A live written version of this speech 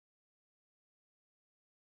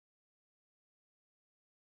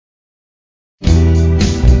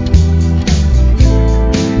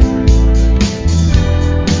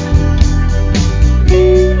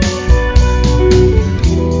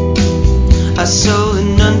soul,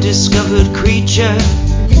 an undiscovered creature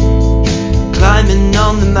climbing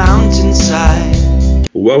on the mountainside.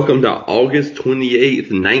 Welcome to August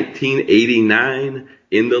 28th, 1989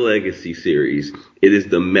 in the Legacy Series. It is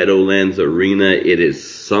the Meadowlands Arena. It is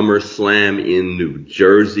SummerSlam in New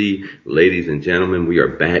Jersey. Ladies and gentlemen, we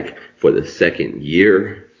are back for the second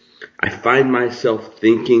year. I find myself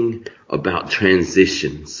thinking about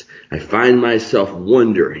transitions. I find myself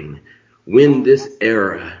wondering when this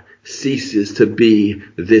era ceases to be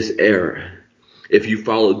this era. If you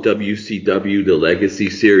follow WCW, the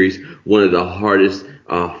Legacy Series, one of the hardest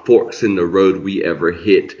forks in the road we ever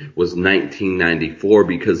hit was 1994,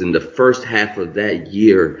 because in the first half of that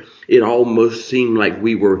year, it almost seemed like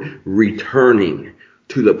we were returning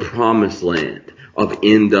to the promised land of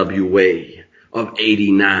NWA, of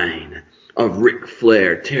 89, of Ric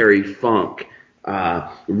Flair, Terry Funk,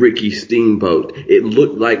 Ricky Steamboat. It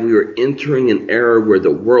looked like we were entering an era where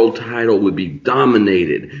the world title would be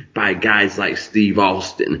dominated by guys like Steve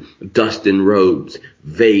Austin, Dustin Rhodes,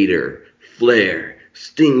 Vader, Flair,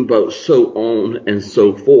 Steamboat, so on and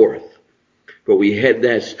so forth. But we had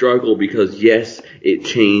that struggle because, yes, it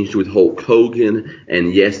changed with Hulk Hogan,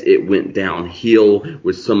 and yes, it went downhill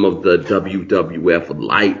with some of the WWF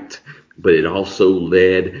light. But it also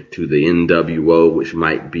led to the NWO, which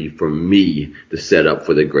might be, for me, the setup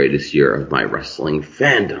for the greatest year of my wrestling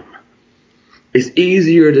fandom. It's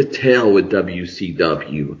easier to tell with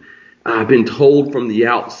WCW. I've been told from the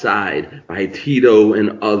outside by Tito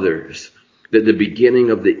and others that the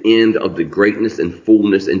beginning of the end of the greatness and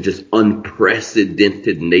fullness and just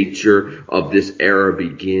unprecedented nature of this era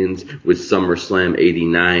begins with SummerSlam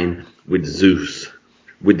 89, with Zeus,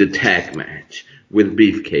 with the tag match, with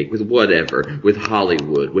Beefcake, with whatever, with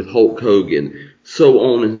Hollywood, with Hulk Hogan, so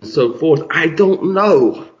on and so forth. I don't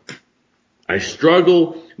know. I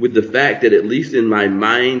struggle with the fact that, at least in my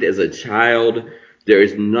mind as a child, there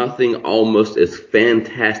is nothing almost as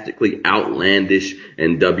fantastically outlandish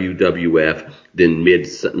in WWF than mid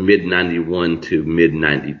 91 to mid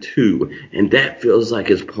 92. And that feels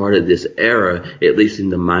like it's part of this era, at least in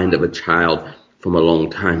the mind of a child from a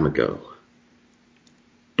long time ago.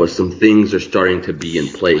 But some things are starting to be in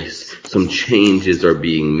place. Some changes are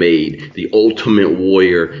being made. The Ultimate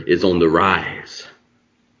Warrior is on the rise.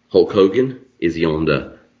 Hulk Hogan, is he on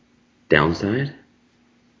the downside?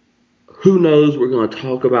 Who knows? We're going to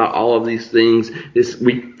talk about all of these things.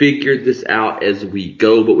 We figured this out as we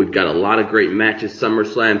go, but we've got a lot of great matches.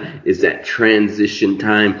 SummerSlam is that transition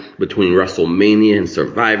time between WrestleMania and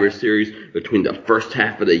Survivor Series, between the first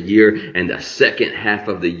half of the year and the second half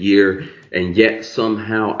of the year. And yet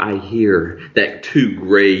somehow I hear that Two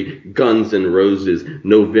Gray, Guns N' Roses,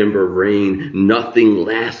 November Rain, nothing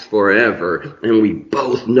lasts forever. And we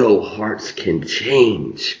both know hearts can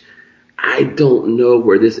change. I don't know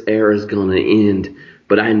where this era is going to end,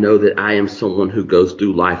 but I know that I am someone who goes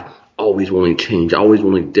through life always wanting change, always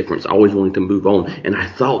wanting difference, always wanting to move on. And I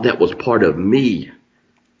thought that was part of me.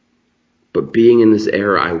 But being in this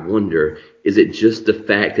era, I wonder, is it just the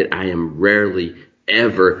fact that I am rarely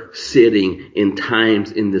ever sitting in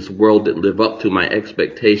times in this world that live up to my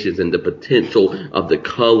expectations and the potential of the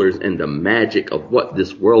colors and the magic of what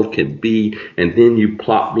this world can be, and then you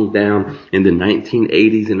plop me down in the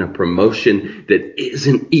 1980s in a promotion that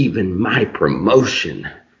isn't even my promotion,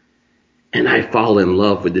 and I fall in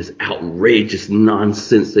love with this outrageous,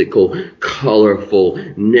 nonsensical, colorful,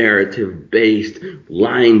 narrative-based,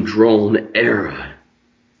 line-drawn era,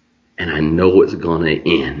 and I know it's gonna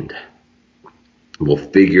end. We'll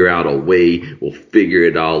figure out a way. We'll figure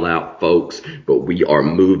it all out, folks. But we are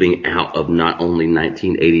moving out of not only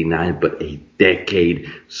 1989, but a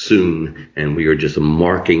decade soon. And we are just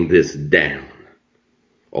marking this down.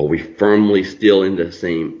 Are we firmly still in the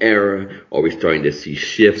same era? Are we starting to see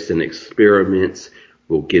shifts and experiments?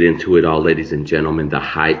 We'll get into it all, ladies and gentlemen. The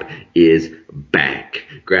hype is back.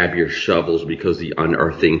 Grab your shovels because the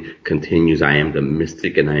unearthing continues. I am the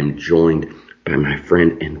Mystic, and I am joined by my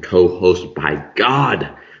friend and co-host, by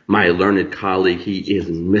God, my learned colleague. He is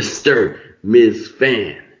Mr. Miz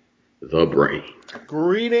Fan, the Brain.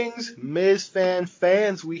 Greetings, Miz Fan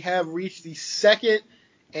fans. We have reached the second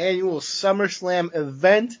annual SummerSlam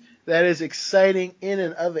event. That is exciting in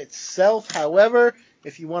and of itself. However,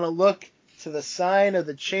 if you want to look to the sign of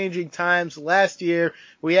the changing times, last year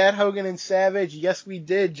we had Hogan and Savage. Yes, we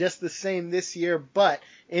did just the same this year, but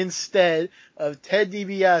instead of Ted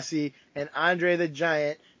DiBiase and Andre the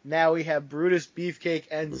Giant, now we have Brutus Beefcake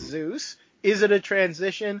and Zeus. Is it a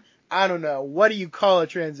transition? I don't know. What do you call a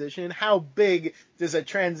transition? How big does a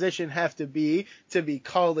transition have to be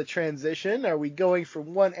called a transition? Are we going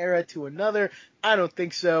from one era to another? I don't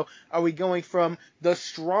think so. Are we going from the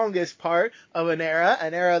strongest part of an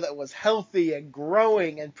era that was healthy and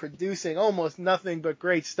growing and producing almost nothing but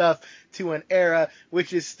great stuff, to an era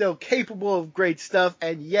which is still capable of great stuff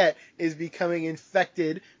and yet is becoming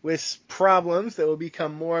infected with problems that will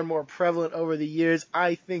become more and more prevalent over the years?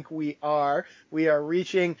 I think we are. We are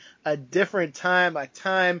reaching a different time, a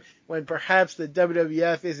time when perhaps the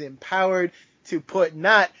WWF is empowered to put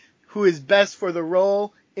not who is best for the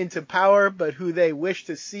role into power, but who they wish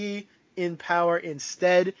to see in power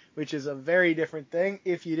instead, which is a very different thing.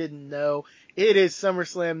 If you didn't know, it is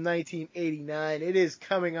SummerSlam 1989. It is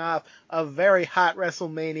coming off a very hot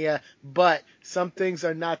WrestleMania, but some things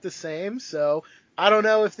are not the same. So I don't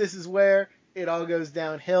know if this is where it all goes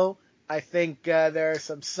downhill. I think there are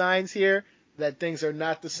some signs here that things are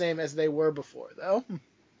not the same as they were before, though.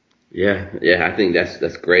 Yeah, I think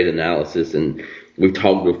that's great analysis, and we've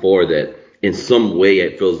talked before that in some way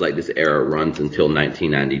it feels like this era runs until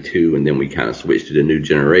 1992, and then we kind of switch to the new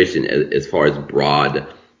generation as far as broad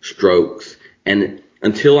strokes. And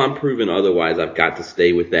until I'm proven otherwise, I've got to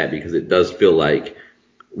stay with that, because it does feel like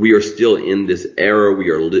we are still in this era.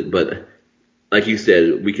 But like you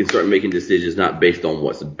said, we can start making decisions not based on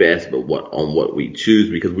what's best, but on what we choose,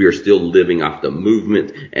 because we are still living off the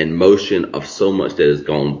movement and motion of so much that has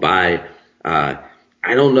gone by.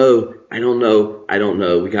 I don't know.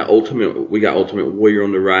 We got Ultimate Warrior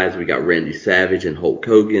on the rise. We got Randy Savage and Hulk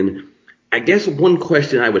Hogan. I guess one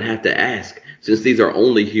question I would have to ask, since these are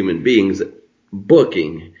only human beings,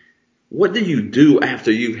 booking, what do you do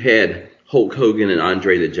after you've had Hulk Hogan and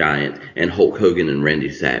Andre the Giant and Hulk Hogan and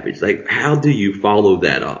Randy Savage? Like, how do you follow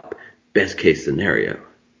that up? Best case scenario.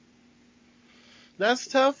 That's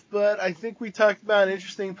tough, but I think we talked about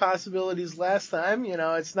interesting possibilities last time. You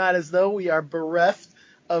know, it's not as though we are bereft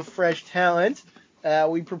of fresh talent.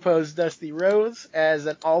 We proposed Dusty Rhodes as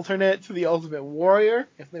an alternate to the Ultimate Warrior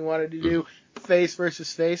if they wanted to do face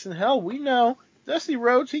versus face. And hell, we know Dusty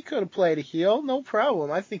Rhodes, he could have played a heel, no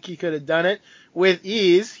problem. I think he could have done it with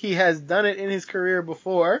ease. He has done it in his career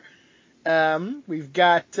before. We've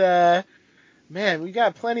got we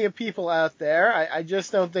got plenty of people out there. I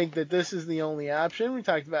just don't think that this is the only option. We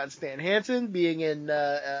talked about Stan Hansen being in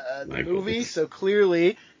the movie, so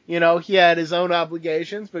clearly, you know, he had his own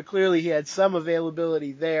obligations, but clearly he had some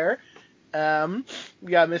availability there. We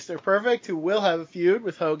got Mr. Perfect, who will have a feud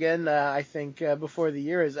with Hogan, I think, before the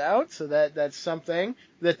year is out, so that's something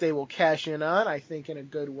that they will cash in on, I think, in a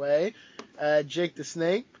good way. Jake the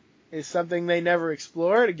Snake is something they never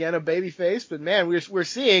explored. Again, a babyface, but man, we're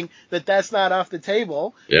seeing that that's not off the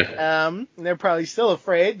table. Yeah. And they're probably still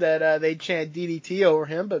afraid that they chant DDT over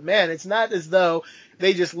him, but man, it's not as though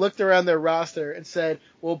they just looked around their roster and said,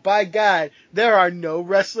 well, by God, there are no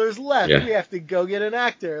wrestlers left. Yeah. We have to go get an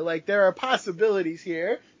actor. Like, there are possibilities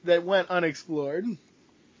here that went unexplored.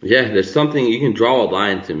 Yeah, there's something, you can draw a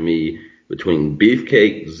line to me between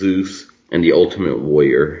Beefcake, Zeus, and the Ultimate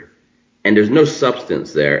Warrior, and there's no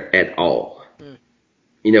substance there at all.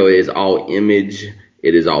 You know, it is all image,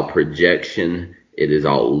 it is all projection, it is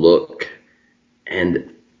all look,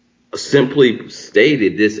 and simply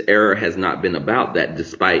stated, this era has not been about that,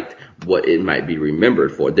 despite what it might be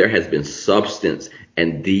remembered for. There has been substance,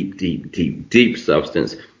 and deep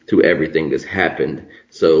substance to everything that's happened.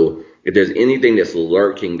 So if there's anything that's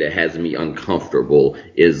lurking that has me uncomfortable,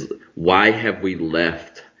 is why have we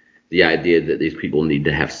left the idea that these people need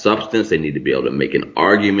to have substance? They need to be able to make an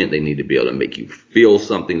argument. They need to be able to make you feel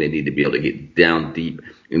something. They need to be able to get down deep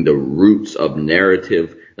in the roots of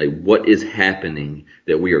narrative. Like, what is happening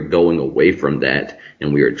that we are going away from that,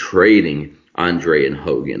 and we are trading Andre and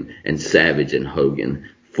Hogan and Savage and Hogan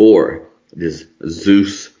for this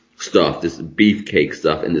Zeus stuff, this Beefcake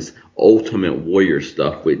stuff, and this Ultimate Warrior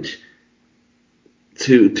stuff, which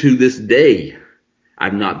to this day,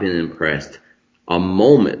 I've not been impressed a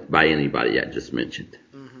moment by anybody I just mentioned.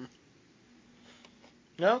 Mm-hmm.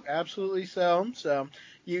 No, absolutely so. So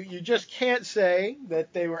you just can't say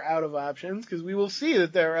that they were out of options, because we will see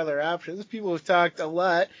that there are other options. People have talked a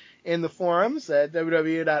lot in the forums at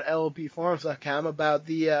www.lopforums.com about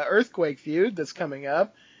the Earthquake feud that's coming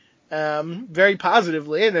up, very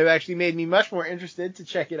positively, and they've actually made me much more interested to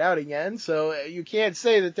check it out again. So you can't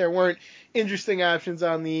say that there weren't interesting options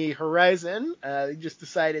on the horizon. They just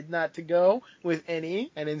decided not to go with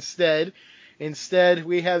any, and instead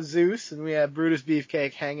we have Zeus and we have Brutus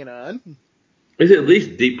Beefcake hanging on. It's at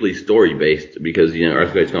least deeply story based, because, you know,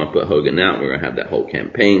 Earthquake's going to put Hogan out. We're going to have that whole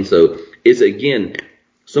campaign. So it's, again,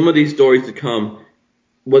 some of these stories to come,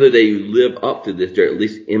 whether they live up to this, they're at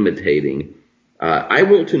least imitating I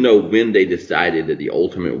want to know when they decided that the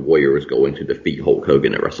Ultimate Warrior was going to defeat Hulk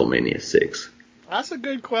Hogan at WrestleMania 6. That's a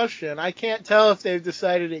good question. I can't tell if they've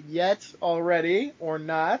decided it yet already or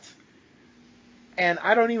not. And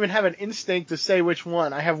I don't even have an instinct to say which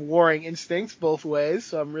one. I have warring instincts both ways,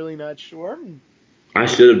 so I'm really not sure. I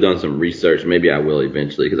should have done some research. Maybe I will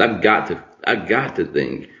eventually, because I've got to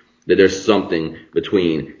think that there's something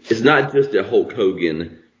between. It's not just that Hulk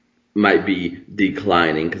Hogan might be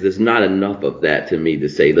declining, because there's not enough of that to me to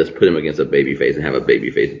say let's put him against a babyface and have a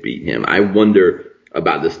babyface beat him. I wonder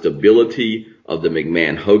about the stability of the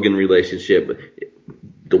McMahon-Hogan relationship.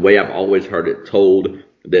 The way I've always heard it told,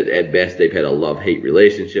 that at best they've had a love-hate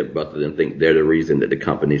relationship. Both of them think they're the reason that the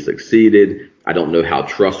company succeeded. I don't know how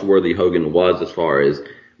trustworthy Hogan was, as far as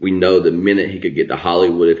we know the minute he could get to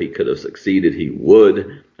Hollywood, if he could have succeeded, he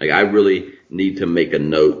would. Like, I really need to make a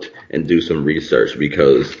note and do some research,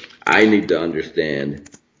 because I need to understand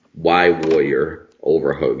why Warrior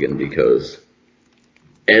over Hogan, because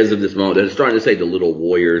as of this moment, they're starting to say the Little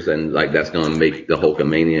Warriors, and like that's going to make the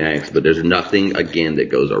Hulkamaniacs, but there's nothing, again, that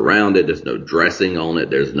goes around it. There's no dressing on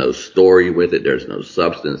it. There's no story with it. There's no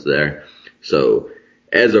substance there. So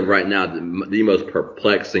as of right now, the most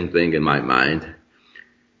perplexing thing in my mind,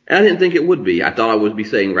 and I didn't think it would be. I thought I would be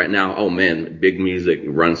saying right now, oh man, big music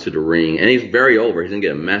runs to the ring, and he's very over. He's going to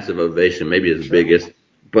get a massive ovation, maybe his biggest,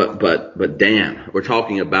 but damn, we're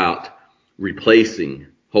talking about replacing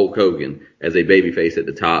Hulk Hogan as a babyface at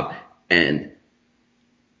the top, and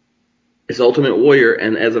it's Ultimate Warrior,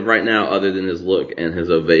 and as of right now, other than his look and his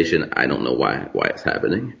ovation, I don't know why it's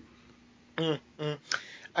happening. Mm-hmm.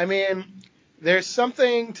 I mean, there's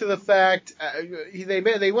something to the fact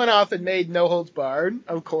they went off and made No Holds Barred,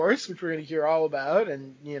 of course, which we're going to hear all about,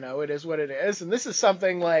 and it is what it is. And this is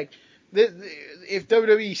something like, if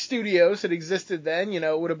WWE Studios had existed then,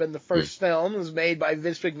 it would have been the first film. It was made by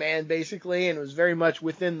Vince McMahon, basically, and it was very much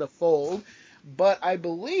within the fold. But I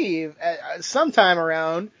believe sometime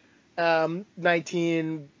around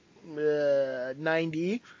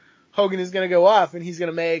 1990, Hogan is going to go off, and he's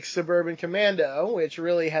going to make Suburban Commando, which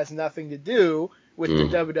really has nothing to do with the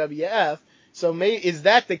WWF. So is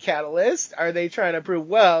that the catalyst? Are they trying to prove,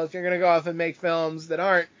 well, if you're going to go off and make films that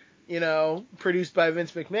aren't, produced by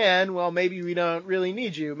Vince McMahon, well, maybe we don't really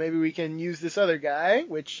need you. Maybe we can use this other guy,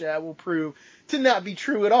 which will prove to not be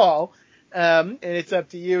true at all. And it's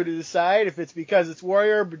up to you to decide if it's because it's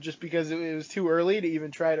Warrior, but just because it was too early to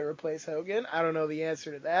even try to replace Hogan. I don't know the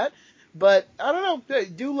answer to that. But I don't know.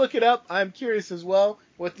 Do look it up. I'm curious as well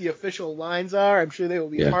what the official lines are. I'm sure they will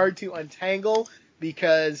be hard to untangle,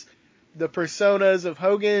 because the personas of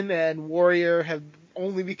Hogan and Warrior have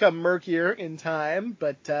only become murkier in time,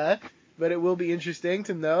 but it will be interesting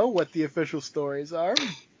to know what the official stories are.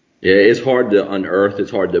 Yeah, it's hard to unearth. It's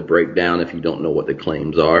hard to break down if you don't know what the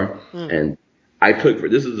claims are. And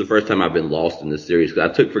this is the first time I've been lost in this series, because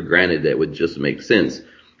I took for granted that it would just make sense.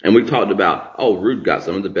 And we talked about, Rude got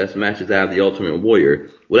some of the best matches out of the Ultimate Warrior.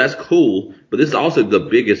 Well, that's cool, but this is also the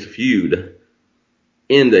biggest feud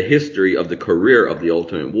in the history of the career of the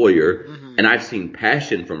Ultimate Warrior. And I've seen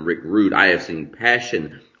passion from Rick Rude. I have seen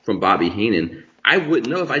passion from Bobby Heenan. I wouldn't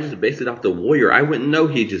know if I just based it off the Warrior. I wouldn't know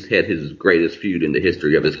he just had his greatest feud in the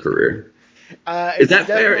history of his career. Is that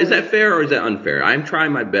fair? Is that fair or is that unfair? I'm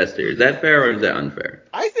trying my best here. Is that fair or is that unfair?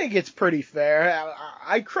 I think it's pretty fair.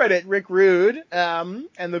 I credit Rick Rude and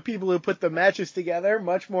the people who put the matches together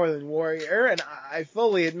much more than Warrior, and I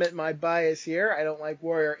fully admit my bias here. I don't like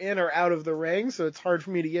Warrior in or out of the ring, so it's hard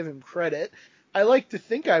for me to give him credit. I like to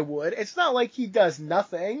think I would. It's not like he does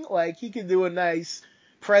nothing. Like, he can do a nice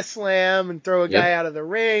press slam and throw a guy out of the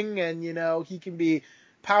ring, and, he can be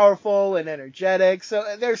powerful and energetic.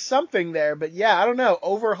 So there's something there. But yeah, I don't know.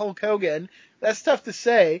 Over Hulk Hogan, that's tough to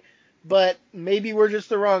say, but maybe we're just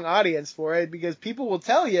the wrong audience for it, because people will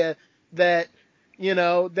tell you that,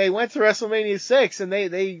 they went to WrestleMania 6 and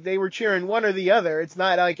they were cheering one or the other. It's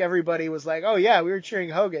not like everybody was like, oh yeah, we were cheering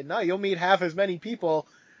Hogan. No, you'll meet half as many people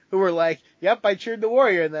who were like, yep, I cheered the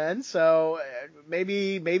Warrior then. So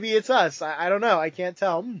maybe it's us. I don't know. I can't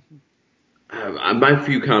tell. My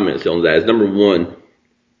few comments on that is, number one,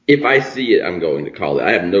 if I see it, I'm going to call it.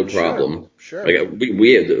 I have no problem. Sure. Like,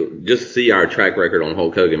 we have to just see our track record on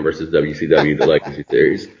Hulk Hogan versus WCW, the Legacy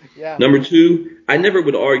Series. Yeah. Number two, I never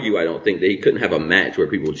would argue, I don't think, that he couldn't have a match where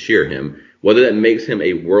people would cheer him. Whether that makes him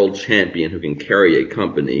a world champion who can carry a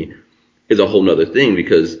company is a whole nother thing,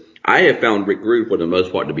 because I have found Rick Rude, for the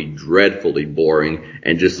most part, to be dreadfully boring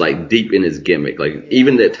and just, like, deep in his gimmick. Like,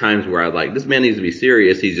 even at times where I was like, this man needs to be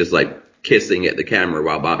serious, he's just, like, kissing at the camera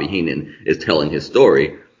while Bobby Heenan is telling his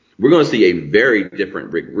story. We're going to see a very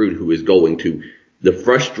different Rick Rude, who is going to, the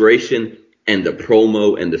frustration and the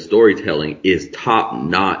promo and the storytelling is top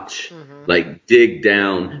notch. Like dig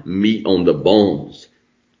down, meat on the bones.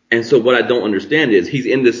 And so what I don't understand is he's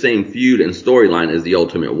in the same feud and storyline as the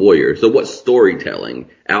Ultimate Warrior. So what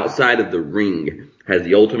storytelling outside of the ring has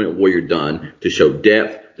the Ultimate Warrior done to show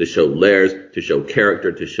depth, to show layers, to show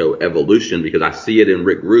character, to show evolution? Because I see it in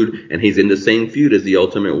Rick Rude, and he's in the same feud as the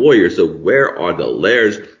Ultimate Warrior. So where are the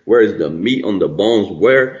layers? Where is the meat on the bones?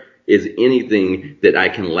 Where is anything that I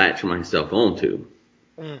can latch myself onto?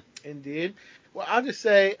 Indeed. Well, I'll just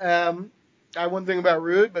say one thing about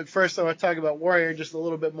Rude, but first I want to talk about Warrior just a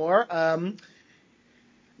little bit more.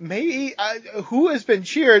 Maybe who has been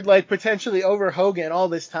cheered like potentially over Hogan all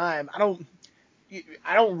this time? I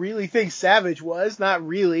don't really think Savage was, not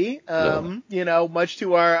really. No. You know, much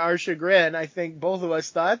to our chagrin, I think both of us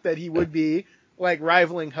thought that he would be like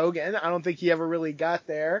rivaling Hogan. I don't think he ever really got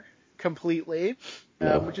there completely,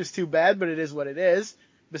 No. which is too bad, but it is what it is.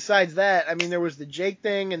 Besides that, I mean, there was the Jake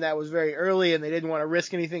thing, and that was very early, and they didn't want to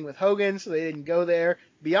risk anything with Hogan, so they didn't go there.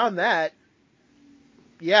 Beyond that,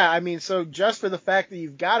 yeah, I mean, so just for the fact that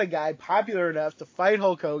you've got a guy popular enough to fight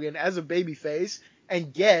Hulk Hogan as a babyface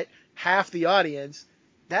and get half the audience,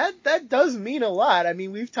 that does mean a lot. I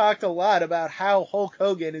mean, we've talked a lot about how Hulk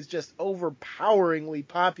Hogan is just overpoweringly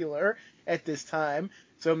popular at this time.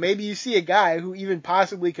 So maybe you see a guy who even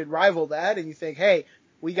possibly could rival that, and you think, hey,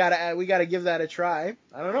 we gotta give that a try.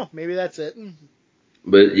 I don't know. Maybe that's it.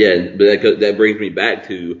 But yeah, but that brings me back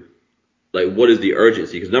to like, what is the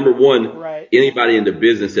urgency? Because number one, Right. anybody in the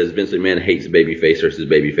business says Vince McMahon hates babyface versus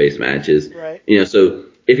babyface matches. Right. You know, so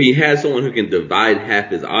if he has someone who can divide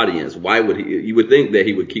half his audience, why would he? You would think that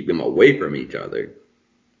he would keep them away from each other.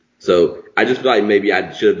 So I just feel like maybe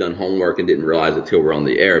I should have done homework and didn't realize it till we're on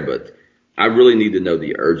the air. But I really need to know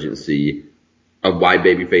the urgency of why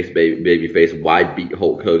babyface, why beat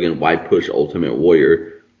Hulk Hogan, why push Ultimate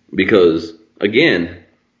Warrior. Because again,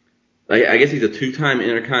 I guess he's a 2-time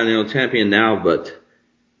Intercontinental Champion now, but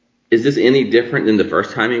is this any different than the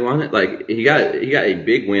first time he won it? Like he got a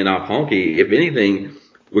big win off Honky. If anything,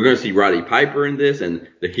 we're going to see Roddy Piper in this, and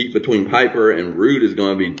the heat between Piper and Rude is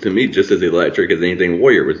going to be, to me, just as electric as anything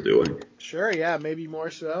Warrior was doing. Sure, yeah, maybe more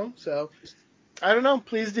so. So I don't know.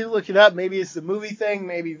 Please do look it up. Maybe it's the movie thing.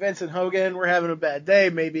 Maybe Vince and Hogan were having a bad day.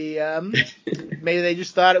 Maybe maybe they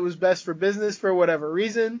just thought it was best for business for whatever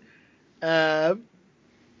reason.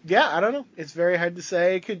 Yeah, I don't know. It's very hard to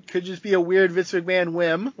say. It could just be a weird Vince McMahon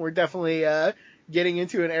whim. We're definitely getting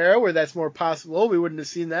into an era where that's more possible. We wouldn't have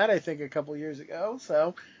seen that, I think, a couple years ago.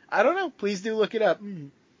 So I don't know. Please do look it up.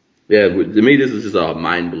 Yeah, to me, this is just a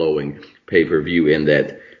mind-blowing pay-per-view in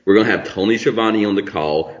that we're going to have Tony Schiavone on the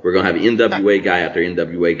call. We're going to have NWA guy after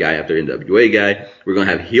NWA guy after NWA guy. We're going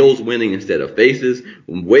to have heels winning instead of faces,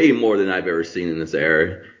 way more than I've ever seen in this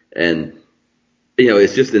era. And, you know,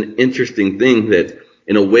 it's just an interesting thing that,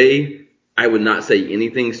 in a way, I would not say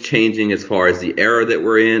anything's changing as far as the era that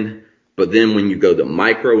we're in. But then when you go to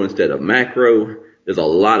micro instead of macro, there's a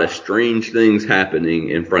lot of strange things happening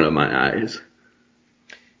in front of my eyes.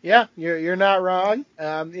 Yeah, you're not wrong.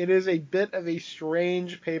 It is a bit of a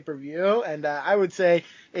strange pay-per-view, and I would say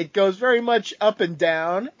it goes very much up and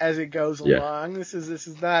down as it goes along. This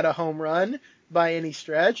is not a home run by any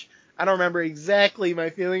stretch. I don't remember exactly my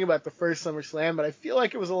feeling about the first SummerSlam, but I feel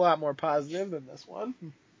like it was a lot more positive than this one.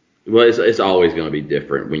 Well, it's always going to be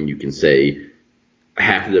different when you can say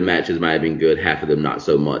half of the matches might have been good, half of them not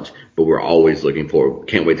so much. But we're always looking for,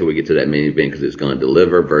 can't wait till we get to that main event because it's going to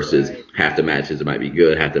deliver versus half the matches might be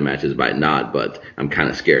good, half the matches might not. But I'm kind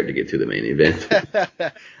of scared to get to the main event.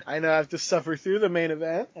 I know I have to suffer through the main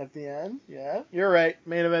event at the end. Yeah, you're right.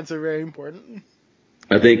 Main events are very important.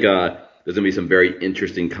 I think there's going to be some very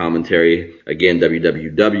interesting commentary. Again,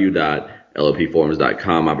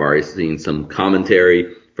 www.lopforums.com. I've already seen some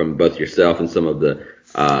commentary from both yourself and some of the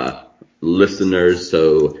listeners,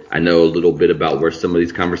 so I know a little bit about where some of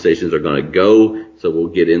these conversations are going to go, so we'll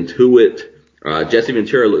get into it. Jesse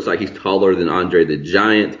Ventura looks like he's taller than Andre the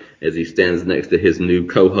Giant as he stands next to his new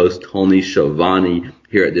co-host Tony Schiavone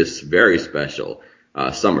here at this very special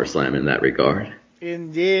SummerSlam in that regard.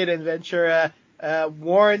 Indeed, and Ventura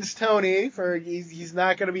warns Tony for he's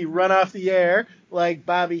not going to be run off the air like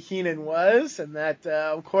Bobby Heenan was, and that,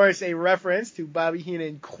 of course, a reference to Bobby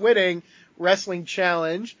Heenan quitting Wrestling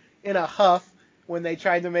Challenge in a huff when they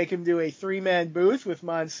tried to make him do a 3-man booth with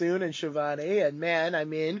Monsoon and Schiavone. And man, I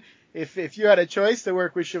mean, if you had a choice to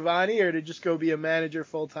work with Schiavone or to just go be a manager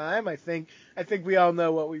full time, I think we all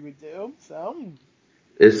know what we would do. So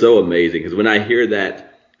it's so amazing because when I hear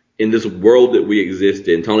that in this world that we exist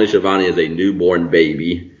in, Tony Schiavone is a newborn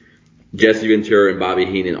baby. Jesse Ventura and Bobby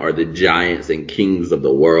Heenan are the giants and kings of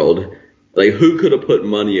the world. Like, who could have put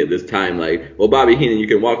money at this time? Like, well, Bobby Heenan, you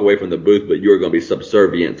can walk away from the booth, but you're going to be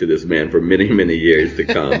subservient to this man for many, many years to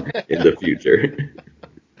come in the future.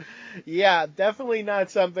 Yeah, definitely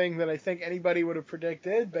not something that I think anybody would have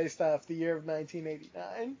predicted based off the year of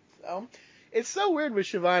 1989. So it's so weird with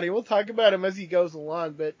Shivani. We'll talk about him as he goes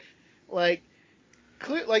along, but like,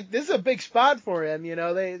 this is a big spot for him. You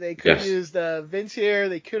know, they could have Yes. used Vince here.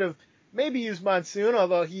 They could have maybe used Monsoon,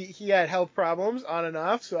 although he had health problems on and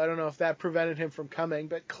off, so I don't know if that prevented him from coming.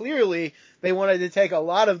 But clearly, they wanted to take a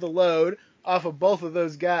lot of the load off of both of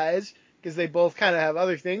those guys because they both kind of have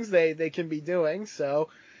other things they can be doing. So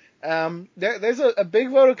there's a big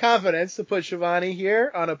vote of confidence to put Shivani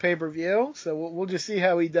here on a pay-per-view. So we'll just see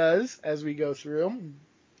how he does as we go through.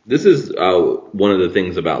 This is one of the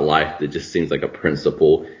things about life that just seems like a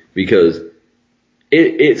principle, because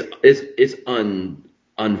it's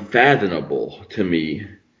unfathomable to me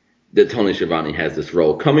that Tony Schiavone has this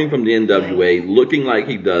role coming from the NWA, looking like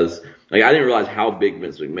he does. Like, I didn't realize how big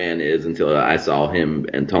Vince McMahon is until I saw him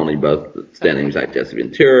and Tony both standing beside Jesse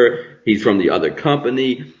Ventura. He's from the other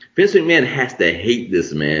company. Vince McMahon has to hate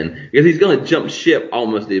this man because he's going to jump ship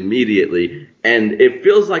almost immediately. And it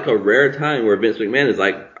feels like a rare time where Vince McMahon is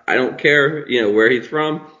like, I don't care, where he's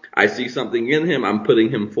from. I see something in him. I'm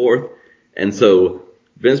putting him forth. And so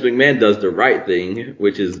Vince McMahon does the right thing,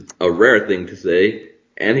 which is a rare thing to say,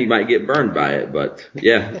 and he might get burned by it. But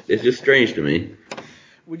yeah, it's just strange to me.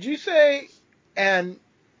 Would you say,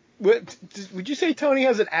 would you say Tony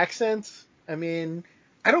has an accent? I mean,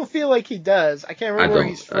 I don't feel like he does. I can't remember where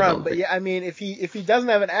he's from, but yeah, I mean, if he doesn't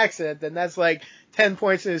have an accent, then that's like 10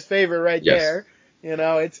 points in his favor right there.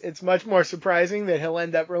 It's much more surprising that he'll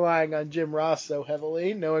end up relying on Jim Ross so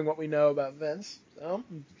heavily, knowing what we know about Vince. So.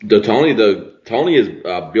 Tony is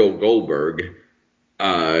Bill Goldberg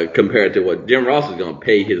compared to what Jim Ross is going to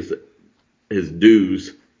pay his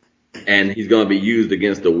dues, and he's going to be used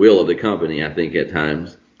against the will of the company, I think, at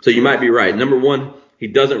times. So you might be right. Number one, he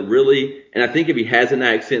doesn't really, and I think if he has an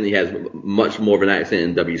accent, he has much more of an accent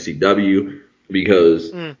in WCW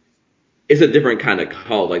because it's a different kind of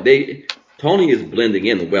call. Like Tony is blending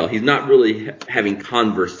in well. He's not really having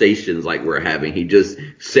conversations like we're having. He just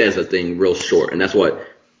says a thing real short, and that's what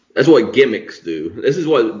gimmicks do. This is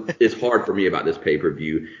what is hard for me about this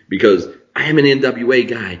pay-per-view, because I am an NWA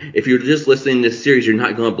guy. If you're just listening to this series, you're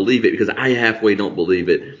not going to believe it because I halfway don't believe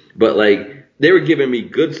it. But like, they were giving me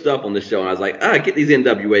good stuff on the show, and I was like, get these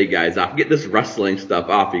NWA guys off, get this wrestling stuff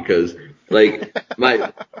off, because like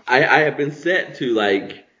I have been set to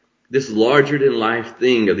like this larger than life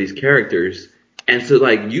thing of these characters, and so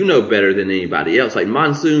like better than anybody else. Like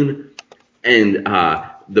Monsoon and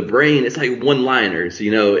the Brain, it's like one-liners,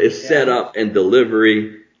 it's set up and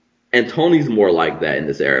delivery. And Tony's more like that in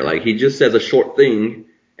this era. Like, he just says a short thing,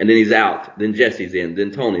 and then he's out. Then Jesse's in.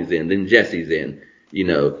 Then Tony's in. Then Jesse's in.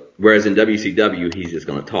 Whereas in WCW, he's just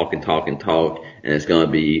going to talk and talk and talk, and it's going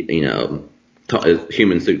to be,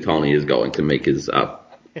 Human Suit Tony is going to make his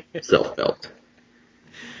self felt.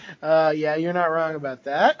 Yeah, you're not wrong about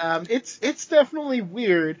that. It's definitely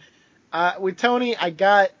weird. With Tony, I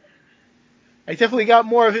definitely got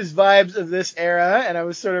more of his vibes of this era, and I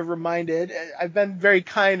was sort of reminded. I've been very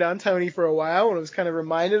kind on Tony for a while, and I was kind of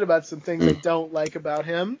reminded about some things I don't like about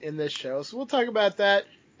him in this show. So we'll talk about that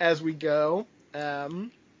as we go.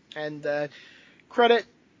 Credit,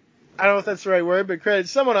 I don't know if that's the right word, but credit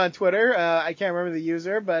someone on Twitter, I can't remember the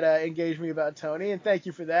user, but engaged me about Tony, and thank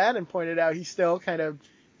you for that, and pointed out he still kind of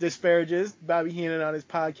disparages Bobby Heenan on his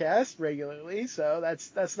podcast regularly, so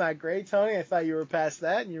that's not great, Tony. I thought you were past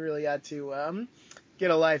that, and you really got to get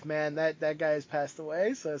a life, man. That guy has passed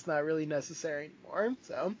away, so it's not really necessary anymore.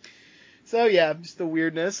 So yeah, just the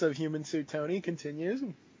weirdness of Human Suit Tony continues.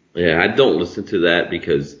 Yeah, I don't listen to that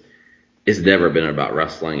because it's never been about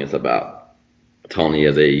wrestling. It's about Tony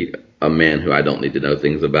as a man who I don't need to know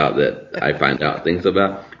things about that I find out things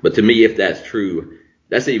about. But to me, if that's true,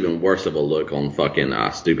 that's even worse of a look on fucking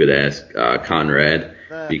stupid ass Conrad,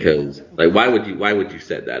 because like why would you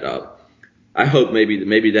set that up? I hope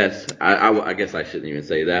maybe that's I guess I shouldn't even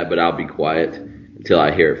say that, but I'll be quiet until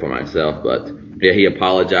I hear it for myself. But yeah, he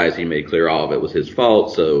apologized. He made clear all of it was his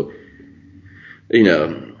fault. So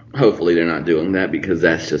hopefully they're not doing that, because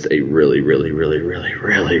that's just a really, really, really, really,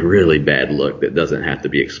 really, really bad look that doesn't have to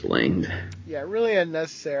be explained. Yeah, really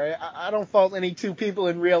unnecessary. I don't fault any two people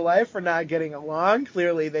in real life for not getting along.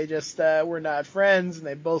 Clearly, they just were not friends, and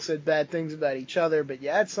they both said bad things about each other. But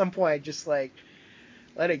yeah, at some point, just like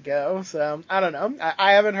let it go. So I don't know.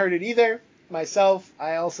 I haven't heard it either myself.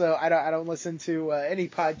 I don't listen to any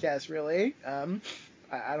podcast really.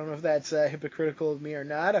 I don't know if that's hypocritical of me or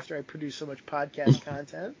not after I produce so much podcast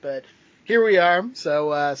content, but here we are.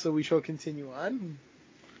 So we shall continue on.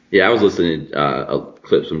 Yeah, I was listening to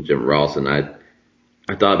clips from Jim Ross, and I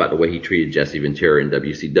thought about the way he treated Jesse Ventura in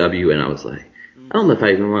WCW, and I was like, I don't know if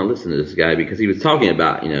I even want to listen to this guy, because he was talking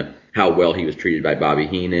about, how well he was treated by Bobby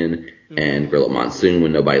Heenan and Gorilla Monsoon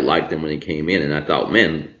when nobody liked him when he came in. And I thought,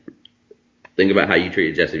 man, think about how you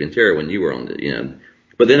treated Jesse Ventura when you were on the.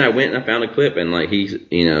 But then I went and I found a clip, and like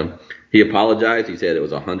he apologized. He said it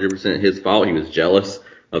was 100% his fault. He was jealous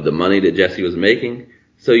of the money that Jesse was making.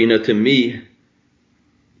 So, to me,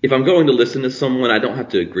 if I'm going to listen to someone, I don't have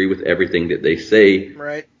to agree with everything that they say.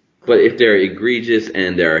 Right. But if they're egregious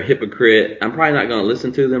and they're a hypocrite, I'm probably not going to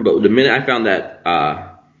listen to them. But the minute I found that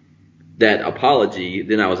apology,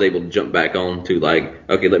 then I was able to jump back on to like,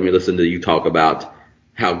 okay, let me listen to you talk about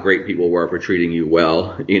how great people were for treating you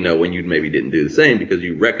well, when you maybe didn't do the same, because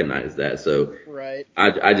you recognize that. So right.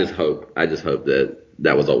 I just hope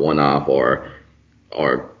that was a one-off or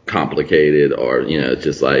complicated, or, it's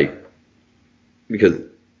just like, because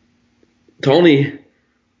Tony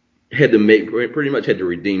pretty much had to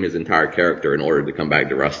redeem his entire character in order to come back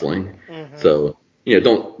to wrestling. Mm-hmm. So,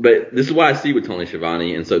 but this is what I see with Tony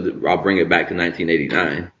Schiavone, and so I'll bring it back to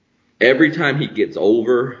 1989. Every time he gets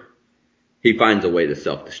over, he finds a way to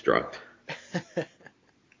self-destruct.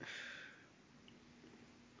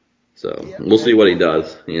 So we'll see what he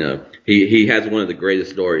does. He has one of the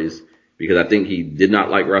greatest stories, because I think he did not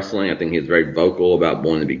like wrestling. I think he was very vocal about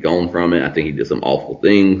wanting to be gone from it. I think he did some awful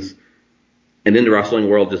things. And then the wrestling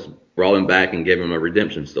world just brought him back and gave him a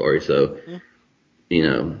redemption story. So,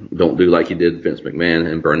 don't do like you did Vince McMahon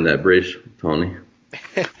and burn that bridge, Tony.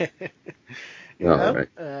 All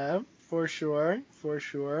right. For sure.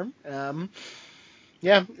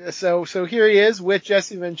 Yeah. So here he is with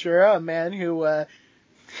Jesse Ventura, a man who,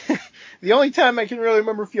 the only time I can really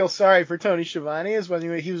remember feel sorry for Tony Schiavone is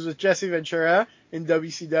when he was with Jesse Ventura in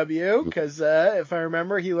WCW, because if I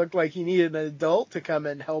remember, he looked like he needed an adult to come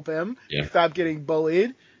and help him stop getting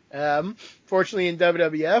bullied. Fortunately, in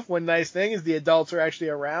WWF, one nice thing is the adults are actually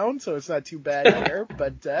around, so it's not too bad here.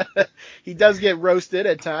 But he does get roasted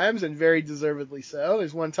at times, and very deservedly so.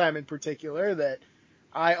 There's one time in particular that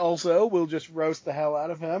I also will just roast the hell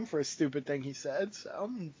out of him for a stupid thing he said.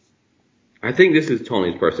 So I think this is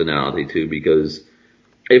Tony's personality too, because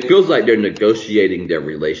it feels like they're negotiating their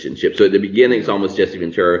relationship. So at the beginning, it's almost Jesse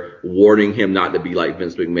Ventura warning him not to be like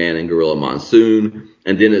Vince McMahon and Gorilla Monsoon.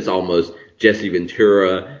 And then it's almost Jesse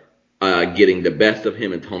Ventura getting the best of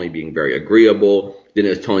him and Tony being very agreeable. Then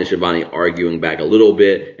it's Tony Schiavone arguing back a little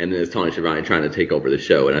bit. And then it's Tony Schiavone trying to take over the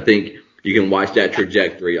show. And I think you can watch that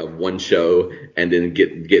trajectory of one show and then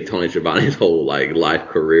get Tony Schiavone's whole life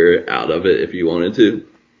career out of it if you wanted to.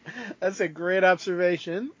 That's a great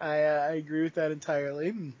observation. I agree with that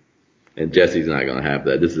entirely. And Jesse's not going to have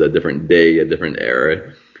that. This is a different day, a different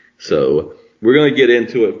era. So we're going to get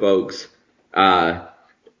into it, folks.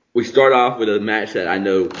 We start off with a match that I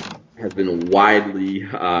know has been widely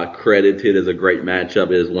credited as a great matchup.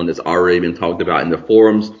 It is one that's already been talked about in the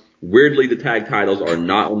forums. Weirdly, the tag titles are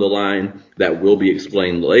not on the line. That will be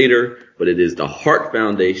explained later. But it is the Hart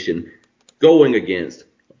Foundation going against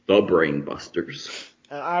the Brainbusters.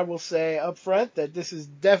 I will say up front that this is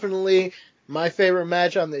definitely my favorite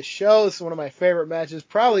match on this show. This is one of my favorite matches,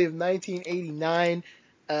 probably of 1989.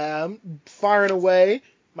 Far and away,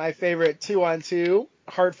 my favorite 2-on-2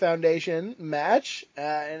 Hart Foundation match.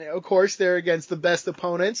 And of course, they're against the best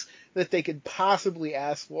opponents that they could possibly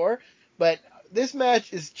ask for. But this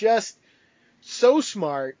match is just so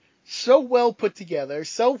smart, so well put together,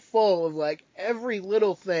 so full of every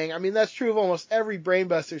little thing. I mean, that's true of almost every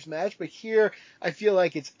Brainbusters match, but here I feel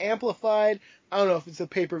like it's amplified. I don't know if it's a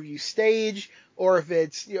pay-per-view stage or if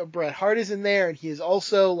it's, Bret Hart is in there and he is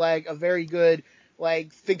also a very good,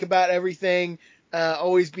 think about everything,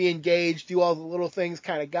 always be engaged, do all the little things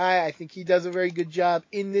kind of guy. I think he does a very good job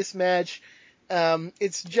in this match.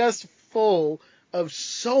 It's just full of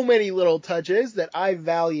so many little touches that I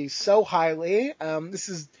value so highly. This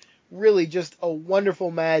is really just a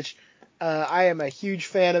wonderful match. I am a huge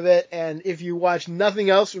fan of it, and if you watch nothing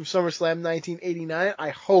else from SummerSlam 1989, I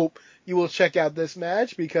hope you will check out this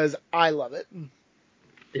match because I love it.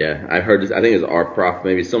 Yeah, I've heard this. I think it's Art Prof,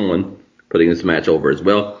 maybe someone putting this match over as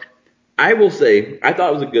well. I will say, I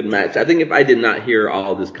thought it was a good match. I think if I did not hear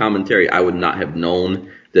all this commentary, I would not have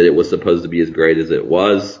known that it was supposed to be as great as it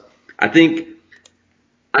was. I think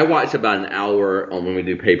I watched about an hour on when we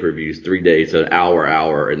do pay-per-views, 3 days, so an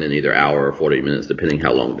hour, and then either hour or 40 minutes, depending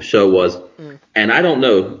how long the show was. And I don't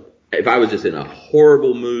know if I was just in a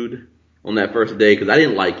horrible mood on that first day because I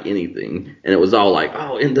didn't like anything, and it was all like,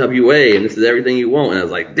 oh, NWA, and this is everything you want, and I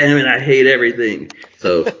was like, damn it, I hate everything.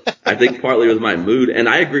 So I think partly it was my mood, and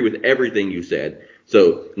I agree with everything you said.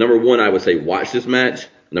 So number one, I would say watch this match.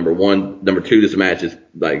 Number two, this match is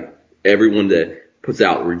like everyone that puts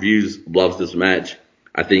out reviews loves this match.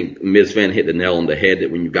 I think Miz Fan hit the nail on the head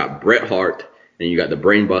that when you got Bret Hart and you got the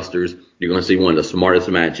Brainbusters, you're going to see one of the smartest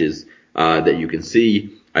matches that you can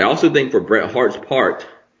see. I also think for Bret Hart's part,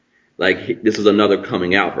 like this is another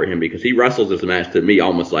coming out for him because he wrestles this match to me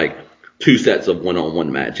almost like two sets of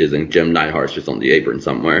one-on-one matches and Jim Neidhart's just on the apron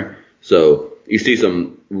somewhere. So you see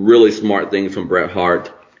some really smart things from Bret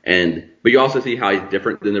Hart, but you also see how he's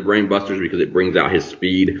different than the Brainbusters because it brings out his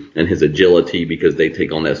speed and his agility because they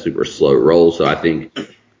take on that super slow roll. So I think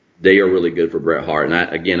they are really good for Bret Hart. And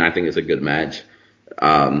I think it's a good match.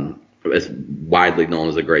 It's widely known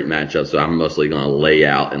as a great matchup, so I'm mostly going to lay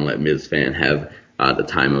out and let Miz Fan have the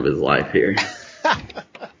time of his life here.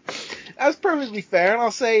 That's perfectly fair, and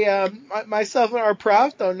I'll say myself and our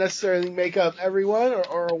prof don't necessarily make up everyone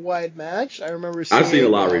or a wide match. I remember seeing... I've seen a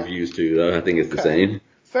lot of reviews too, though. I think it's the same.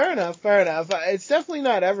 Fair enough. It's definitely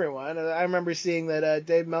not everyone. I remember seeing that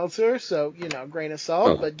Dave Meltzer, so, grain of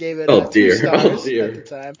salt, but gave it 2 stars at the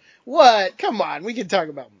time. What? Come on, we can talk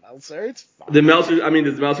about Meltzer. It's fine.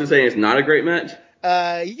 Does Meltzer saying it's not a great match?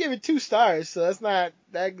 He gave it 2 stars, so that's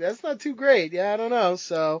not too great. Yeah, I don't know,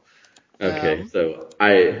 so... Okay, so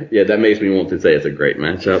that makes me want to say it's a great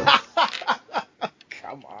matchup.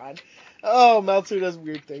 Come on. Oh, Meltzer does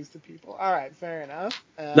weird things to people. All right, fair enough.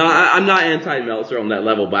 No, I'm not anti-Meltzer on that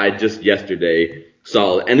level, but I just yesterday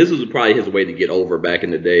saw, and this was probably his way to get over back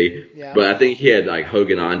in the day, but I think he had like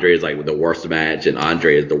Hogan Andre is like the worst match, and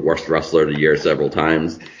Andre is the worst wrestler of the year several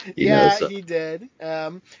times. He did.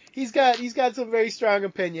 He's got some very strong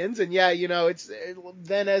opinions, and it's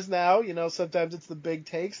then as now, sometimes it's the big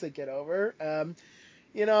takes that get over.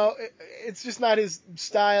 It's just not his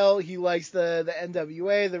style. He likes the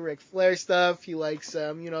NWA, the Ric Flair stuff. He likes,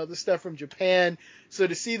 the stuff from Japan. So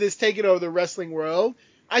to see this taking over the wrestling world,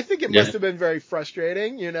 I think it must have been very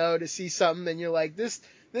frustrating, to see something and you're like, this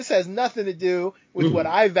has nothing to do with what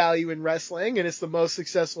I value in wrestling, and it's the most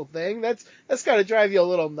successful thing. That's got to drive you a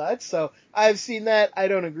little nuts. So I've seen that. I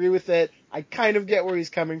don't agree with it. I kind of get where he's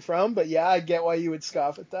coming from, but yeah, I get why you would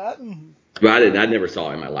scoff at that. But I never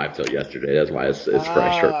saw it in my life till yesterday. That's why it's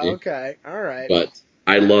fresh for me. Okay, all right. But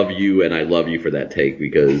I love you, and I love you for that take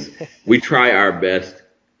because we try our best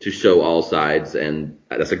to show all sides, and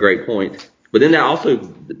that's a great point. But then that also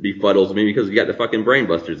befuddles me because we got the fucking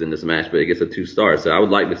Brainbusters in this match, but it gets a 2 stars. So I would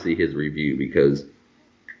like to see his review because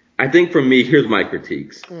I think for me, here's my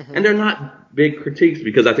critiques. And they're not big critiques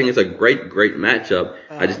because I think it's a great, great matchup.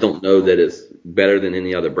 I just don't know that it's better than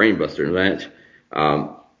any other Brainbuster match.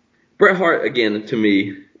 Bret Hart, again, to me,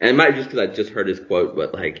 and it might be just because I just heard his quote,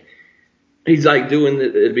 but like, he's like doing,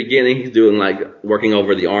 at the beginning, he's doing like working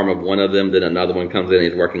over the arm of one of them, then another one comes in and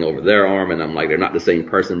he's working over their arm, and I'm like, they're not the same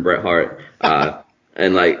person, Bret Hart.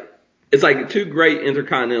 And like, it's like 2 great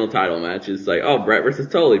Intercontinental title matches. Like, oh, Bret versus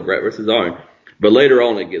Tully, Bret versus Arn. But later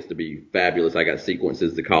on, it gets to be fabulous. I got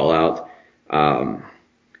sequences to call out.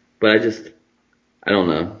 But I don't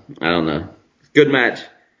know. Good match.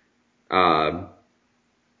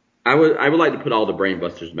 I would like to put all the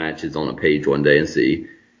Brainbusters matches on a page one day and see.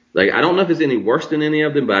 Like, I don't know if it's any worse than any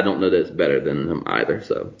of them, but I don't know that it's better than them either.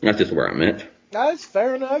 So that's just where I'm at. That's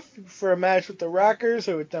fair enough. For a match with the Rockers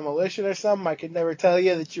or with Demolition or something, I could never tell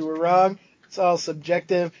you that you were wrong. It's all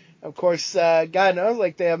subjective. Of course, God knows,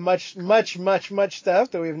 like, they have much, much, much, much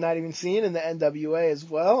stuff that we have not even seen in the NWA as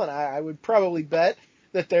well. And I would probably bet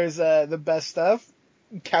that there's the best stuff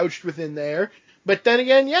couched within there. But then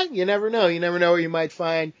again, yeah, you never know. You never know where you might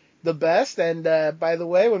find the best. And by the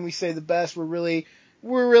way, when we say the best, we're really,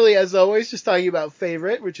 as always, just talking about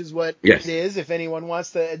favorite, which is what it is, if anyone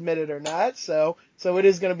wants to admit it or not. So it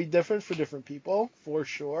is going to be different for different people, for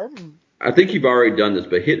sure. I think you've already done this,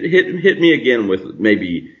 but hit me again with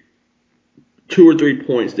maybe 2 or 3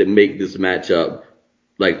 points that make this matchup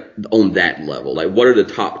like on that level. Like, what are the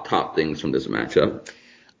top things from this matchup?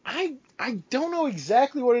 I don't know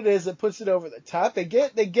exactly what it is that puts it over the top. They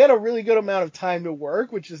get a really good amount of time to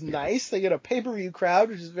work, which is nice. They get a pay-per-view crowd,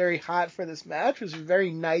 which is very hot for this match, which is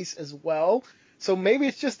very nice as well. So maybe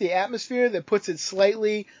it's just the atmosphere that puts it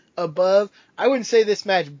slightly above. I wouldn't say this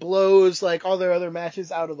match blows like all their other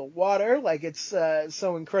matches out of the water, like it's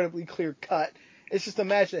so incredibly clear cut. It's just a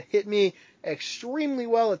match that hit me extremely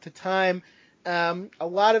well at the time. A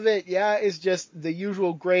lot of it, is just the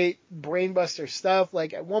usual great brainbuster stuff.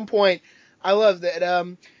 Like at one point, I love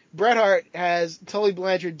that Bret Hart has Tully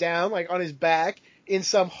Blanchard down, like on his back in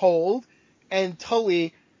some hold, and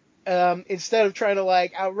Tully instead of trying to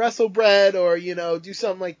like out wrestle Bret or, do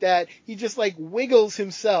something like that, he just like wiggles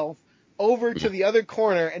himself over to the other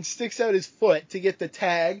corner and sticks out his foot to get the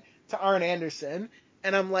tag to Arn Anderson.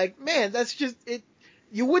 And I'm like, man, that's just it.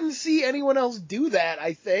 You wouldn't see anyone else do that,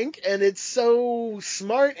 I think. And it's so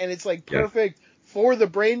smart and it's like perfect for the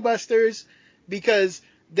Brainbusters because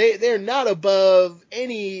they're not above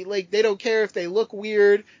any, like, they don't care if they look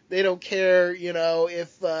weird. They don't care,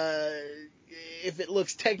 if it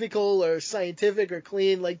looks technical or scientific or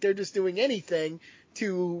clean. Like, they're just doing anything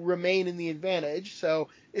to remain in the advantage. So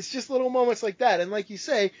it's just little moments like that. And like you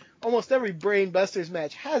say, almost every Brainbusters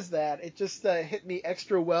match has that. It just hit me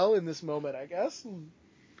extra well in this moment, I guess.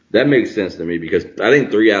 That makes sense to me because I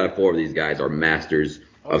think 3 out of 4 of these guys are masters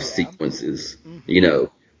of sequences. Mm-hmm.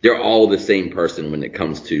 They're all the same person when it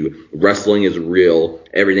comes to wrestling is real.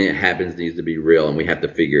 Everything that happens needs to be real, and we have to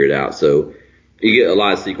figure it out. So you get a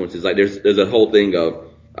lot of sequences. Like there's a whole thing of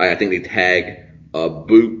I think they tag a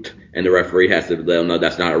boot, and the referee has to let them know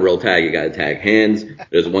that's not a real tag. You got to tag hands.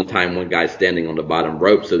 There's one time one guy's standing on the bottom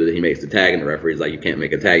rope so that he makes the tag, and the referee's like, you can't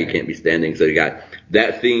make a tag, you can't be standing. So you got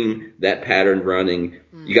that theme, that pattern running.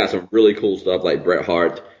 You got some really cool stuff like Bret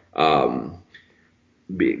Hart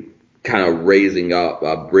kind of raising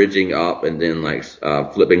up, bridging up, and then like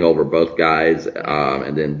flipping over both guys,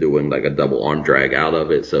 and then doing like a double arm drag out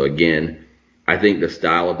of it. So again, I think the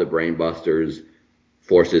style of the Brainbusters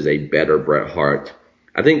forces a better Bret Hart.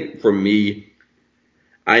 I think for me,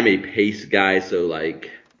 I'm a pace guy, so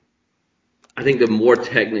like I think the more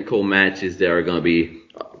technical matches that are going to be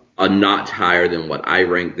a notch higher than what I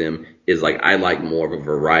rank them is like I like more of a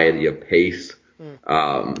variety of pace.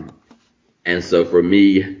 And so for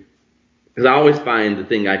me, because I always find the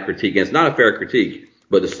thing I critique, and it's not a fair critique,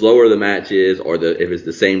 but the slower the match is, or if it's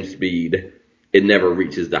the same speed, it never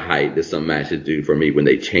reaches the height that some matches do for me when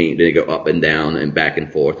they change, they go up and down and back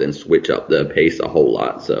and forth and switch up the pace a whole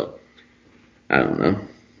lot. So I don't know.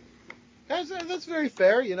 That's very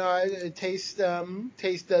fair. Taste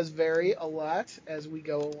does vary a lot as we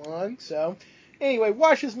go along. So anyway,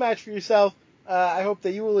 watch this match for yourself. I hope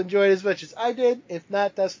that you will enjoy it as much as I did. If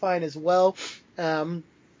not, that's fine as well.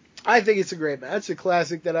 I think it's a great match. It's a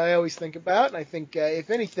classic that I always think about, and I think, if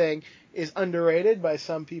anything, is underrated by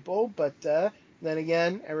some people. But then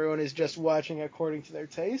again, everyone is just watching according to their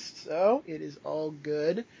taste, so it is all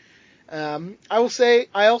good. I will say,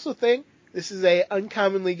 I also think this is a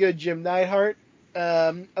uncommonly good Jim Neidhart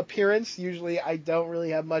appearance. Usually I don't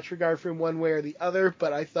really have much regard for him one way or the other,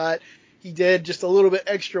 but I thought he did just a little bit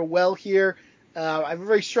extra well here. I have a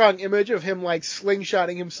very strong image of him like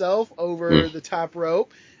slingshotting himself over the top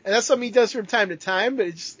rope. And that's something he does from time to time, but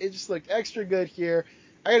it just looked extra good here.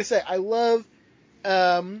 I gotta say, I love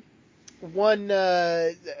they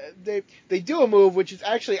do a move which is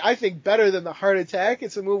actually, I think, better than the heart attack.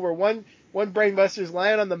 It's a move where one Brainbuster's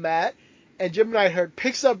lying on the mat, and Jim Neidhart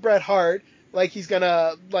picks up Bret Hart like he's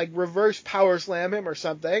gonna like reverse power slam him or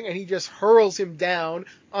something, and he just hurls him down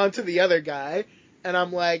onto the other guy. And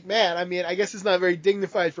I'm like, man, I mean, I guess it's not very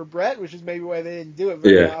dignified for Bret, which is maybe why they didn't do it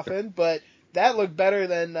very often, but that looked better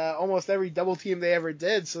than almost every double team they ever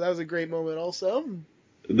did, so that was a great moment also.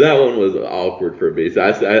 That one was awkward for me. So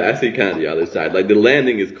I see kind of the other side. Like the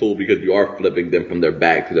landing is cool because you are flipping them from their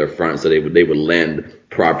back to their front, so they would land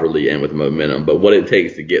properly and with momentum. But what it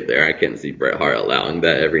takes to get there, I can't see Bret Hart allowing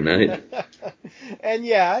that every night. And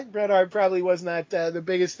yeah, Bret Hart probably was not the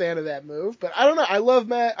biggest fan of that move, but I don't know. I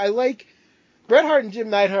like Bret Hart and Jim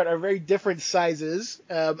Neidhart are very different sizes,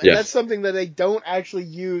 and that's something that they don't actually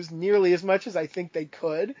use nearly as much as I think they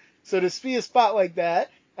could. So to see a spot like that,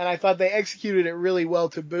 and I thought they executed it really well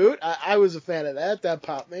to boot, I was a fan of that. That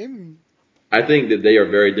popped me. I think that they are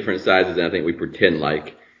very different sizes, and I think we pretend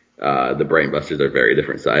like the Brainbusters are very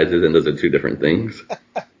different sizes, and those are two different things.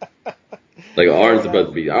 Like Arn's supposed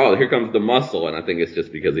to be, oh, here comes the muscle, and I think it's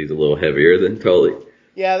just because he's a little heavier than Tully.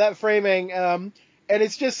 Yeah, that framing, and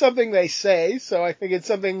it's just something they say, so I think it's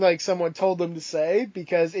something like someone told them to say,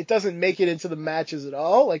 because it doesn't make it into the matches at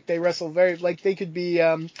all. Like, they wrestle very, like, they could be,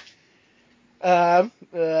 I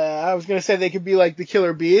was going to say they could be like the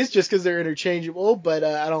Killer Bees, just because they're interchangeable, but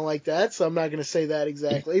I don't like that, so I'm not going to say that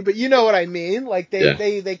exactly. But you know what I mean? Like,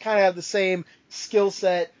 they kind of have the same skill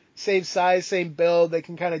set, same size, same build, they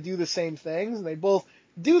can kind of do the same things, and they both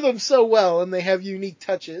do them so well, and they have unique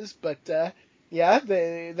touches, but, yeah,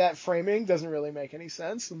 that framing doesn't really make any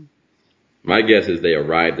sense. My guess is they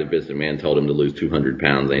arrived and Vince McMahon told him to lose 200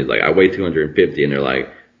 pounds, and he's like, I weigh 250, and they're like,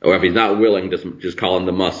 oh, if he's not willing, just call him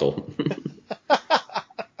the muscle.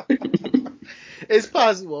 It's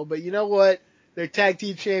possible, but you know what? They're tag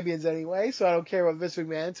team champions anyway, so I don't care what Vince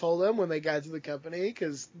McMahon told them when they got to the company,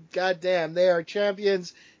 because goddamn, they are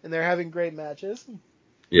champions, and they're having great matches.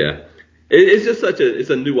 Yeah. It's just it's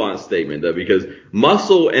a nuanced statement though, because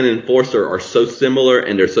Muscle and Enforcer are so similar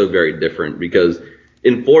and they're so very different, because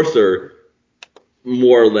Enforcer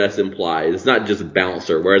more or less implies it's not just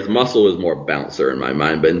bouncer, whereas Muscle is more bouncer in my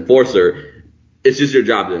mind, but Enforcer, it's just your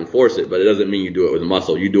job to enforce it, but it doesn't mean you do it with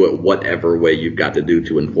Muscle. You do it whatever way you've got to do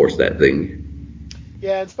to enforce that thing.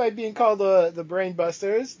 Yeah, despite being called the Brain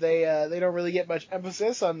Busters, they don't really get much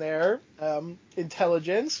emphasis on their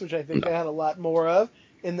intelligence, which I think they had a lot more of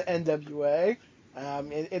in the NWA.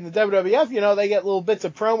 In the WWF, they get little bits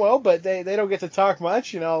of promo, but they don't get to talk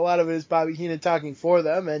much. A lot of it is Bobby Heenan talking for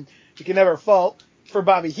them, and you can never fault for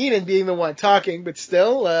Bobby Heenan being the one talking, but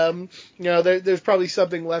still, there's probably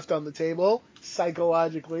something left on the table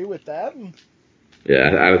psychologically with that.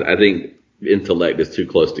 Yeah, I think intellect is too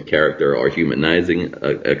close to character or humanizing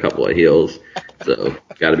a couple of heels, so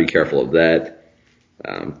got to be careful of that.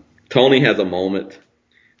 Tony has a moment.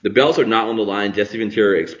 The belts are not on the line. Jesse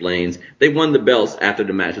Ventura explains they won the belts after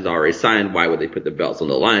the match is already signed. Why would they put the belts on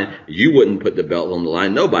the line? You wouldn't put the belts on the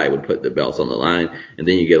line. Nobody would put the belts on the line. And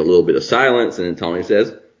then you get a little bit of silence, and then Tony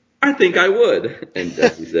says, I think I would. And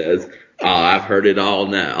Jesse says, oh, I've heard it all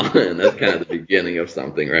now. And that's kind of the beginning of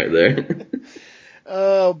something right there.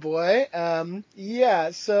 Oh boy. Yeah,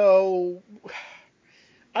 so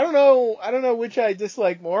I don't know which I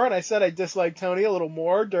dislike more, and I said I dislike Tony a little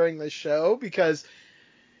more during the show because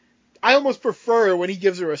I almost prefer when he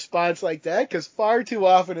gives a response like that, because far too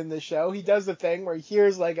often in this show he does the thing where he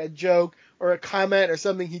hears like a joke or a comment or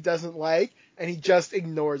something he doesn't like, and he just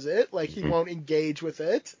ignores it, like he won't engage with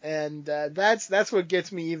it, and that's what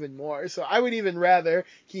gets me even more. So I would even rather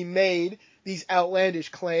he made these outlandish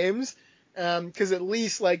claims, because at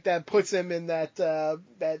least like that puts him in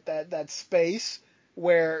that space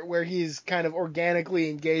where he's kind of organically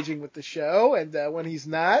engaging with the show, and when he's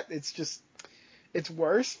not, it's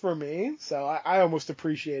worse for me, so I almost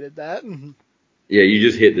appreciated that. Yeah, you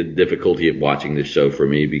just hit the difficulty of watching this show for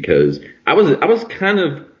me, because I was kind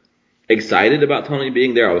of excited about Tony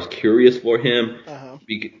being there. I was curious for him,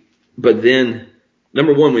 but then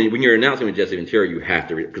number one, when you're announcing with Jesse Ventura, you have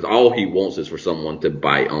to, because all he wants is for someone to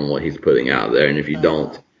bite on what he's putting out there, and if you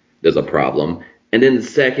don't, there's a problem. And then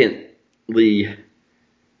secondly,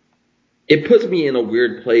 it puts me in a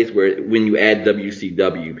weird place where when you add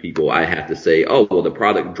WCW people, I have to say, oh, well, the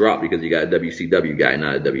product dropped because you got a WCW guy,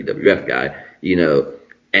 not a WWF guy,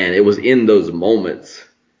 And it was in those moments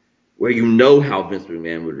where how Vince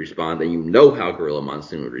McMahon would respond, and how Gorilla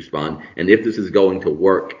Monsoon would respond. And if this is going to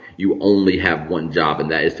work, you only have one job,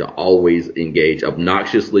 and that is to always engage.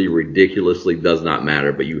 Obnoxiously, ridiculously, does not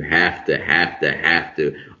matter, but you have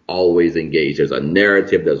to always engage. There's a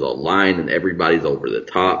narrative, there's a line, and everybody's over the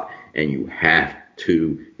top, and you have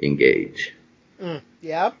to engage.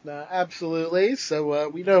 Yeah, absolutely. So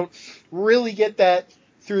we don't really get that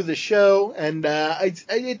through the show, and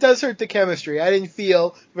it does hurt the chemistry. I didn't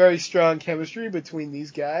feel very strong chemistry between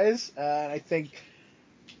these guys. I think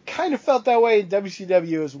kind of felt that way in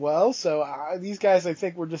WCW as well. So these guys, I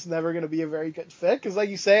think, were just never going to be a very good fit, because like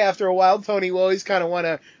you say, after a while, Tony will always kind of want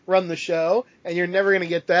to run the show, and you're never going to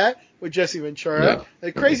get that with Jesse Ventura. No.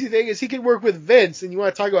 The crazy thing is he could work with Vince, and you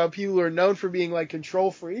want to talk about people who are known for being like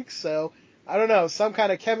control freaks. So I don't know, some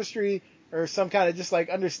kind of chemistry or some kind of just like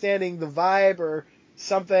understanding the vibe or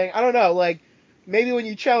something. I don't know, like maybe when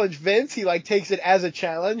you challenge Vince, he like takes it as a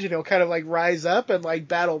challenge, and he'll kind of like rise up and like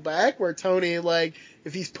battle back, where Tony, like,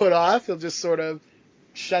 if he's put off, he'll just sort of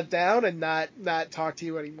shut down and not talk to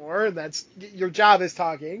you anymore. And that's, your job is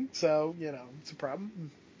talking, so it's a problem.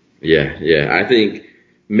 Yeah, I think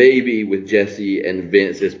maybe with Jesse and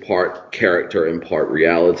Vince is part character and part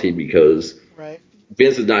reality, because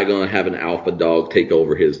Vince is not going to have an alpha dog take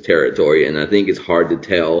over his territory, and I think it's hard to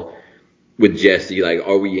tell with Jesse, like,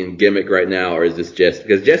 are we in gimmick right now, or is this just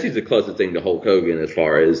because Jesse's the closest thing to Hulk Hogan as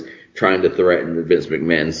far as trying to threaten Vince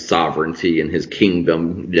McMahon's sovereignty and his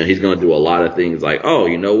kingdom. He's going to do a lot of things like, oh,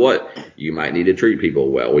 you know what? You might need to treat people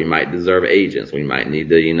well. We might deserve agents. We might need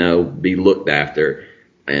to, be looked after.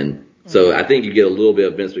 And so I think you get a little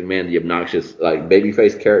bit of Vince McMahon, the obnoxious, like,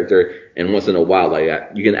 babyface character, and once in a while,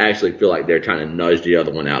 like, you can actually feel like they're trying to nudge the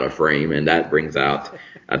other one out of frame, and that brings out,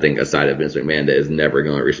 I think, a side of Vince McMahon that is never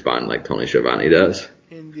going to respond like Tony Schiavone does.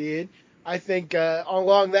 Indeed. I think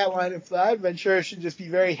along that line of thought, Ventura should just be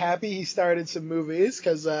very happy he started some movies,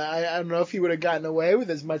 because I don't know if he would have gotten away with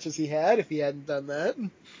as much as he had if he hadn't done that.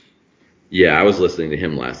 Yeah, I was listening to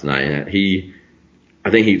him last night. I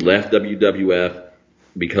think he left WWF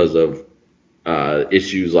because of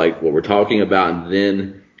issues like what we're talking about, and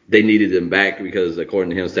then they needed him back because,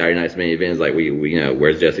 according to him, Saturday Night's Main Event is like, we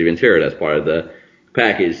where's Jesse Ventura? That's part of the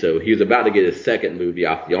package. So he was about to get his second movie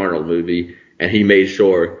off the Arnold movie, and he made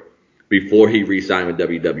sure before he re-signed with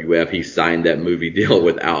WWF, he signed that movie deal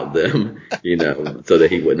without them, so that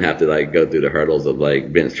he wouldn't have to like go through the hurdles of like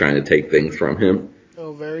Vince trying to take things from him.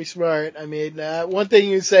 Oh, very smart. I mean, one thing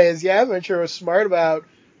you say is, yeah, Ventura was smart about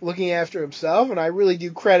looking after himself, and I really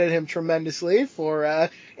do credit him tremendously for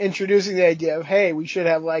introducing the idea of, hey, we should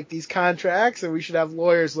have like these contracts, and we should have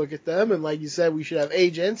lawyers look at them, and like you said, we should have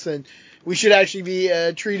agents, and we should actually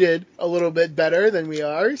be treated a little bit better than we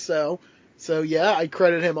are. So yeah, I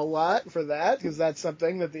credit him a lot for that, because that's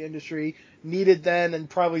something that the industry needed then and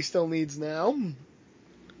probably still needs now.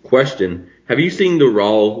 Question: have you seen the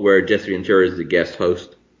Raw where Jesse Ventura is the guest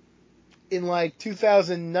host? In like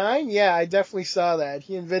 2009, yeah, I definitely saw that.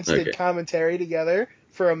 He and Vince did commentary together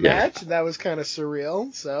for a match, and that was kind of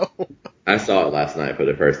surreal. So I saw it last night for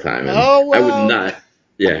the first time, and oh wow. I would not.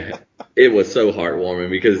 Yeah, it was so heartwarming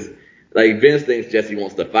because like Vince thinks Jesse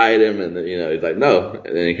wants to fight him, and he's like no,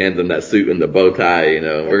 and then he hands him that suit and the bow tie.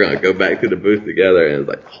 We're gonna go back to the booth together, and it's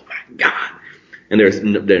like oh my god. And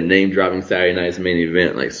they're name dropping Saturday Night's Main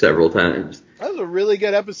Event like several times. That was a really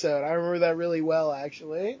good episode. I remember that really well,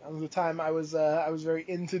 actually. That was the time I was very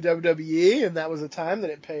into WWE, and that was a time that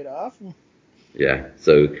it paid off. Yeah,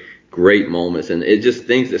 so great moments, and it just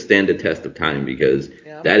things that stand the test of time because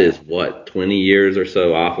that is 20 years or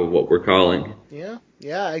so off of what we're calling.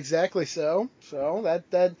 Yeah, exactly. So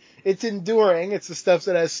that it's enduring. It's the stuff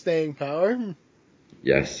that has staying power.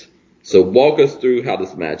 Yes. So walk us through how this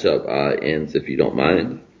matchup ends, if you don't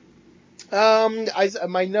mind.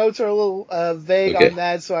 My notes are a little vague on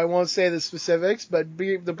that, so I won't say the specifics. But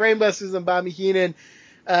the Brainbusters and Bobby Heenan,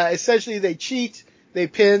 essentially they cheat. They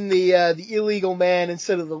pin the illegal man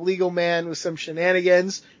instead of the legal man with some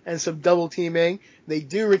shenanigans and some double teaming. They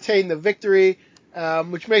do retain the victory,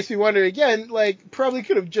 which makes me wonder again. Like probably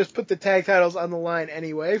could have just put the tag titles on the line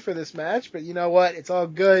anyway for this match, but you know what? It's all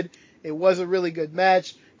good. It was a really good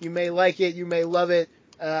match. You may like it, you may love it.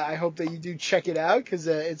 I hope that you do check it out because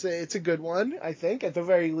it's a good one. I think at the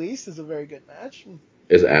very least, it's a very good match.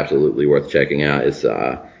 It's absolutely worth checking out. It's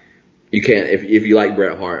you can't if you like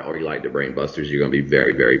Bret Hart or you like the Brainbusters, you're going to be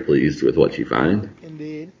very very pleased with what you find.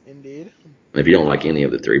 Indeed. And if you don't like any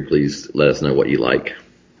of the three, please let us know what you like.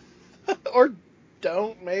 Or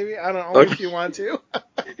don't maybe I don't know if you want to.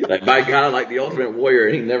 Like by God, like the Ultimate Warrior,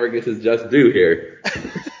 he never gets his just due here.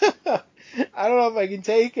 I don't know if I can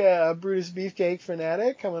take Brutus Beefcake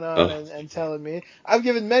fanatic coming on and telling me. I've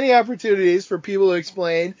given many opportunities for people to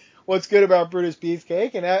explain what's good about Brutus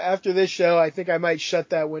Beefcake, and after this show, I think I might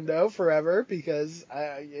shut that window forever because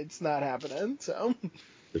it's not happening. So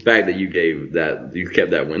the fact that you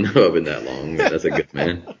kept that window open that long, that's a good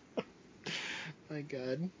man. My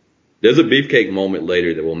God. There's a Beefcake moment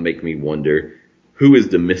later that will make me wonder who is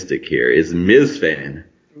the Mystic here. Is Miz Fan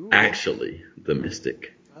actually the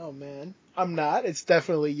Mystic? Oh man. I'm not. It's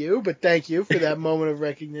definitely you, but thank you for that moment of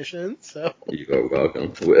recognition. So you're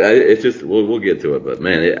welcome. It's just we'll get to it, but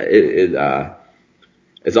man,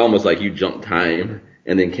 it's almost like you jumped time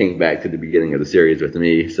and then came back to the beginning of the series with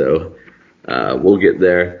me. So we'll get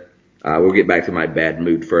there. We'll get back to my bad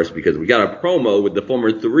mood first because we got a promo with the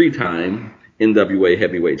former 3-time NWA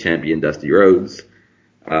Heavyweight Champion Dusty Rhodes.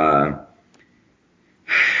 I'll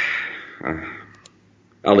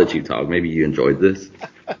let you talk. Maybe you enjoyed this.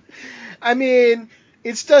 I mean,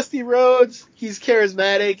 it's Dusty Rhodes. He's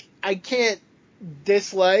charismatic. I can't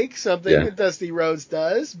dislike something that Dusty Rhodes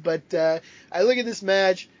does, but I look at this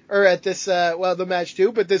match, or at this, the match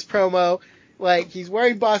too, but this promo, like, he's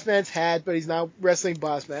wearing Boss Man's hat, but he's not wrestling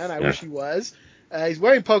Boss Man. I wish he was. He's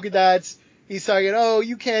wearing polka dots. He's talking, oh,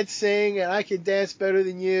 you can't sing, and I can dance better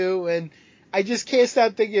than you, and I just can't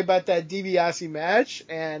stop thinking about that DiBiase match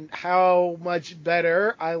and how much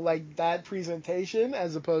better I like that presentation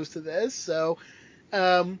as opposed to this. So,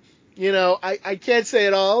 I can't say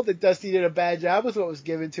at all that Dusty did a bad job with what was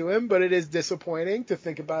given to him, but it is disappointing to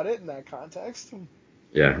think about it in that context.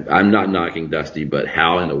 Yeah, I'm not knocking Dusty, but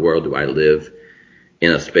how in the world do I live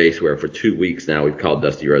in a space where for 2 weeks now we've called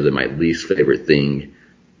Dusty Rhodes and my least favorite thing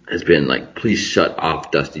has been like, please shut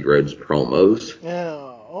off Dusty Rhodes promos.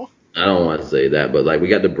 Oh. I don't want to say that, but like we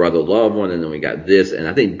got the Brother Love one, and then we got this, and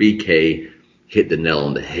I think BK hit the nail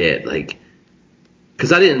on the head, like,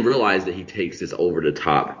 because I didn't realize that he takes this over the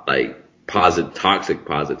top, like toxic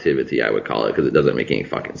positivity, I would call it, because it doesn't make any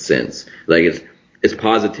fucking sense. Like it's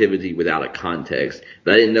positivity without a context.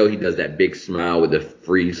 But I didn't know he does that big smile with the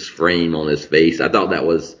freeze frame on his face. I thought that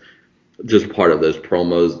was just part of those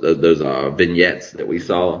promos, those vignettes that we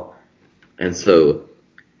saw, and so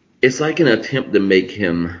it's like an attempt to make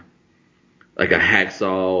him like a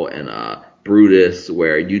Hacksaw and Brutus,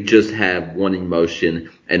 where you just have one emotion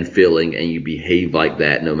and feeling and you behave like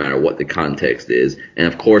that no matter what the context is. And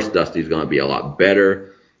of course, Dusty's going to be a lot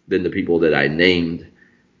better than the people that I named,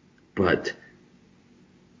 but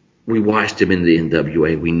we watched him in the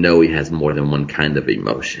NWA. We know he has more than one kind of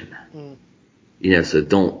emotion.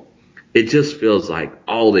 So it just feels like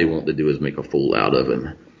all they want to do is make a fool out of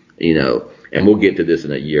him, and we'll get to this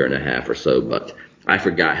in a year and a half or so, but I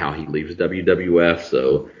forgot how he leaves WWF.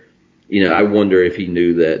 So, I wonder if he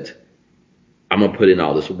knew that I'm going to put in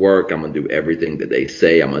all this work. I'm going to do everything that they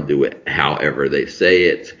say. I'm going to do it however they say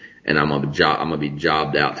it. And I'm going to be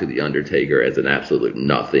jobbed out to The Undertaker as an absolute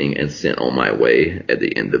nothing and sent on my way at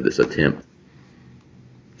the end of this attempt.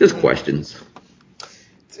 Just questions.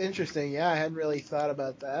 It's interesting. Yeah, I hadn't really thought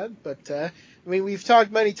about that. But, we've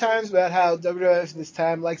talked many times about how WWF this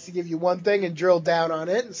time likes to give you one thing and drill down on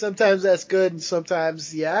it. And sometimes that's good, and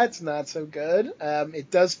sometimes, it's not so good.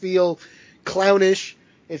 It does feel clownish.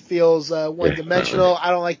 It feels one-dimensional.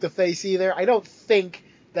 I don't like the face either. I don't think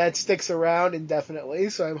that sticks around indefinitely,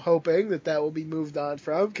 so I'm hoping that will be moved on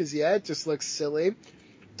from, because, it just looks silly.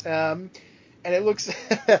 And it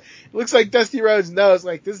looks like Dusty Rhodes knows,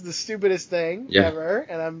 like, this is the stupidest thing ever,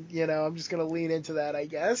 and I'm just going to lean into that, I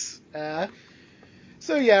guess.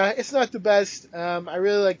 It's not the best. I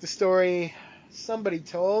really like the story somebody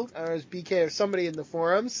told. I don't know, it was BK or somebody in the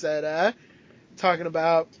forums said, talking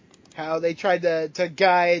about how they tried to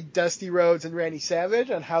guide Dusty Rhodes and Randy Savage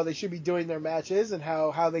on how they should be doing their matches and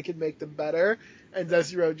how they could make them better. And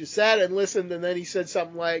Dusty Rhodes just sat and listened, and then he said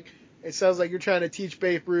something like, "It sounds like you're trying to teach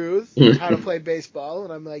Babe Ruth how to play baseball."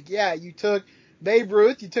 And I'm like, yeah, you took Babe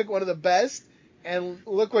Ruth, you took one of the best, and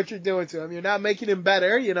look what you're doing to him. You're not making him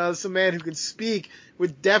better. It's a man who can speak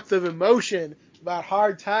with depth of emotion about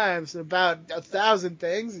hard times and about 1,000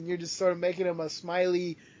 things, and you're just sort of making him a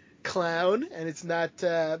smiley clown, and it's not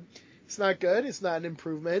good. It's not an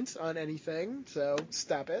improvement on anything, so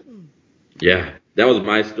stop it. Yeah, that was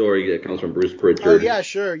my story that comes from Bruce Pritchard. Oh, yeah,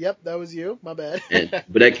 sure. Yep, that was you. My bad.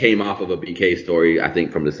 But that came off of a BK story, I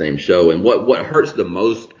think, from the same show. And what hurts the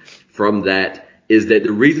most from that is that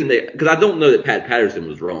the reason because I don't know that Pat Patterson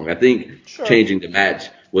was wrong. I think changing the match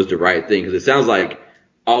was the right thing, because it sounds like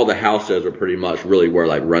all the house shows were pretty much really were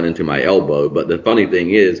like running to my elbow. But the funny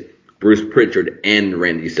thing is, Bruce Pritchard and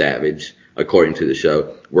Randy Savage, according to the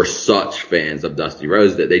show, were such fans of Dusty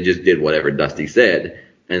Rhodes that they just did whatever Dusty said.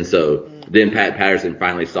 And so then Pat Patterson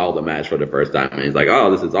finally saw the match for the first time, and he's like,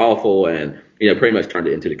 "Oh, this is awful," and pretty much turned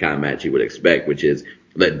it into the kind of match you would expect, which is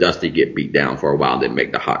let Dusty get beat down for a while, then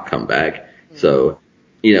make the Hawk come back. So,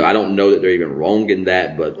 I don't know that they're even wrong in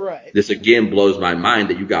that, but this again blows my mind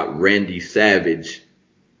that you got Randy Savage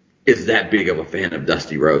is that big of a fan of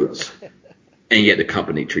Dusty Rhodes, and yet the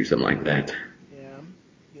company treats him like that.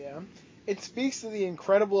 Yeah. It speaks to the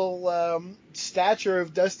incredible stature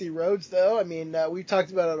of Dusty Rhodes, though. I mean, we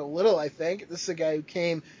talked about it a little, I think. This is a guy who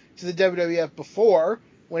came to the WWF before,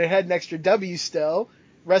 when it had an extra W still,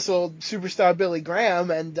 wrestled superstar Billy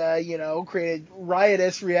Graham, and, created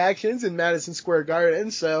riotous reactions in Madison Square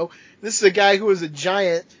Garden. So this is a guy who was a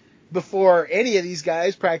giant before any of these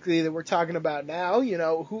guys, practically, that we're talking about now.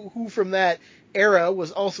 Who from that era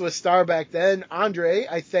was also a star back then? Andre,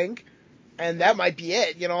 I think. And that might be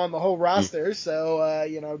it, on the whole roster.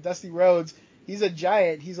 So, Dusty Rhodes, he's a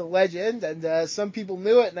giant. He's a legend. And some people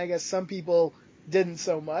knew it, and I guess some people didn't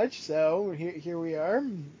so much. So here we are.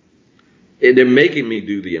 They're making me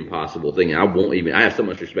do the impossible thing. I have so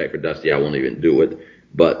much respect for Dusty, I won't even do it.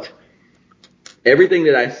 But everything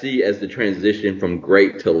that I see as the transition from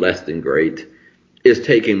great to less than great is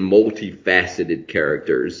taking multifaceted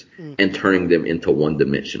characters and turning them into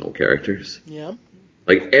one-dimensional characters. Yeah.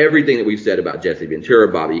 Like everything that we've said about Jesse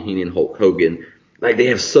Ventura, Bobby Heenan, Hulk Hogan, like they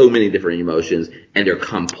have so many different emotions and they're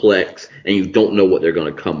complex and you don't know what they're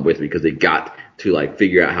going to come with, because they got to like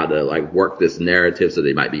figure out how to like work this narrative. So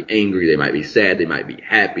they might be angry, they might be sad, they might be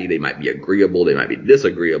happy, they might be agreeable, they might be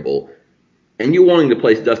disagreeable. And you wanting to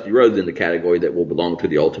place Dusty Rhodes in the category that will belong to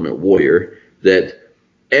the Ultimate Warrior, that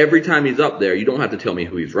every time he's up there, you don't have to tell me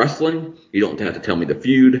who he's wrestling. You don't have to tell me the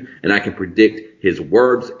feud. And I can predict his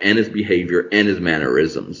words and his behavior and his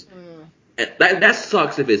mannerisms. And that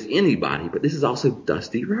sucks if it's anybody, but this is also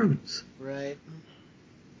Dusty Rhodes. Right.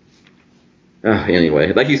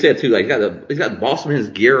 Anyway, like you said, too, like he's got Bossman's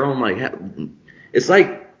gear on. Like, it's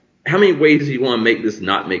like, how many ways do you want to make this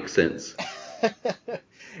not make sense?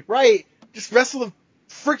 Right. Just wrestle the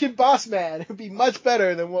freaking Boss Man. It would be much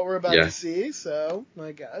better than what we're about to see. So,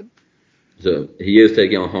 my God. So he is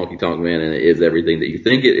taking on Honky Tonk Man, and it is everything that you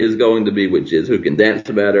think it is going to be, which is who can dance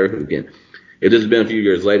better, who can. If this had been a few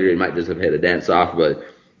years later, he might just have had a dance off, but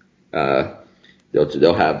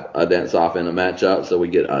They'll have a dance off and a matchup, so we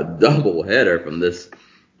get a double header from this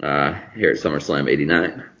here at SummerSlam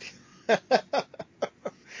 '89.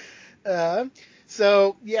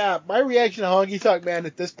 So yeah, my reaction to Honky Tonk Man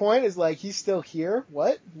at this point is like, he's still here.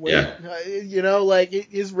 What? Wait, Yeah. Like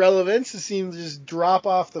his relevance seems to just drop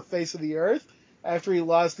off the face of the earth after he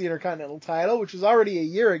lost the Intercontinental title, which was already a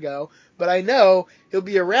year ago. But I know he'll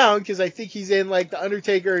be around because I think he's in like the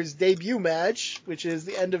Undertaker's debut match, which is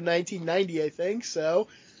the end of 1990, I think. So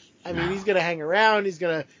I mean, he's gonna hang around. He's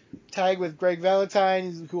gonna tag with Greg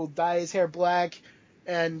Valentine, who will dye his hair black,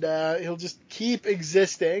 and he'll just keep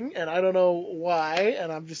existing. And I don't know why,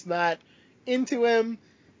 and I'm just not into him.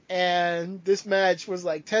 And this match was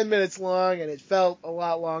like 10 minutes long, and it felt a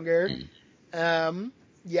lot longer.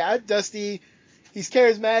 Yeah, Dusty, he's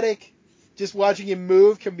charismatic. Just watching him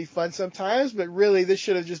move can be fun sometimes, but really this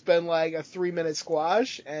should have just been like a 3-minute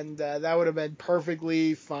squash, and that would have been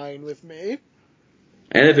perfectly fine with me.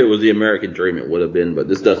 And if it was the American Dream, it would have been. But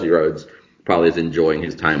this Dusty Rhodes probably is enjoying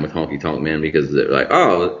his time with Honky Tonk Man because they're like,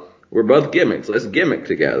 oh, we're both gimmicks. Let's gimmick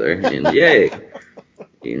together. And yay.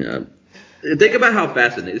 Think about how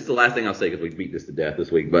fascinating. This is the last thing I'll say because we beat this to death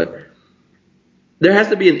this week. But there has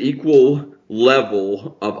to be an equal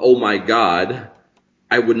level of, oh my God,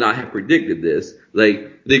 I would not have predicted this.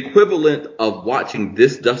 Like, the equivalent of watching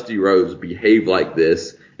this Dusty Rhodes behave like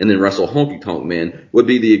this and then wrestle Honky Tonk Man would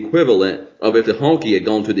be the equivalent of if the Honky had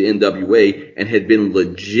gone to the NWA and had been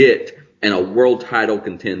legit and a world title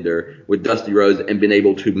contender with Dusty Rhodes and been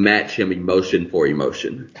able to match him emotion for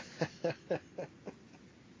emotion.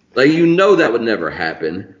 Like, that would never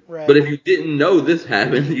happen. Right. But if you didn't know this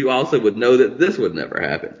happened, you also would know that this would never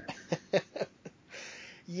happen.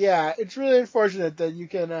 Yeah, it's really unfortunate that you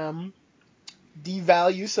can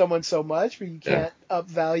devalue someone so much, but you can't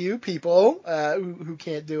upvalue people who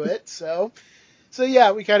can't do it. So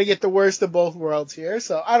yeah, we kind of get the worst of both worlds here.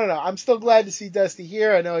 So I don't know. I'm still glad to see Dusty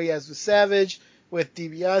here. I know he has with Savage, with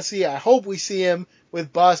DiBiase. I hope we see him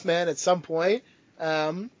with Boss Man at some point.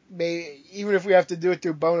 Maybe even if we have to do it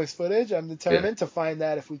through bonus footage, I'm determined to find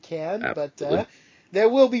that if we can. Absolutely. But there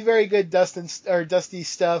will be very good Dusty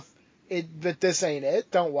stuff. But this ain't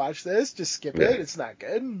it. Don't watch this. Just skip it. It's not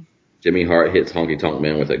good. Jimmy Hart hits Honky Tonk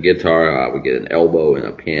Man with a guitar. We get an elbow and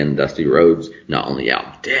a pin. Dusty Rhodes not only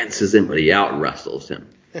out dances him, but he out wrestles him.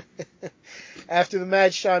 After the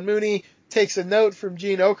match, Sean Mooney takes a note from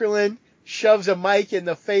Gene Okerlund, shoves a mic in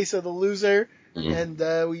the face of the loser, and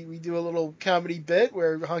we do a little comedy bit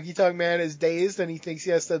where Honky Tonk Man is dazed and he thinks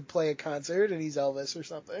he has to play a concert and he's Elvis or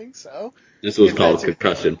something. So this was called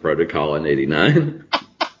Concussion Protocol in '89.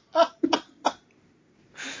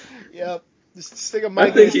 Yep. Just stick a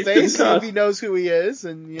mic in his face, see if he knows who he is,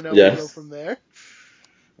 and we'll go from there.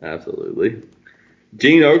 Absolutely.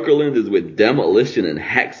 Gene Okerlund is with Demolition and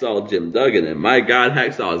Hacksaw Jim Duggan, and my God,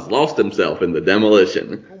 Hacksaw has lost himself in the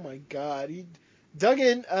Demolition. Oh my God,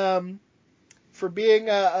 Duggan, for being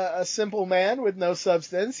a simple man with no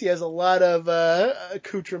substance, he has a lot of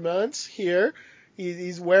accoutrements here.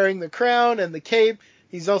 He's wearing the crown and the cape.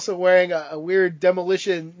 He's also wearing a weird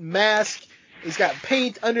Demolition mask. He's got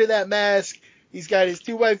paint under that mask. He's got his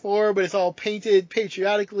 2x4, but it's all painted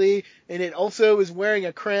patriotically, and it also is wearing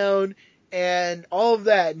a crown and all of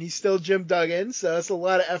that, and he's still Jim Duggan, so that's a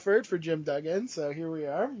lot of effort for Jim Duggan, so here we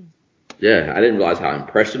are. Yeah, I didn't realize how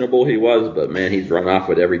impressionable he was, but man, he's run off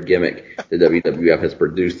with every gimmick the WWF has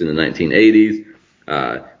produced in the 1980s.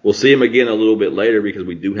 We'll see him again a little bit later because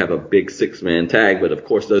we do have a big 6-man tag, but of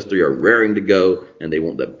course those three are raring to go, and they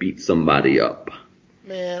want to beat somebody up.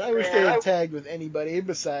 Man, I wish they had tagged with anybody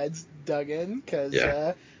besides Duggan, because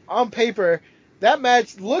on paper, that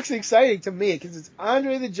match looks exciting to me, because it's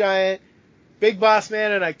Andre the Giant, Big Boss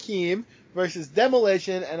Man, and Akeem versus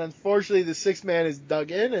Demolition, and unfortunately the 6-man is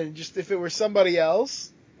Duggan, and just if it were somebody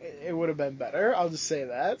else, it would have been better. I'll just say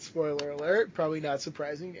that. Spoiler alert. Probably not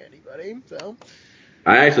surprising to anybody. So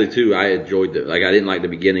I enjoyed it. Like, I didn't like the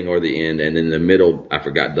beginning or the end, and in the middle, I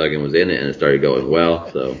forgot Duggan was in it, and it started going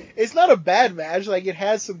well. So it's not a bad match. Like, it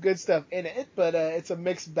has some good stuff in it, but it's a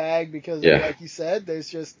mixed bag because, like you said, there's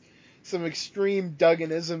just some extreme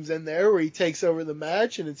Dugganisms in there where he takes over the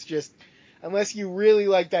match, and it's just, unless you really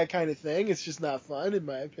like that kind of thing, it's just not fun, in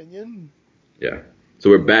my opinion. Yeah. So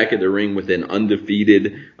we're back at the ring with an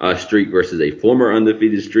undefeated streak versus a former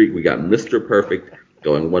undefeated streak. We got Mr. Perfect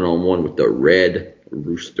going one-on-one with the Red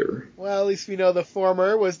Rooster. Well, at least we know the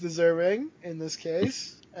former was deserving in this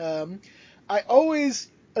case. I always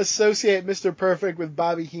associate Mr. Perfect with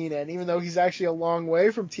Bobby Heenan, even though he's actually a long way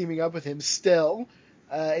from teaming up with him still.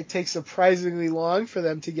 It takes surprisingly long for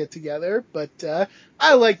them to get together, but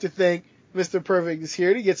I like to think Mr. Perfect is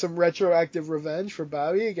here to get some retroactive revenge for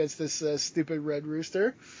Bobby against this stupid Red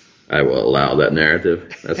Rooster. I will allow that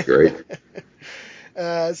narrative. That's great.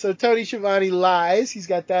 So Tony Schiavone lies. He's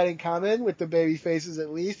got that in common with the baby faces at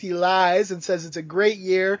least. He lies and says it's a great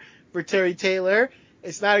year for Terry Taylor.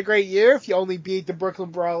 It's not a great year if you only beat the Brooklyn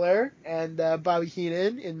Brawler and Bobby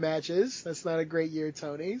Heenan in matches. That's not a great year,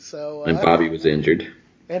 Tony. So And Bobby was injured.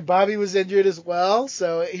 And Bobby was injured as well.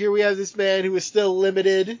 So here we have this man who is still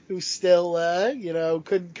limited, who still,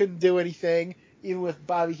 couldn't do anything, even with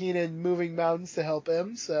Bobby Heenan moving mountains to help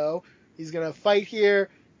him. So he's going to fight here,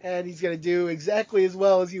 and he's going to do exactly as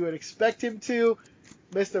well as you would expect him to.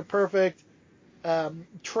 Mr. Perfect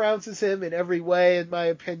trounces him in every way, in my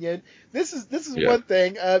opinion. This is one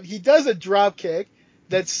thing. He does a drop kick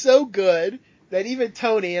that's so good that even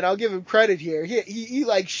Tony, and I'll give him credit here, he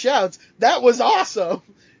like shouts, "That was awesome!"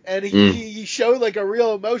 And he showed like a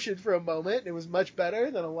real emotion for a moment. It was much better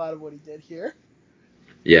than a lot of what he did here.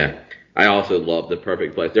 Yeah, I also love the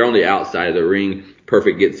Perfect place. They're on the outside of the ring.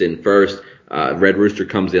 Perfect gets in first. Red Rooster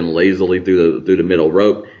comes in lazily through the middle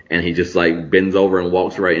rope, and he just like bends over and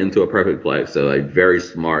walks right into a Perfect place. So a very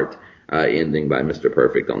smart ending by Mr.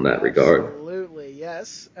 Perfect on that regard. Absolutely,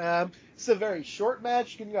 yes. It's a very short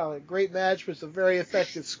match. You can call it a great match, but it's a very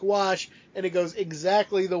effective squash, and it goes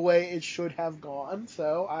exactly the way it should have gone.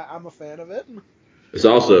 So I'm a fan of it. It's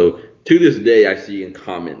also, to this day, I see in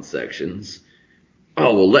comment sections,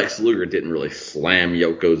 oh, well, Lex Luger didn't really slam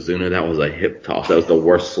Yokozuna. That was a hip toss. That was the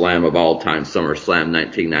worst slam of all time, SummerSlam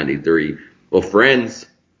 1993. Well, friends,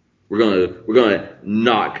 we're gonna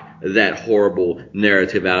knock that horrible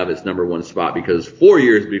narrative out of its number one spot, because 4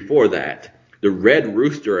 years before that, the Red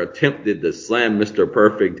Rooster attempted to slam Mr.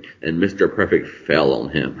 Perfect, and Mr. Perfect fell on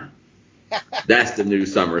him. That's the new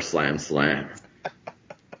SummerSlam slam.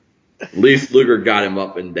 Lex Luger got him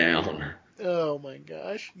up and down. Oh my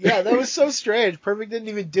gosh. Yeah, that was so strange. Perfect didn't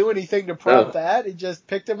even do anything to prompt that. He just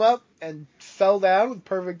picked him up and fell down with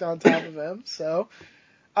Perfect on top of him. So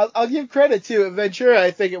I'll give credit to Ventura,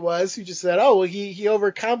 I think it was, who just said, oh, well, he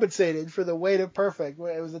overcompensated for the weight of Perfect.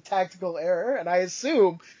 It was a tactical error, and I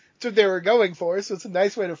assume that's what they were going for, so it's a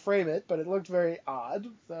nice way to frame it, but it looked very odd.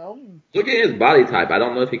 So Look at his body type. I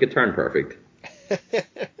don't know if he could turn Perfect.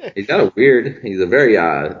 He's he's a very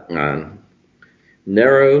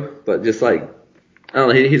narrow, but just like, I don't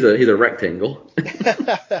know, he's a rectangle.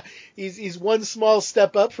 He's one small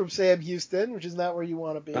step up from Sam Houston, which is not where you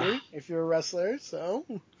want to be if you're a wrestler. So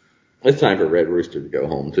it's time for Red Rooster to go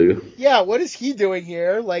home too. Yeah, what is he doing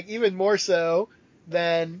here? Like, even more so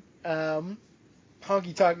than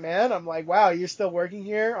Honky Tonk Man. I'm like, wow, you're still working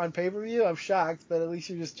here on pay-per-view? I'm shocked, but at least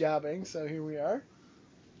you're just jobbing. So here we are.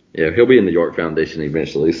 Yeah, he'll be in the York Foundation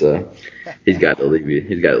eventually, so he's got to leave.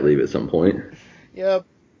 He's got to leave at some point. Yep.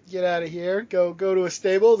 Get out of here. Go to a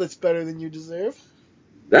stable that's better than you deserve.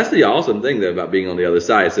 That's the awesome thing, though, about being on the other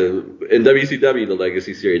side. So in WCW, the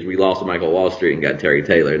Legacy Series, we lost Michael Wall Street and got Terry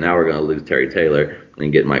Taylor. Now we're going to lose Terry Taylor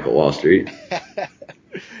and get Michael Wall Street.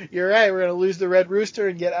 You're right. We're going to lose the Red Rooster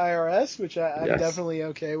and get IRS, which I'm definitely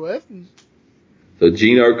okay with. So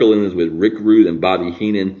Gene Okerlund is with Rick Rude and Bobby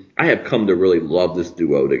Heenan. I have come to really love this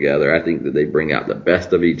duo together. I think that they bring out the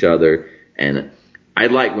best of each other. And I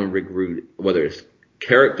like when Rick Rude, whether it's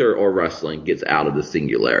character or wrestling, gets out of the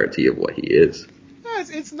singularity of what he is.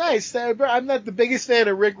 It's nice. I'm not the biggest fan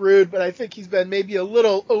of Rick Rude, but I think he's been maybe a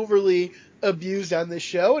little overly abused on this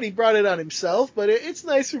show, and he brought it on himself. But it's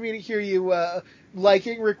nice for me to hear you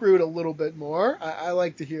liking Rick Rude a little bit more. I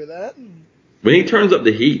like to hear that. When he turns up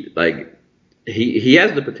the heat, like he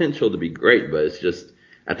has the potential to be great, but it's just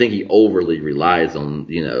I think he overly relies on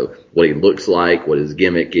what he looks like, what his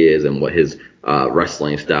gimmick is, and what his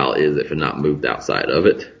wrestling style is. If not moved outside of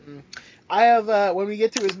it. I have, when we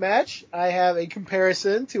get to his match, I have a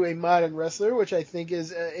comparison to a modern wrestler, which I think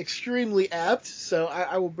is extremely apt. So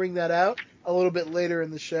I will bring that out a little bit later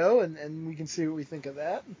in the show, and we can see what we think of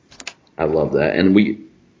that. I love that, and we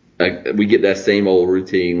get that same old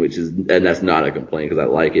routine, and that's not a complaint because I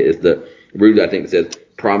like it. It's the Rude, I think, says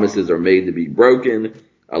promises are made to be broken,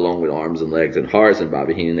 along with arms and legs and hearts, and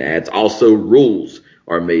Bobby Heenan adds also rules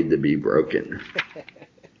are made to be broken.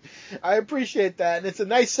 I appreciate that, and it's a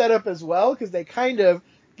nice setup as well because they kind of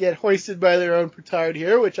get hoisted by their own petard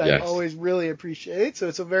here, which I always really appreciate. So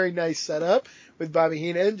it's a very nice setup with Bobby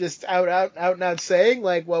Heenan just out and out saying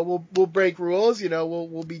like, well, we'll break rules,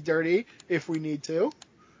 we'll be dirty if we need to.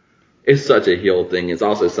 It's such a heel thing. It's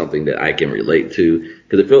also something that I can relate to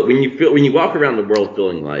because when you walk around the world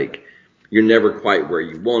feeling like you're never quite where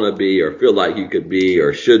you want to be or feel like you could be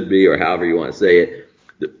or should be or however you want to say it,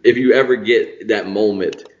 if you ever get that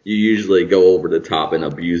moment, you usually go over the top and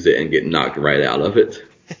abuse it and get knocked right out of it.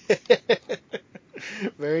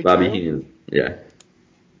 Very Bobby true. Heenan. Yeah.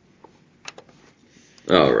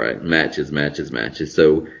 All right, matches.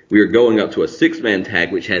 So we are going up to a 6-man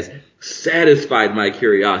tag, which has satisfied my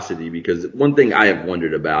curiosity because one thing I have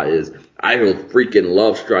wondered about is I will freaking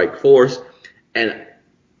love Strike Force, and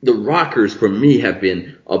the Rockers for me have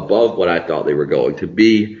been above what I thought they were going to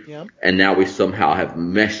be, Yeah. and now we somehow have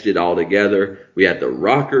meshed it all together. We had the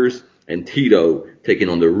Rockers and Tito taking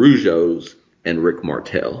on the Rougeos and Rick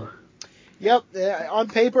Martel. Yep. On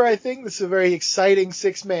paper, I think this is a very exciting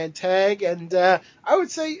 6-man tag, and I would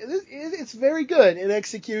say it's very good in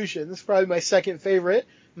execution. This is probably my second favorite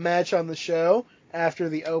match on the show after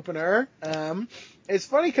the opener. It's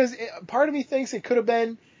funny because part of me thinks it could have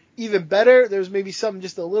been even better. There's maybe something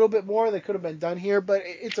just a little bit more that could have been done here, but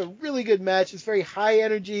it's a really good match. It's very high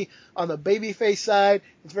energy on the babyface side.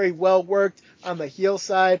 It's very well worked on the heel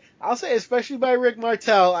side. I'll say, especially by Rick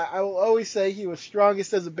Martel, I will always say he was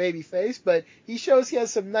strongest as a babyface, but he shows he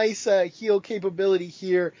has some nice heel capability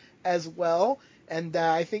here as well. And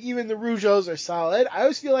I think even the Rougeos are solid. I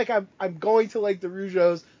always feel like I'm going to like the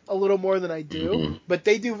Rougeos a little more than I do, Mm-hmm. but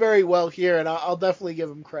they do very well here, and I'll definitely give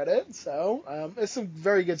them credit. So there's some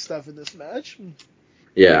very good stuff in this match.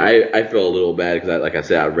 Yeah, I feel a little bad because, like I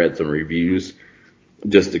said, I read some reviews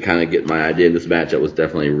just to kind of get my idea. This matchup was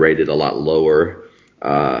definitely rated a lot lower.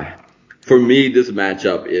 For me, this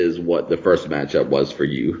matchup is what the first matchup was for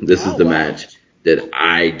you. This is Oh, the wow. match that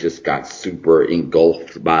I just got super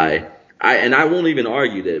engulfed by. I won't even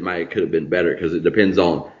argue that it could have been better because it depends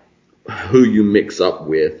on who you mix up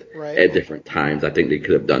with Right. at different times. I think they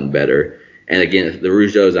could have done better. And again, the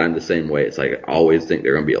Rougeos, I'm the same way. It's like I always think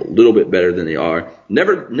they're going to be a little bit better than they are.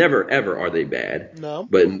 Never, ever are they bad. No.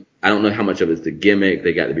 But I don't know how much of it's the gimmick.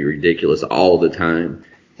 They got to be ridiculous all the time.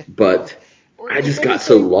 But Or I if just got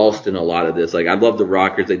so anything, lost in a lot of this. Like I love the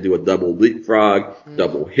Rockers. They do a double leapfrog,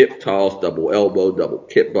 double hip toss, double elbow, double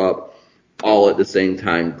kip up, all at the same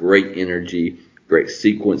time. Great energy, great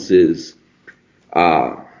sequences.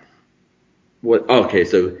 Okay,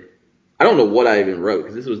 so I don't know what I even wrote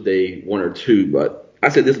because this was day 1 or 2, but I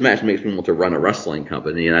said this match makes me want to run a wrestling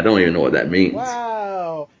company, and I don't even know what that means.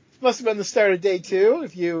 wow, this must have been the start of day 2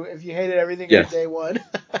 if you hated everything on Yes, day 1.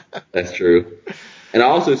 that's true. And I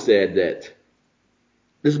also said that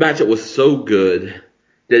this matchup was so good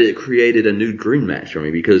that it created a new dream match for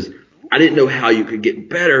me because I didn't know how you could get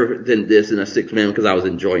better than this in a 6-man because I was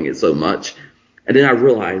enjoying it so much. And then I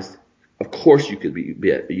realized, of course, it could be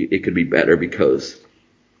better because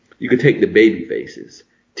you could take the baby faces,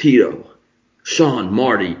 Tito, Sean,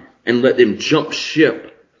 Marty, and let them jump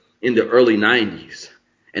ship in the early 90s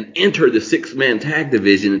and enter the 6-man tag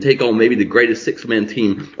division and take on maybe the greatest 6-man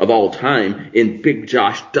team of all time in Big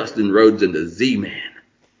Josh, Dustin Rhodes, and the Z-Man.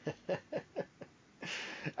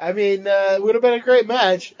 I mean, it would have been a great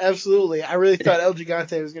match, absolutely. I really thought El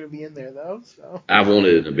Gigante was going to be in there, though. So I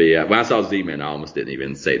wanted it to be. When I saw Z-Man, I almost didn't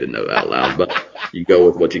even say the note out loud, but you go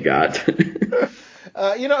with what you got.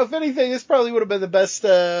 if anything, this probably would have been the best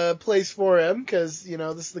place for him because,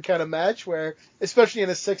 this is the kind of match where, especially in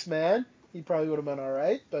a 6-man, he probably would have been all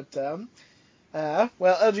right. But,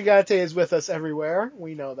 well, El Gigante is with us everywhere.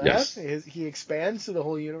 We know that. Yes. He expands to the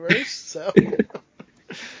whole universe. So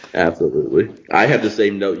Absolutely. I have the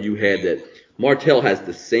same note you had that Martel has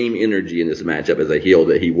the same energy in this matchup as a heel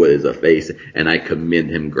that he would as a face, and I commend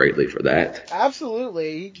him greatly for that.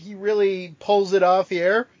 absolutely, he really pulls it off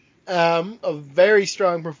here. A very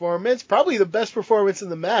strong performance, probably the best performance in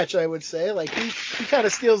the match, I would say. Like he kind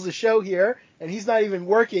of steals the show here, and he's not even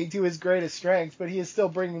working to his greatest strength, but he is still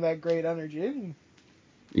bringing that great energy.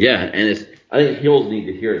 Yeah, and I think heels need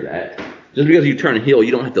to hear that. Just because you turn heel,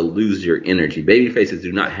 you don't have to lose your energy. Baby faces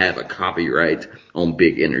do not have a copyright on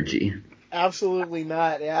big energy. Absolutely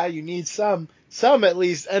not. Yeah, you need some at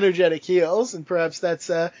least energetic heels, and perhaps that's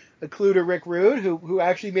a clue to Rick Rude, who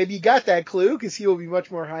actually maybe got that clue because he will be much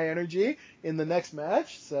more high energy in the next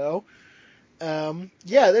match. So,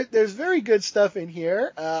 there's very good stuff in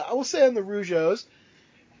here. I will say on the Rougeos,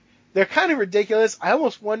 they're kind of ridiculous. I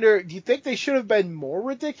almost wonder, do you think they should have been more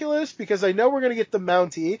ridiculous? Because I know we're going to get the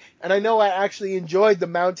Mountie, and I know I actually enjoyed the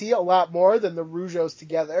Mountie a lot more than the Rougeos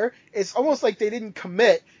together. It's almost like they didn't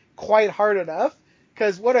commit quite hard enough.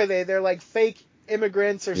 Because what are they? They're like fake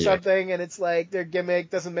immigrants or something, and it's like their gimmick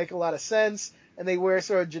doesn't make a lot of sense. And they wear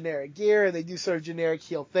sort of generic gear, and they do sort of generic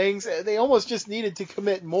heel things. They almost just needed to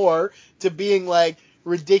commit more to being like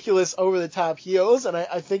ridiculous over-the-top heels, and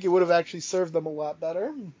I think it would have actually served them a lot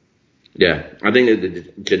better. Yeah, I think that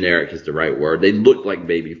the generic is the right word. They look like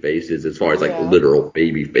baby faces as far as like literal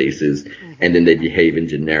baby faces, and then they behave in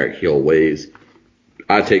generic heel ways.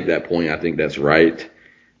 I take that point. I think that's right.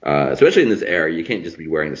 Especially in this era, you can't just be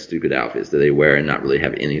wearing the stupid outfits that they wear and not really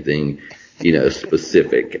have anything,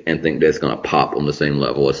 specific and think that's going to pop on the same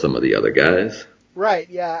level as some of the other guys. Right,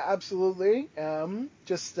 yeah, absolutely.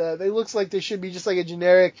 They looks like they should be just like a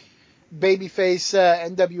generic babyface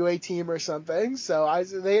NWA team or something. So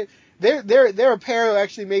their apparel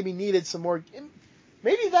actually maybe needed some more.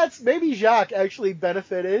 Maybe Jacques actually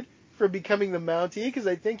benefited from becoming the Mountie, because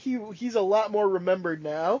I think he's a lot more remembered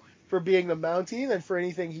now for being the Mountie than for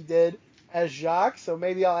anything he did as Jacques. So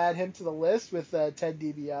maybe I'll add him to the list with Ted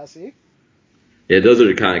DiBiase. Yeah, those are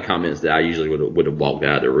the kind of comments that I usually would have walked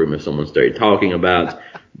out of the room if someone started talking about.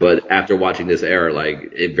 But after watching this era,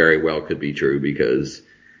 like, it very well could be true, because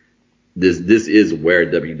this is where if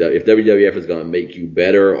WWF is going to make you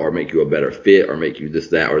better or make you a better fit or make you this,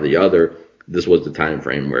 that, or the other, this was the time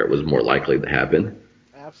frame where it was more likely to happen.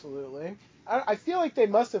 Absolutely. I feel like they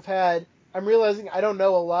must have had. I'm realizing I don't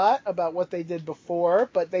know a lot about what they did before,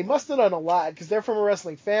 but they must have done a lot, because they're from a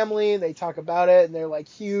wrestling family and they talk about it, and they're like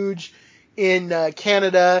huge in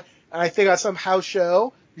Canada. And I think on some house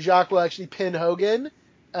show, Jacques will actually pin Hogan,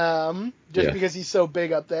 because he's so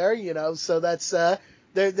big up there, So that's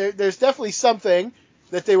there's definitely something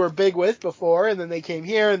that they were big with before, and then they came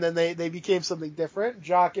here, and then they became something different,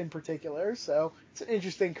 Jacques in particular. So it's an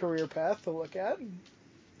interesting career path to look at.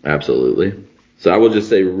 Absolutely. So I will just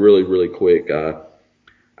say really, really quick,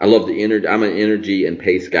 I love the energy. I'm an energy and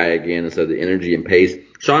pace guy again, and so the energy and pace.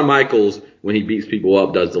 Shawn Michaels, when he beats people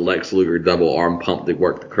up, does the Lex Luger double arm pump to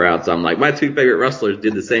work the crowd. So I'm like, my two favorite wrestlers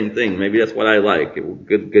did the same thing. Maybe that's what I like.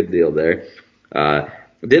 Good deal there.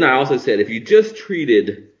 Then I also said, if you just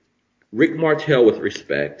treated Rick Martel with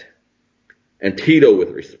respect and Tito with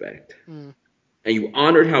respect, and you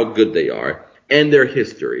honored how good they are and their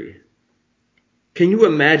history, can you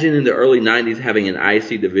imagine in the early 90s having an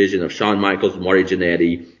IC division of Shawn Michaels, Marty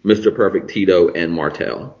Jannetty, Mr. Perfect, Tito, and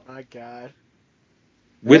Martel? My God.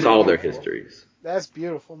 With all their histories. That's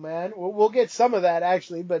beautiful, man. We'll get some of that,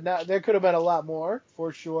 actually, but there could have been a lot more,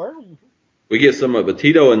 for sure. We get some of it.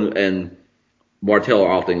 Tito and Martel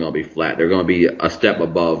are often going to be flat. They're going to be a step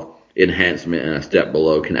above enhancement and a step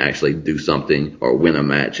below can actually do something or win a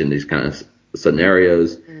match in these kind of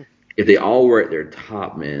scenarios. If they all were at their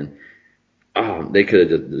top, man, they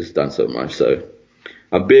could have just done so much. So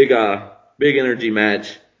a big energy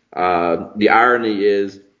match. The irony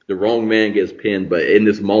is the wrong man gets pinned, but in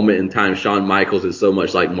this moment in time, Shawn Michaels is so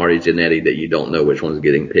much like Marty Jannetty that you don't know which one's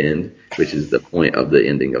getting pinned, which is the point of the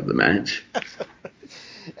ending of the match.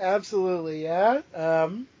 Absolutely, yeah.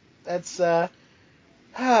 That's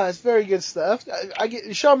very good stuff. I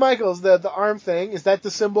get Shawn Michaels, the arm thing. Is that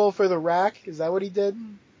the symbol for the rack? Is that what he did?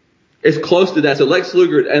 It's close to that. So Lex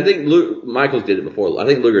Luger, I think Michaels did it before. I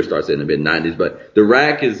think Luger starts in the mid-90s, but the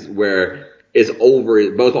rack is where it's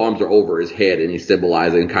over, both arms are over his head, and he's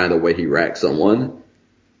symbolizing kind of the way he racks someone.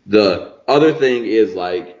 The other thing is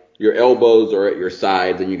like your elbows are at your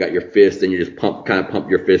sides, and you got your fists, and you just pump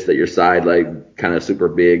your fist at your side, like kind of super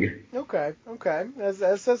big. Okay.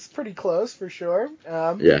 That's pretty close for sure.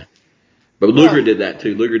 Yeah. But Luger did that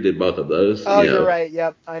too. Luger did both of those. Oh, you're right.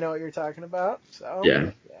 Yep, I know what you're talking about. So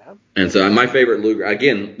yeah. And so my favorite Luger,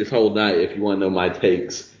 again, this whole night, if you want to know my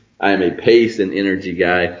takes, I am a pace and energy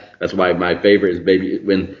guy. That's why my favorite is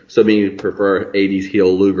when so many prefer 80s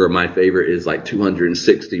heel Luger, my favorite is like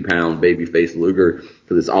 260-pound babyface Luger,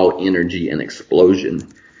 because it's all energy and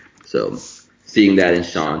explosion. So seeing that in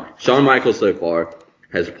Shawn Michaels so far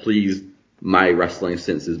has pleased my wrestling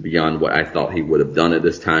senses beyond what I thought he would have done at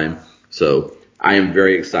this time. So I am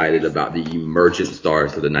very excited about the emergent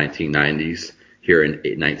stars of the 1990s here in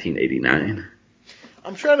 1989.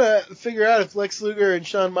 I'm trying to figure out if Lex Luger and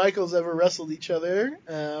Shawn Michaels ever wrestled each other.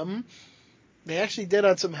 They actually did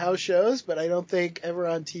on some house shows, but I don't think ever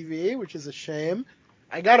on TV, which is a shame.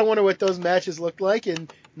 I gotta wonder what those matches looked like in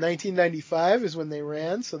 1995 is when they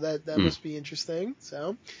ran, so that must be interesting.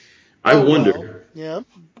 So I wonder. Yeah.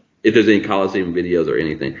 If there's any Coliseum videos or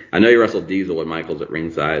anything. I know you wrestled Diesel and Michaels at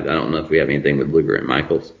ringside. I don't know if we have anything with Luger and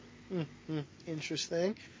Michaels.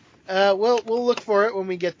 Interesting. We'll look for it when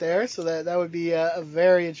we get there, so that would be a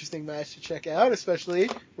very interesting match to check out, especially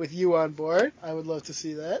with you on board. I would love to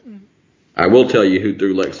see that. I will tell you who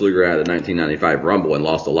threw Lex Luger out of the 1995 Rumble and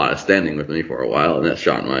lost a lot of standing with me for a while, and that's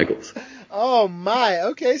Shawn Michaels. Oh my!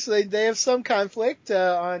 Okay, so they have some conflict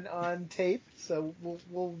on tape, so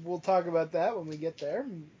we'll talk about that when we get there.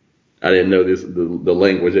 I didn't know the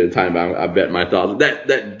language at the time. I bet my thoughts.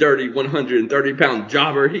 That dirty 130-pound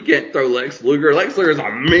jobber, he can't throw Lex Luger. Lex Luger's a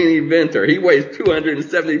main eventer. He weighs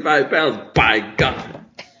 275 pounds. By God.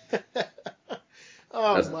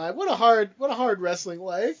 My! What a hard wrestling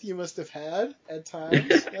life you must have had at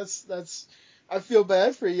times. That's I feel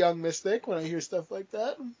bad for a young Mystic when I hear stuff like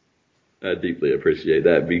that. I deeply appreciate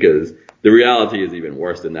that because the reality is even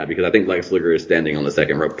worse than that because I think Lex Luger is standing on the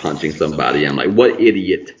second rope punching somebody. I'm like, what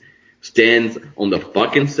idiot stands on the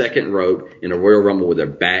fucking second rope in a Royal Rumble with their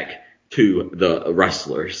back to the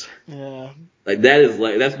wrestlers? Yeah. Like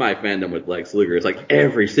that's my fandom with Lex Luger. It's like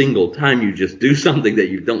every single time you just do something that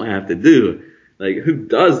you don't have to do. Like who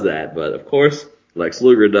does that? But of course, Lex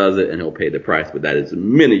Luger does it and he'll pay the price, but that is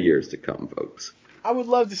many years to come, folks. I would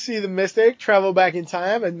love to see the Mystic travel back in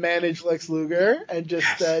time and manage Lex Luger and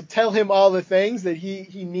just tell him all the things that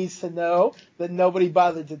he needs to know that nobody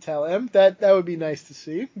bothered to tell him. That would be nice to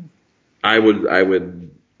see. I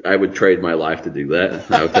would trade my life to do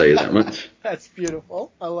that. I'll tell you that much. That's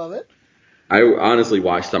beautiful. I love it. I honestly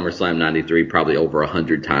watched SummerSlam 93 probably over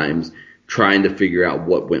 100 times trying to figure out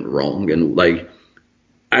what went wrong. And like,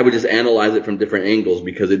 I would just analyze it from different angles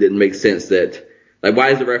because it didn't make sense that, like, why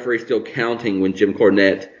is the referee still counting when Jim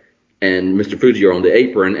Cornette and Mr. Fuji are on the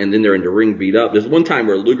apron and then they're in the ring beat up? There's one time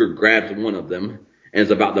where Luger grabs one of them and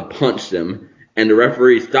is about to punch them and the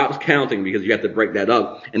referee stops counting because you have to break that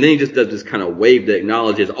up. And then he just does this kind of wave that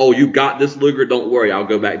acknowledges, oh, you got this, Luger, don't worry, I'll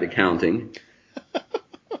go back to counting.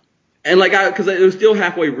 And like, cause it was still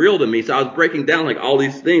halfway real to me. So I was breaking down like all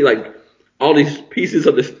these things, like all these pieces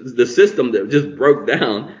of the system that just broke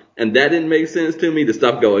down. And that didn't make sense to me. The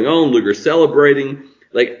stuff going on, Luger celebrating.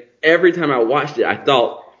 Like every time I watched it, I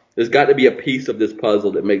thought there's got to be a piece of this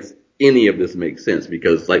puzzle that makes any of this make sense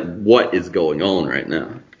because like what is going on right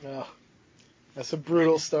now? Oh, that's a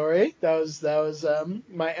brutal story. That was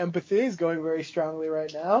my empathy is going very strongly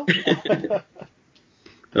right now.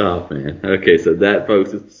 Oh man. Okay, so that,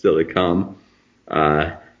 folks, is still to come.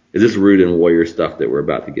 Is this Rude and Warrior stuff that we're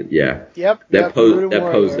about to get? Yeah. Yep. That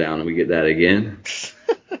pose down, and we get that again.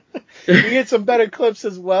 We get some better clips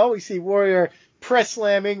as well. We see Warrior press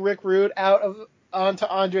slamming Rick Rude onto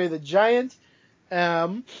Andre the Giant,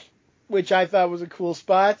 which I thought was a cool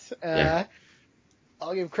spot. Yeah.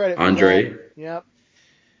 I'll give credit Andre. for that.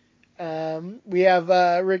 Yep. We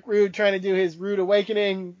have Rick Rude trying to do his Rude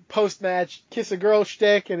Awakening post-match kiss a girl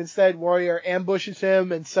shtick, and instead Warrior ambushes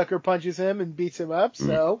him and sucker punches him and beats him up.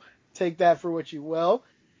 So take that for what you will.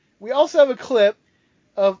 We also have a clip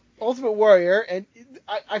of Ultimate Warrior, and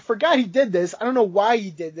I forgot he did this. I don't know why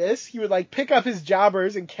he did this. He would like pick up his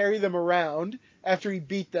jobbers and carry them around after he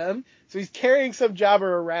beat them. So he's carrying some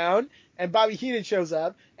jobber around, and Bobby Heenan shows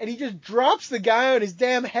up, and he just drops the guy on his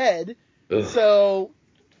damn head. Ugh. So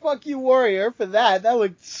fuck you, Warrior, for that. That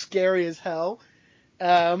looked scary as hell.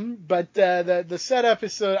 But the setup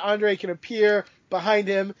is so Andre can appear behind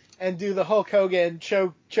him and do the Hulk Hogan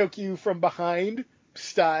choke you from behind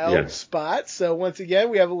style spot. So once again,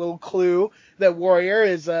 we have a little clue that Warrior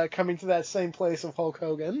is coming to that same place of Hulk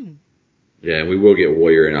Hogan. Yeah, we will get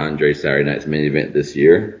Warrior and Andre Saturday Night's main event this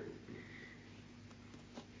year.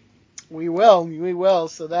 We will.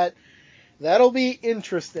 So that'll be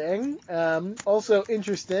interesting. Also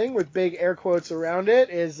interesting, with big air quotes around it,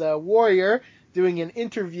 is Warrior doing an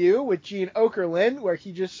interview with Gene Okerlund, where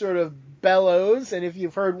he just sort of bellows. And if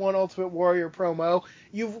you've heard one Ultimate Warrior promo,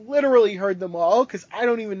 you've literally heard them all, because I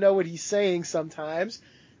don't even know what he's saying sometimes.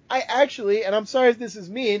 I actually, and I'm sorry if this is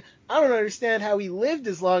mean, I don't understand how he lived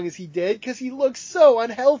as long as he did, because he looks so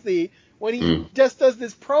unhealthy when he just does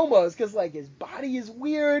this promos, because like his body is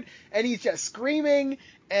weird and he's just screaming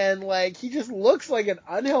and like he just looks like an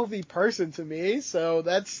unhealthy person to me. So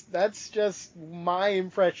that's just my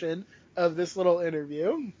impression of this little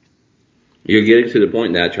interview. You're getting to the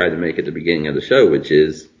point that I tried to make at the beginning of the show, which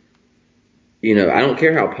is, I don't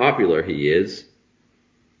care how popular he is.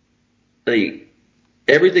 Like,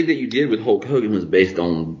 everything that you did with Hulk Hogan was based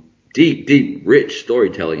on deep, rich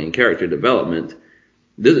storytelling and character development.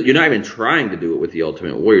 You're not even trying to do it with the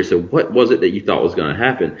Ultimate Warrior. So what was it that you thought was going to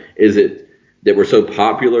happen? Is it that we're so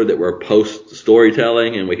popular that we're post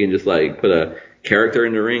storytelling and we can just like put a character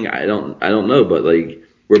in the ring? I don't know, but like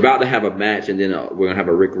we're about to have a match and then we're going to have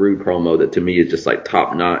a Rick Rude promo that to me is just like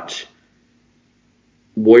top notch.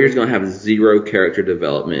 Warrior's going to have zero character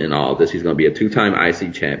development in all of this. He's going to be a 2-time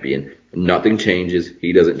IC champion. Nothing changes.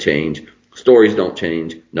 He doesn't change. Stories don't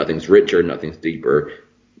change. Nothing's richer. Nothing's deeper.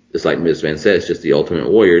 It's like Ms. Van said, it's just the Ultimate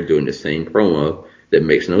Warrior doing the same promo that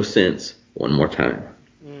makes no sense one more time.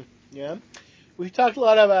 Yeah. We've talked a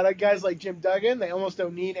lot about guys like Jim Duggan. They almost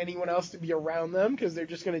don't need anyone else to be around them because they're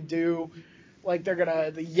just going to do, like, they're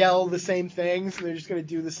going to yell the same things. And they're just going to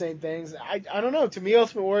do the same things. I don't know. To me,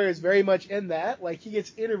 Ultimate Warrior is very much in that. Like, he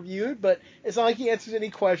gets interviewed, but it's not like he answers any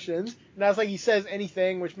questions. Not like he says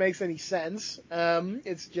anything which makes any sense.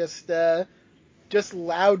 It's just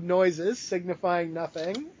loud noises signifying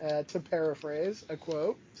nothing, to paraphrase a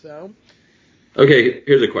quote. So Okay,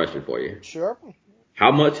 here's a question for you. Sure.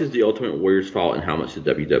 How much is the Ultimate Warrior's fault and how much is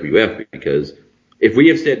WWF? Because if we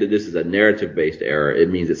have said that this is a narrative-based era, it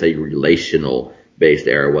means it's a relational-based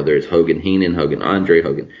era, whether it's Hogan Heenan, Hogan Andre,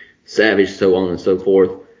 Hogan Savage, so on and so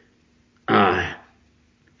forth.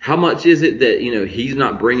 How much is it that, he's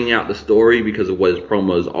not bringing out the story because of what his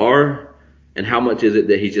promos are? And how much is it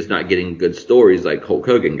that he's just not getting good stories like Hulk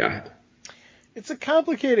Hogan got? It's a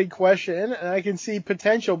complicated question, and I can see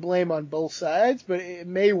potential blame on both sides, but it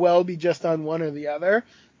may well be just on one or the other.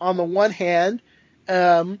 On the one hand,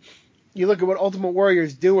 you look at what Ultimate Warrior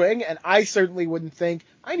is doing, and I certainly wouldn't think,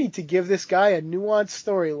 I need to give this guy a nuanced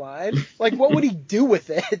storyline. Like, what would he do with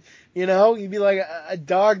it? He'd be like a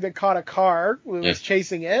dog that caught a car, was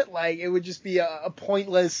chasing it. Like, it would just be a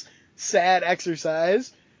pointless, sad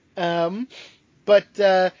exercise.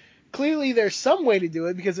 But clearly there's some way to do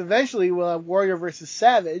it, because eventually we'll have Warrior versus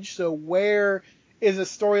Savage, so where is a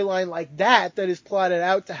storyline like that is plotted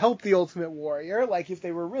out to help the Ultimate Warrior? Like, if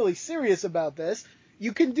they were really serious about this,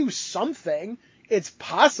 you can do something. It's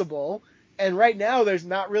possible. And right now there's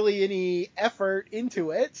not really any effort into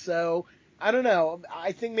it. So I don't know.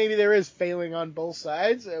 I think maybe there is failing on both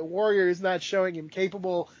sides. Warrior is not showing him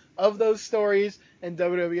capable of those stories, and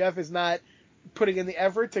WWF is not putting in the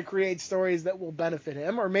effort to create stories that will benefit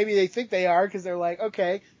him. Or maybe they think they are, because they're like,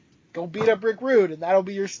 okay, go beat up Rick Rude and that'll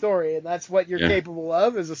be your story. And that's what you're capable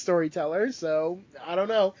of as a storyteller. So I don't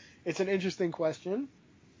know. It's an interesting question.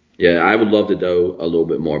 Yeah, I would love to know a little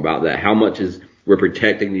bit more about that. How much is we're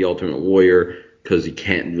protecting the Ultimate Warrior because he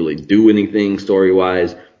can't really do anything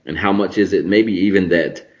story-wise, and how much is it maybe even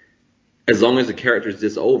that as long as the character's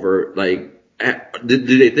this over, like,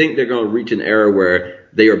 do they think they're going to reach an era where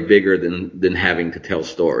they are bigger than having to tell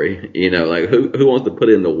story? Like, who wants to put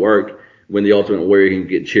in the work when the Ultimate Warrior can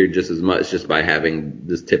get cheered just as much just by having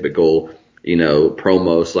this typical,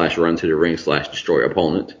 promo / run to the ring / destroy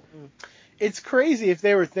opponent? It's crazy if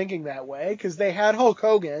they were thinking that way, because they had Hulk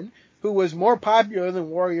Hogan, who was more popular than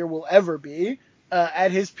Warrior will ever be at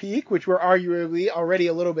his peak, which we're arguably already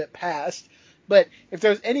a little bit past. But if there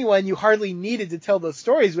was anyone you hardly needed to tell those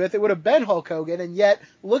stories with, it would have been Hulk Hogan. And yet,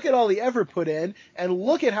 look at all the effort put in, and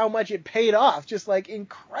look at how much it paid off, just like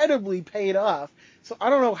incredibly paid off. So I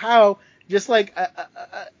don't know how, just like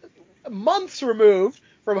months removed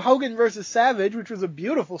from Hogan versus Savage, which was a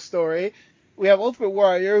beautiful story, we have Ultimate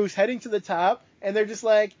Warrior who's heading to the top, and they're just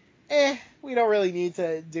like, we don't really need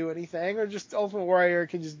to do anything, or just Ultimate Warrior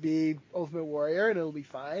can just be Ultimate Warrior and it'll be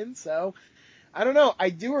fine. So, I don't know. I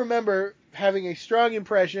do remember having a strong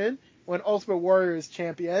impression when Ultimate Warrior is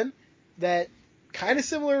champion that, kind of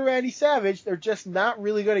similar to Randy Savage, they're just not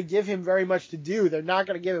really going to give him very much to do. They're not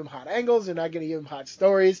going to give him hot angles. They're not going to give him hot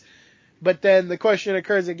stories. But then the question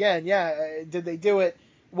occurs again, did they do it?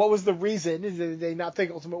 What was the reason? Did they not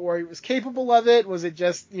think Ultimate Warrior was capable of it? Was it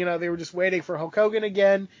just, they were just waiting for Hulk Hogan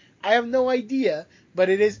again? I have no idea, but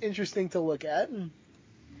it is interesting to look at.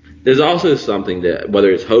 There's also something that,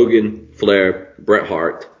 whether it's Hogan, Flair, Bret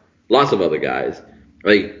Hart, lots of other guys,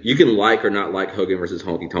 like, you can like or not like Hogan versus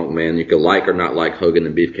Honky Tonk Man. You can like or not like Hogan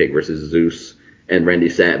and Beefcake versus Zeus and Randy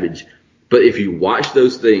Savage. But if you watch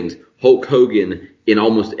those things, Hulk Hogan, in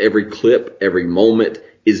almost every clip, every moment,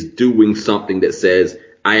 is doing something that says,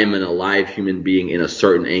 I am an alive human being in a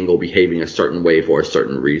certain angle, behaving a certain way for a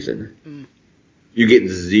certain reason. You get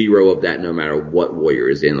zero of that no matter what Warrior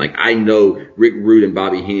is in. Like, I know Rick Rude and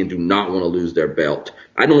Bobby Heenan do not want to lose their belt.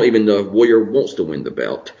 I don't even know if Warrior wants to win the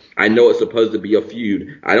belt. I know it's supposed to be a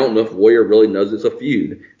feud. I don't know if Warrior really knows it's a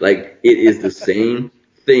feud. Like, it is the same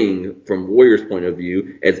thing from Warrior's point of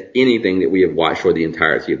view as anything that we have watched for the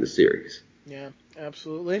entirety of the series. Yeah,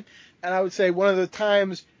 absolutely. And I would say one of the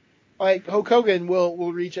times, like, Hulk Hogan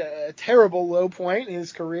will reach a terrible low point in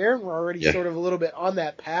his career. We're already sort of a little bit on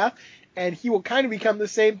that path. And he will kind of become the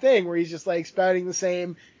same thing, where he's just like spouting the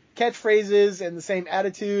same catchphrases and the same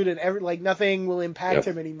attitude, and nothing will impact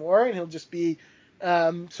him anymore, and he'll just be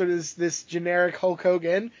sort of this generic Hulk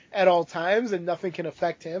Hogan at all times, and nothing can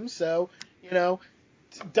affect him. So,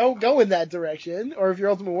 don't go in that direction, or if you're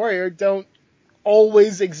Ultimate Warrior, don't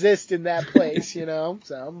always exist in that place,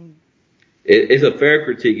 So it's a fair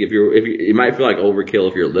critique. If you it might feel like overkill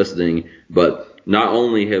if you're listening, but not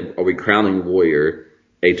only are we crowning Warrior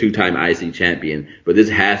a 2-time IC champion, but this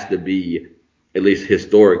has to be, at least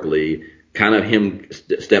historically, kind of him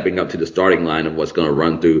stepping up to the starting line of what's going to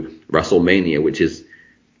run through WrestleMania, which is,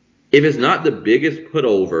 if it's not the biggest put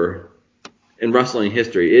over in wrestling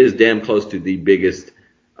history, it is damn close to the biggest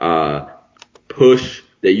push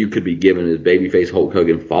that you could be given as babyface Hulk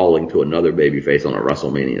Hogan falling to another babyface on a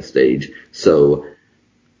WrestleMania stage. So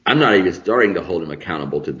I'm not even starting to hold him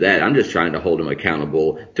accountable to that. I'm just trying to hold him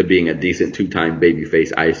accountable to being a decent 2-time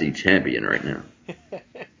babyface IC champion right now.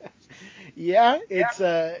 Yeah,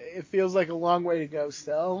 it feels like a long way to go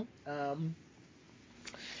still.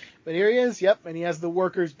 But here he is, yep, and he has the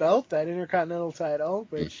workers belt, that Intercontinental title,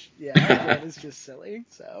 which, yeah, again, is just silly.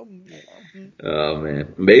 So, Oh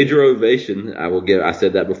man, major ovation. I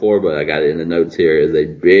said that before, but I got it in the notes here. Is a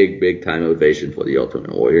big time ovation for the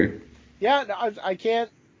Ultimate Warrior. Yeah, no, I can't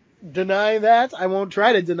deny that. I won't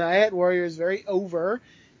try to deny it. Warrior is very over.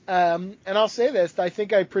 And I'll say this. I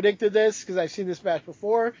think I predicted this because I've seen this match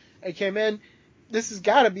before. I came in. This has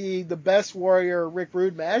got to be the best Warrior Rick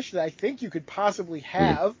Rude match that I think you could possibly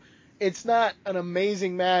have. It's not an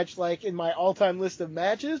amazing match like in my all-time list of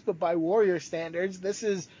matches, but by Warrior standards, this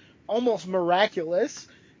is almost miraculous.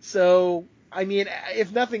 So, I mean,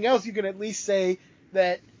 if nothing else, you can at least say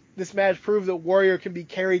that this match proved that Warrior can be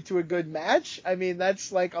carried to a good match. I mean,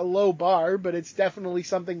 that's like a low bar, but it's definitely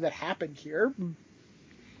something that happened here. And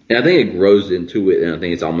I think it grows into it, and I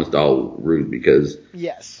think it's almost all Rude because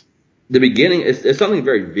Yes. the beginning, it's something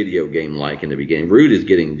very video game-like in the beginning. Rude is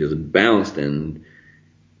getting just bounced and,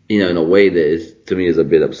 in a way that is, to me, is a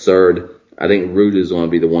bit absurd. I think Rude is going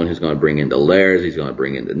to be the one who's going to bring in the layers. He's going to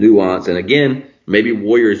bring in the nuance. And again, maybe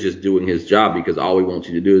Warrior is just doing his job because all we want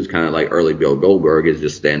you to do is kind of like early Bill Goldberg is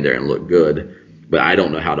just stand there and look good. But I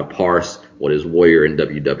don't know how to parse what is Warrior in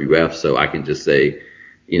WWF. So I can just say,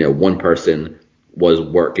 one person was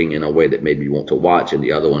working in a way that made me want to watch and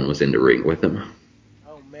the other one was in the ring with him.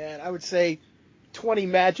 Oh man, I would say 20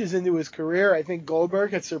 matches into his career, I think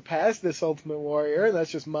Goldberg had surpassed this Ultimate Warrior.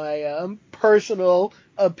 That's just my personal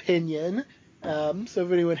opinion. So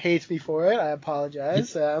if anyone hates me for it, I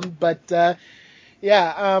apologize. I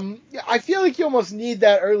feel like you almost need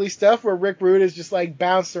that early stuff where Rick Rude is just like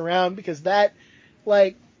bounced around because that,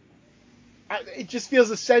 like, it just feels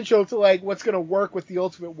essential to like what's going to work with the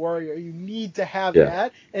Ultimate Warrior. You need to have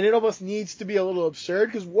that, and it almost needs to be a little absurd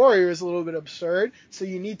because Warrior is a little bit absurd, so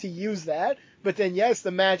you need to use that. But then yes,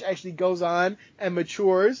 the match actually goes on and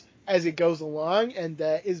matures as it goes along, and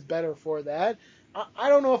is better for that. I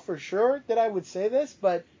don't know for sure that I would say this,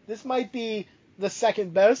 but this might be the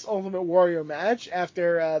second best Ultimate Warrior match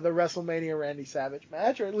after the WrestleMania Randy Savage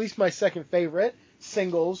match, or at least my second favorite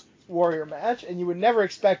singles Warrior match, and you would never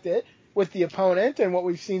expect it with the opponent and what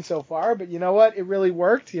we've seen so far, but you know what? It really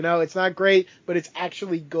worked. It's not great, but it's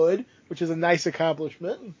actually good, which is a nice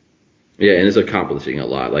accomplishment. Yeah, and it's accomplishing a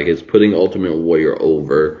lot. Like, it's putting Ultimate Warrior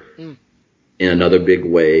over in another big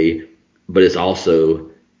way, but it's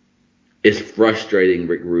frustrating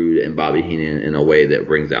Rick Rude and Bobby Heenan in a way that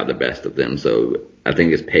brings out the best of them. So I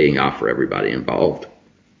think it's paying off for everybody involved.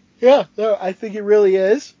 Yeah, no, I think it really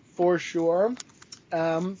is, for sure.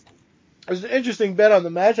 There's an interesting bet on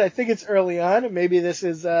the match. I think it's early on, and maybe this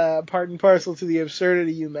is part and parcel to the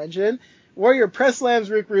absurdity you mentioned. Warrior press slams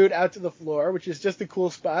Rick Rude out to the floor, which is just a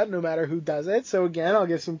cool spot no matter who does it. So again, I'll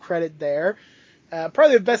give some credit there.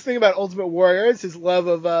 Probably the best thing about Ultimate Warrior is his love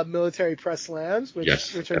of military press slams, which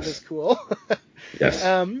are just cool. Yes.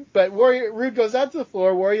 But Rude goes out to the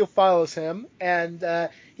floor. Warrior follows him, and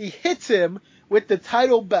he hits him with the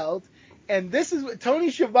title belt. And this is what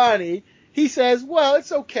Tony Schiavone, he says, well,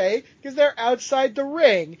 it's okay because they're outside the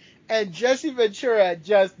ring. And Jesse Ventura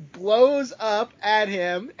just blows up at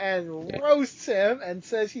him and roasts him and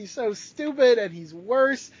says he's so stupid and he's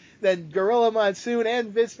worse than Gorilla Monsoon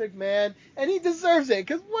and Vince McMahon. And he deserves it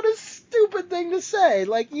because what a stupid thing to say.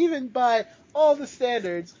 Like, even by all the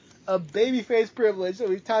standards of babyface privilege that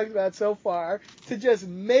we've talked about so far, to just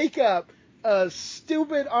make up a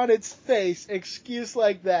stupid on its face excuse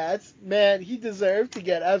like that, man, he deserved to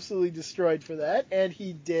get absolutely destroyed for that, and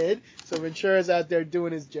he did. So Ventura's out there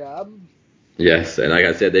doing his job. Yes, and like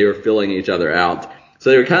I said, they were filling each other out. So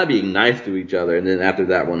they were kind of being nice to each other, and then after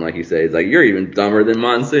that one, like you say, it's like, you're even dumber than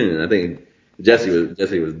Monsoon. And I think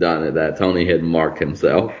Jesse was done at that. Tony had marked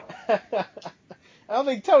himself. I don't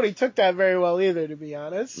think Tony took that very well either, to be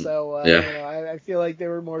honest. So I feel like they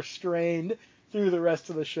were more strained through the rest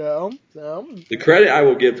of the show. So the credit I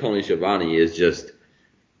will give Tony Schiavone is just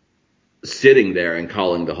sitting there and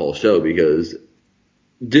calling the whole show, because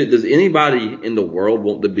does anybody in the world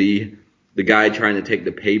want to be the guy trying to take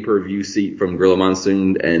the pay-per-view seat from Gorilla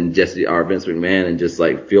Monsoon and Vince McMahon and just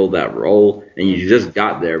like fill that role? And you just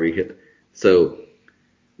got there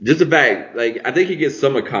just the fact, like, I think he gets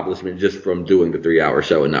some accomplishment just from doing the 3-hour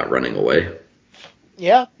show and not running away.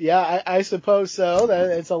 Yeah, I suppose so.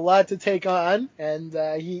 It's a lot to take on, and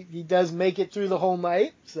he does make it through the whole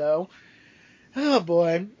night. So, oh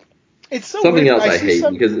boy, it's so something weird. else I hate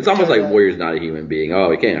because it's almost like Warrior's not a human being. Oh,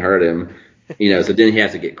 it can't hurt him. So then he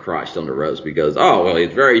has to get crushed on the ropes because, oh, well,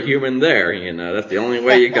 he's very human there. That's the only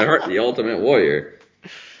way you can hurt the Ultimate Warrior.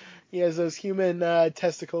 He has those human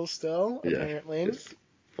testicles still, Yeah, apparently. just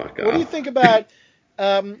fuck off. What do you think about,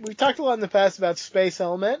 we've talked a lot in the past about Space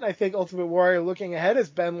Element, and I think Ultimate Warrior looking ahead has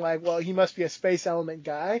been like, well, he must be a Space Element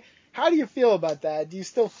guy. How do you feel about that? Do you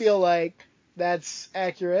still feel like that's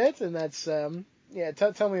accurate? And that's,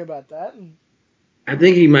 tell me about that. I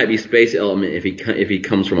think he might be Space Element if he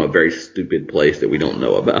comes from a very stupid place that we don't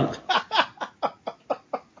know about.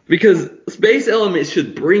 Because Space Element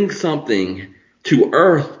should bring something to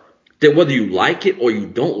Earth that whether you like it or you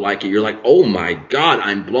don't like it, you're like, oh my God,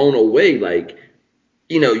 I'm blown away. Like,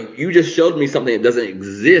 you just showed me something that doesn't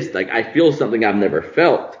exist. Like, I feel something I've never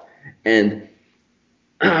felt. And,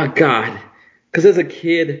 oh God, because as a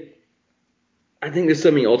kid, I think there's so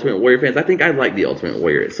many Ultimate Warrior fans. I think I'd like the Ultimate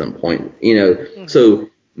Warrior at some point, So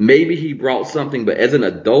maybe he brought something, but as an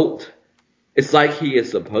adult, it's like he is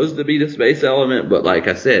supposed to be the Space Element, but like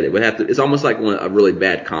I said, it would have to. It's almost like a really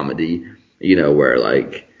bad comedy, where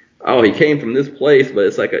like, oh, he came from this place, but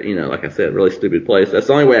it's like like I said, a really stupid place. That's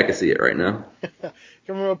the only way I can see it right now. Come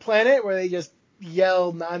from a planet where they just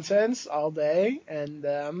yell nonsense all day and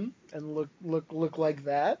look like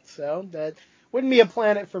that. So that wouldn't be a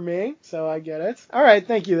planet for me. So I get it. All right,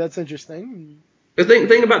 thank you. That's interesting. The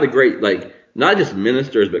thing about the great, like, not just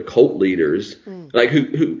ministers but cult leaders, like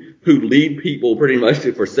who lead people pretty much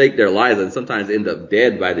to forsake their lives and sometimes end up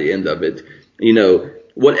dead by the end of it.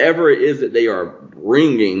 Whatever it is that they are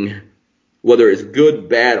bringing, whether it's good,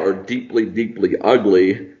 bad, or deeply, deeply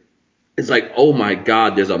ugly, it's like, oh my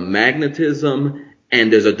God, there's a magnetism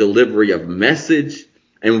and there's a delivery of message.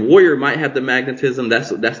 And Warrior might have the magnetism. That's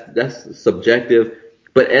subjective.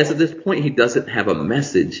 But as of this point, he doesn't have a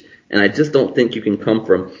message. And I just don't think you can come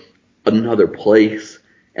from another place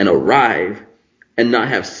and arrive and not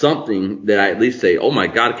have something that I at least say, oh my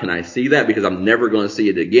God, can I see that? Because I'm never going to see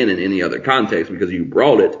it again in any other context because you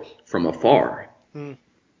brought it from afar.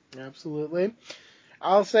 Absolutely.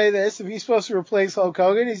 I'll say this, if he's supposed to replace Hulk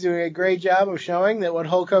Hogan, he's doing a great job of showing that what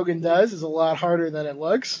Hulk Hogan does is a lot harder than it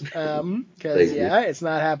looks. Because, it's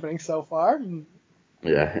not happening so far.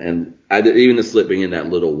 Yeah, and even the slipping in that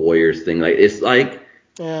little Warriors thing, like, it's like,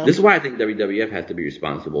 this is why I think WWF has to be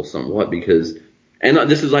responsible somewhat because, and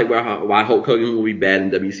this is like why Hulk Hogan will be bad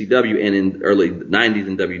in WCW and in early 90s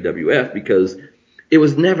in WWF because it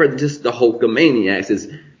was never just the Hulkamaniacs. It's,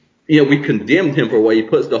 we condemned him for what he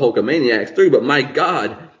puts the Hulkamaniacs through, but my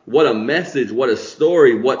God, what a message, what a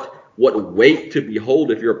story, what weight to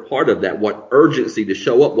behold if you're a part of that, what urgency to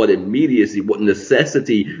show up, what immediacy, what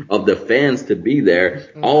necessity of the fans to be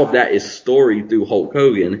there. All of that is storied through Hulk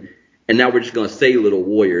Hogan. And now we're just going to say little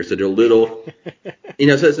Warriors. So they're little, so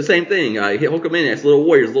it's the same thing. Hulkamaniacs, little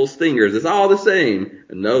Warriors, little Stingers. It's all the same.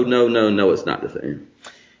 No, it's not the same.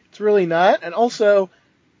 It's really not. And also,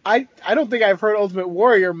 I don't think I've heard Ultimate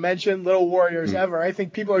Warrior mention Little Warriors ever. I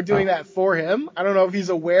think people are doing that for him. I don't know if he's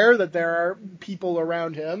aware that there are people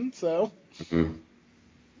around him. So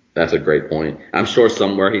that's a great point. I'm sure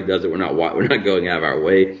somewhere he does it. We're not going out of our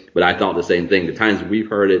way. But I thought the same thing. The times we've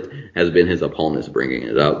heard it has been his opponents bringing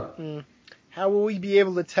it up. How will we be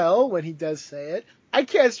able to tell when he does say it? I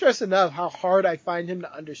can't stress enough how hard I find him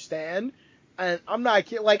to understand. And I'm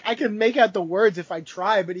not like, I can make out the words if I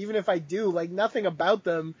try, but even if I do, like, nothing about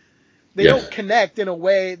them, they don't connect in a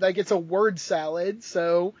way, like, it's a word salad.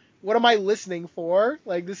 So what am I listening for?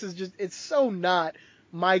 Like, this is just, it's so not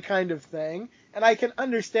my kind of thing. And I can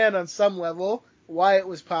understand on some level why it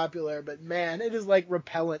was popular, but man, it is like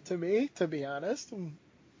repellent to me, to be honest.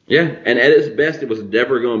 Yeah, and at its best, it was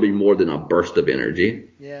never going to be more than a burst of energy.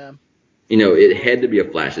 Yeah. It had to be a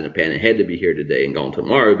flash in the pan. It had to be here today and gone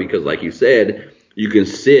tomorrow because, like you said, you can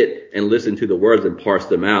sit and listen to the words and parse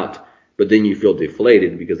them out, but then you feel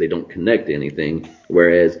deflated because they don't connect to anything.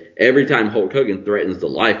 Whereas every time Hulk Hogan threatens the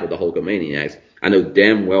life of the Hulkamaniacs, I know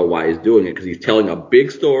damn well why he's doing it because he's telling a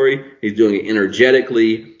big story. He's doing it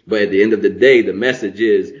energetically. But at the end of the day, the message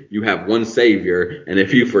is you have one savior, and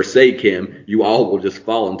if you forsake him, you all will just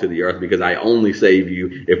fall into the earth because I only save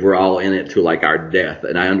you if we're all in it to like our death.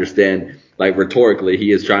 And I understand, like, rhetorically,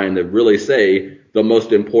 he is trying to really say the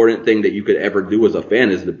most important thing that you could ever do as a fan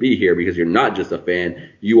is to be here because you're not just a fan.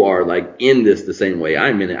 You are like in this the same way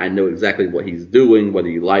I'm in it. I know exactly what he's doing, whether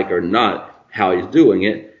you like or not, how he's doing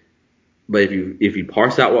it. But if you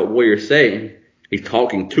parse out what Warrior's saying, he's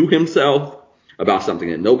talking to himself about something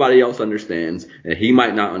that nobody else understands and he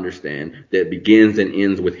might not understand, that begins and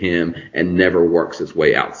ends with him and never works its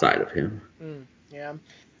way outside of him. Yeah.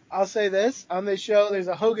 I'll say this. On this show, there's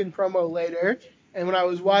a Hogan promo later, And when I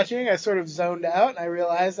was watching, I sort of zoned out, and I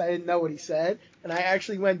realized I didn't know what he said. And I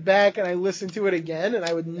actually went back and I listened to it again, and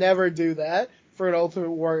I would never do that for an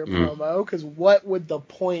Ultimate Warrior promo, because what would the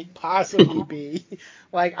point possibly be?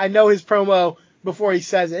 Like, I know his promo before he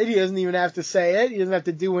says it. He doesn't even have to say it. He doesn't have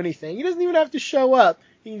to do anything. He doesn't even have to show up.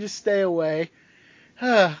 He can just stay away.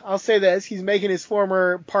 I'll say this. He's making his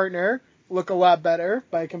former partner look a lot better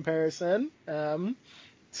by comparison.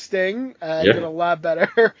 Sting did a lot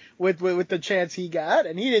better with the chance he got,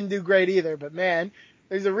 and he didn't do great either. But man,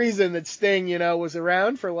 there's a reason that Sting, was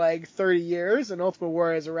around for like 30 years, and Ultimate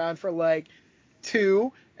Warrior is around for like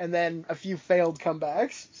 2, and then a few failed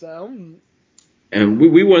comebacks. So, and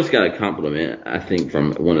we once got a compliment, I think,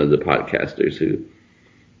 from one of the podcasters who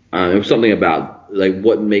it was something about like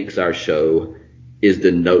what makes our show is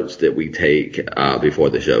the notes that we take before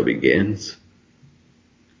the show begins,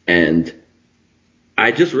 and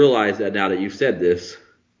I just realized that now that you've said this,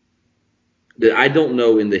 that I don't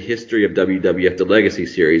know in the history of WWF, the Legacy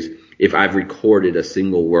series, if I've recorded a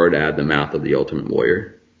single word out of the mouth of the Ultimate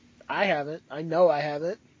Warrior. I haven't. I know I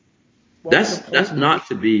haven't. That's not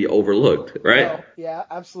to be overlooked, right? No, yeah,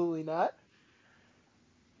 absolutely not.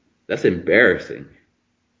 That's embarrassing.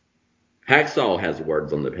 Hacksaw has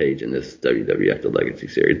words on the page in this WWF, the Legacy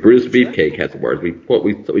series. Brutus Beefcake has words. We've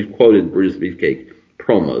quoted Brutus Beefcake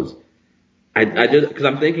promos. I just, because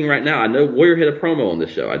I'm thinking right now, I know Warrior hit a promo on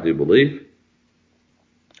this show, I do believe.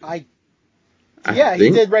 He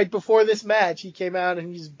did right before this match. He came out and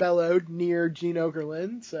he just bellowed near Gene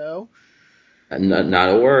Okerlund, so. Not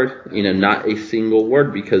a word, not a single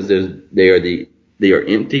word, because they are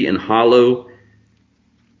empty and hollow.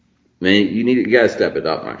 Man, you gotta step it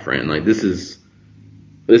up, my friend. Like this is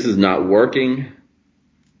not working.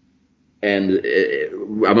 And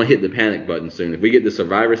I'm going to hit the panic button soon. If we get the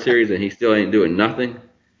Survivor Series and he still ain't doing nothing,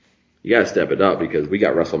 you got to step it up, because we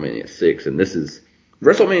got WrestleMania 6. And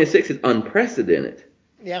WrestleMania 6 is unprecedented.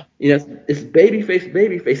 Yeah. It's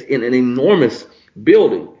babyface in an enormous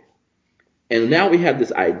building. And now we have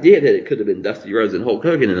this idea that it could have been Dusty Rhodes and Hulk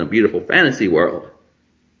Hogan in a beautiful fantasy world.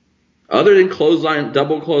 Other than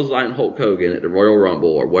double clothesline Hulk Hogan at the Royal Rumble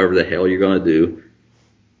or whatever the hell you're going to do,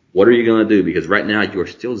 what are you going to do? Because right now you're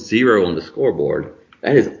still 0 on the scoreboard.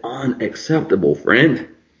 That is unacceptable, friend.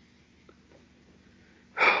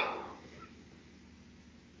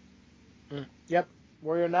 Yep.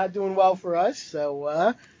 Warrior not doing well for us.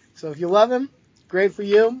 So if you love him, great for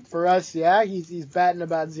you. For us, yeah, he's batting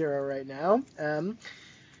about 0 right now.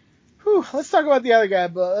 Let's talk about the other guy,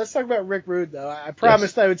 but let's talk about Rick Rude, though. I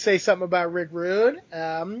promised I would say something about Rick Rude.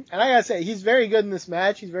 And I gotta say, he's very good in this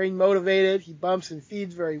match. He's very motivated. He bumps and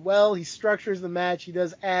feeds very well. He structures the match. He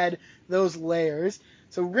does add those layers.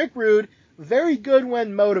 So Rick Rude, very good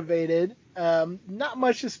when motivated. Not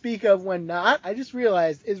much to speak of when not. I just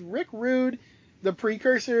realized, is Rick Rude the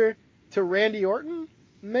precursor to Randy Orton?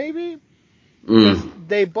 Maybe? Because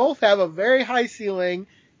they both have a very high ceiling,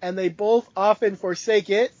 and they both often forsake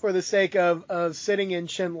it for the sake of sitting in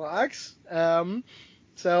chin locks.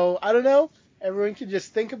 So I don't know. Everyone can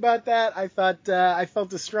just think about that. I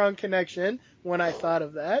felt a strong connection when I thought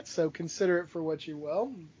of that. So consider it for what you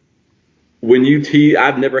will. When you tease,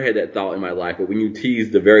 I've never had that thought in my life, but when you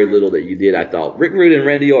teased the very little that you did, I thought Rick Rude and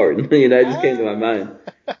Randy Orton. It just came to my mind.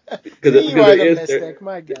 Because you are the mystic,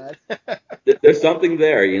 my God. There's something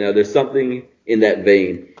there, There's something in that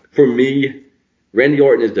vein. For me, Randy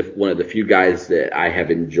Orton is one of the few guys that I have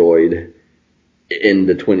enjoyed in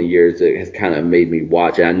the 20 years that has kind of made me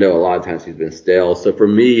watch. And I know a lot of times he's been stale. So for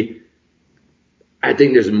me, I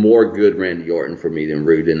think there's more good Randy Orton for me than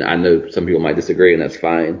Rude. And I know some people might disagree, and that's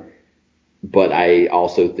fine. But I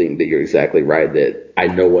also think that you're exactly right, that I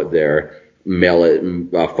know what their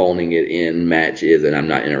phoning it in match is, and I'm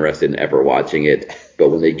not interested in ever watching it. But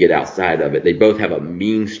when they get outside of it, they both have a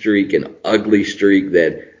mean streak, an ugly streak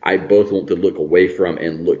that I both want to look away from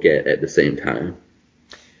and look at the same time.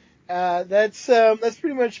 That's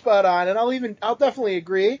pretty much spot on, and I'll definitely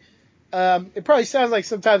agree. It probably sounds like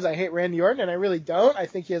sometimes I hate Randy Orton, and I really don't. I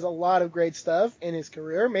think he has a lot of great stuff in his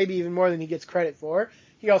career, maybe even more than he gets credit for.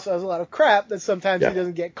 He also has a lot of crap that sometimes he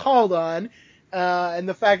doesn't get called on. And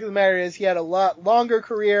the fact of the matter is he had a lot longer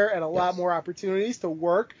career and a lot more opportunities to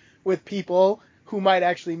work with people who might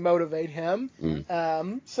actually motivate him.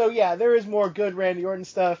 So yeah, there is more good Randy Orton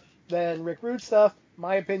stuff than Rick Rude stuff,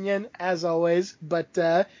 my opinion, as always. But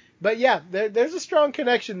yeah, there's a strong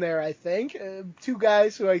connection there, I think. Two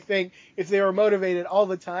guys who I think, if they were motivated all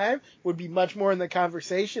the time, would be much more in the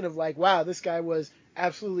conversation of like, wow, this guy was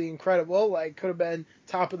absolutely incredible. Like, could have been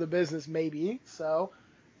top of the business maybe. So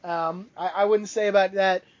I wouldn't say about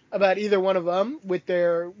that about either one of them with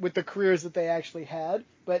the careers that they actually had,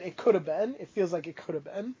 but it could have been. It feels like it could have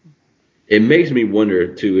been. It makes me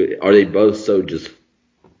wonder too. Are they both so just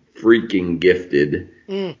freaking gifted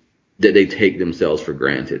that they take themselves for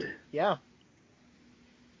granted? Yeah.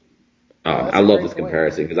 I love this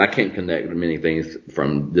comparison because I can't connect many things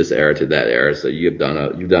from this era to that era. So you've done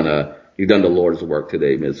the Lord's work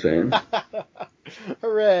today, Ms. Fan.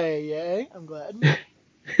 Hooray! Yay! I'm glad.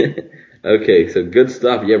 Okay, so good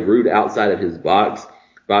stuff. You have Rude outside of his box,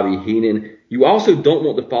 Bobby Heenan. You also don't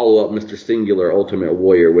want to follow up Mr. Singular Ultimate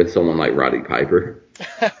Warrior with someone like Roddy Piper.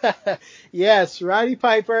 Yes, Roddy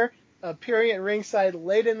Piper appearing at ringside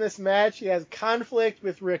late in this match. He has conflict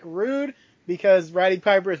with Rick Rude because Roddy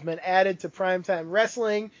Piper has been added to Primetime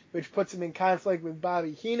Wrestling, which puts him in conflict with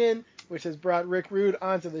Bobby Heenan, which has brought Rick Rude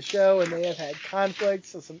onto the show, and they have had conflict.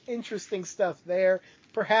 So some interesting stuff there.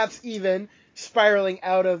 Perhaps even spiraling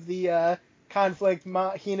out of the conflict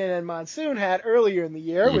Heenan and Monsoon had earlier in the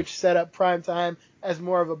year, which set up Primetime as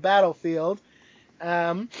more of a battlefield.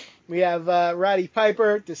 We have Roddy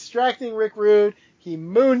Piper distracting Rick Rude. He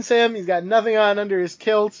moons him. He's got nothing on under his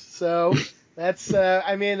kilt, so that's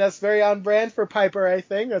very on brand for Piper, I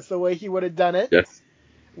think. That's the way he would have done it. Yes.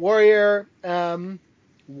 Warrior,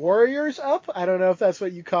 Warriors up? I don't know if that's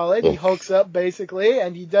what you call it. He hulks up, basically,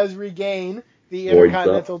 and he does regain the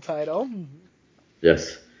Intercontinental title.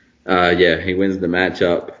 Yes. He wins the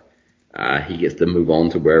matchup. He gets to move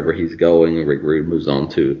on to wherever he's going. Rick Rude moves on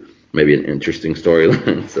to maybe an interesting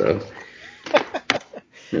storyline. So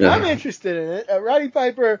I'm interested in it. Roddy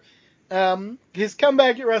Piper, his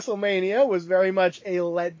comeback at WrestleMania was very much a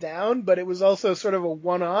letdown, but it was also sort of a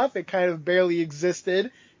one-off. It kind of barely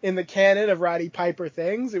existed in the canon of Roddy Piper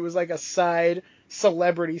things. It was like a side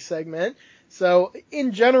celebrity segment. So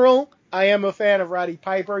in general, I am a fan of Roddy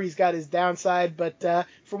Piper. He's got his downside, but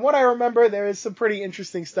from what I remember, there is some pretty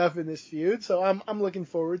interesting stuff in this feud. So I'm looking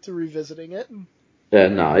forward to revisiting it. Yeah,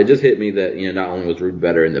 no, it just hit me that not only was Rude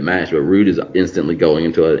better in the match, but Rude is instantly going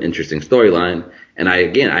into an interesting storyline. And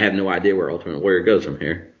I have no idea where Ultimate Warrior goes from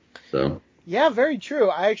here. So yeah, very true.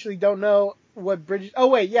 I actually don't know what Bridget. Oh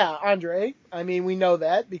wait, yeah, Andre. I mean, we know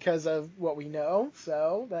that because of what we know.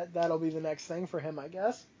 So that'll be the next thing for him, I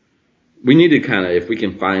guess. We need to kind of, if we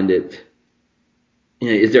can find it,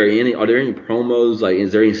 are there any promos? Like,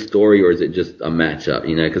 is there any story, or is it just a matchup?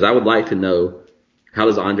 Because I would like to know, how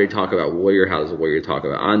does Andre talk about Warrior? How does Warrior talk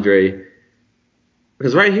about Andre?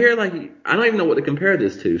 Because right here, like, I don't even know what to compare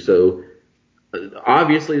this to. So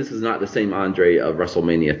obviously, this is not the same Andre of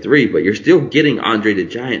WrestleMania 3, but you're still getting Andre the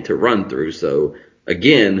Giant to run through. So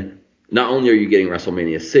again, not only are you getting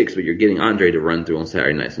WrestleMania 6, but you're getting Andre to run through on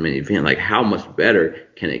Saturday Night's main event. Like, how much better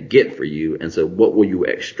can it get for you? And so what will you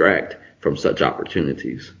extract from such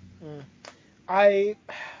opportunities? I'm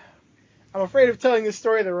afraid of telling this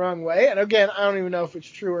story the wrong way. And again, I don't even know if it's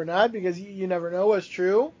true or not, because you never know what's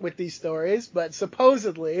true with these stories. But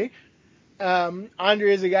supposedly,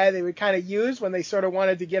 Andre is a guy they would kind of use when they sort of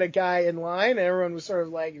wanted to get a guy in line. And everyone was sort of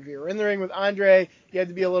like, if you were in the ring with Andre, you had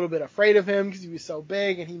to be a little bit afraid of him because he was so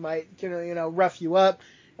big and he might, rough you up.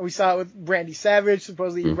 And we saw it with Randy Savage.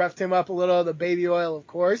 Supposedly he roughed him up a little. The baby oil, of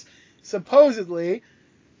course. Supposedly,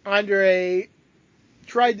 Andre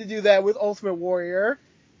tried to do that with Ultimate Warrior,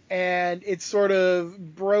 and it sort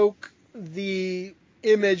of broke the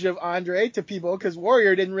image of Andre to people because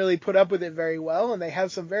Warrior didn't really put up with it very well, and they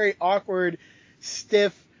have some very awkward,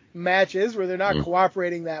 stiff matches where they're not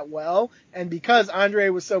cooperating that well. And because Andre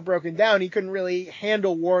was so broken down, he couldn't really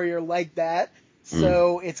handle Warrior like that.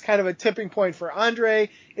 So it's kind of a tipping point for Andre.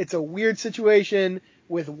 It's a weird situation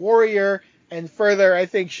with Warrior, and further, I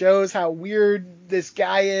think, shows how weird this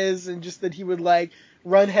guy is, and just that he would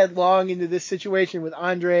run headlong into this situation with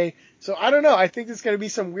Andre. So I don't know. I think there's going to be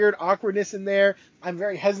some weird awkwardness in there. I'm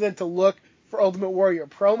very hesitant to look for Ultimate Warrior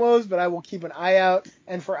promos, but I will keep an eye out,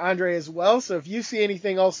 and for Andre as well. So if you see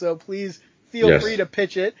anything also, please feel free to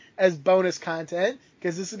pitch it as bonus content,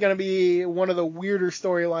 because this is going to be one of the weirder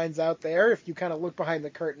storylines out there if you kind of look behind the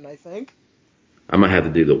curtain, I think. I'm going to have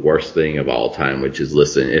to do the worst thing of all time, which is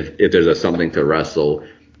listen, if there's something to wrestle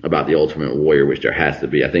about the Ultimate Warrior, which there has to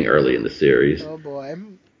be, I think early in the series. Oh, boy.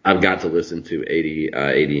 I've got to listen to 80,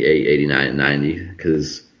 88, 89, and 90,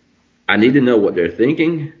 because I need to know what they're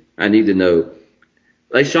thinking. I need to know.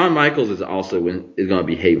 Like, Shawn Michaels is also going to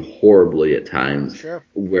behave horribly at times, sure,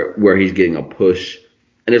 where he's getting a push.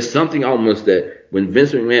 And it's something almost that when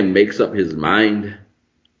Vince McMahon makes up his mind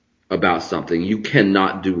about something, you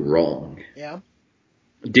cannot do wrong. Yeah.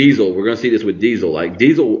 Diesel, we're going to see this with Diesel. Like,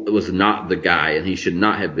 Diesel was not the guy, and he should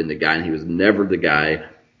not have been the guy, and he was never the guy.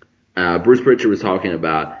 Bruce Pritchard was talking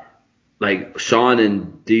about like Shawn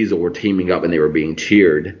and Diesel were teaming up and they were being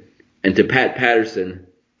cheered. And to Pat Patterson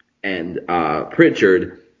and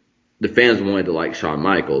Pritchard, the fans wanted to like Shawn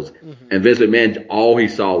Michaels. Mm-hmm. And Vince McMahon, all he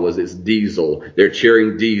saw was it's Diesel. They're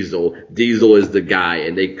cheering Diesel. Diesel is the guy,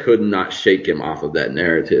 and they could not shake him off of that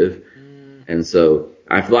narrative. And so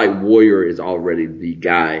I feel like Warrior is already the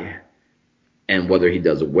guy. And whether he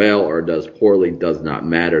does well or does poorly does not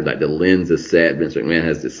matter. Like the lens is set. Vince McMahon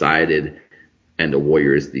has decided, and the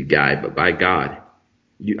Warrior is the guy. But by God,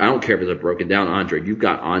 I don't care if it's a broken down Andre. You've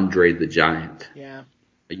got Andre the Giant. Yeah.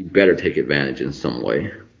 You better take advantage in some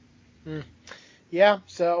way. Yeah,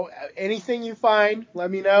 so anything you find, let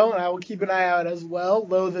me know, and I will keep an eye out as well,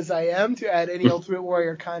 loath as I am, to add any Ultimate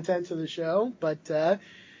Warrior content to the show. But,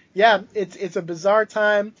 yeah, it's a bizarre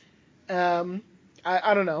time.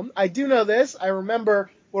 I don't know. I do know this. I remember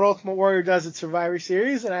what Ultimate Warrior does at Survivor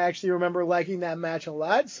Series, and I actually remember liking that match a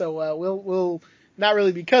lot. So we'll not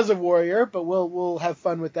really because of Warrior, but we'll have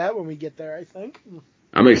fun with that when we get there, I think.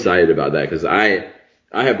 I'm excited about that because I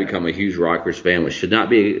have become a huge Rockers fan, which should not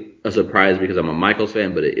be a surprise because I'm a Michaels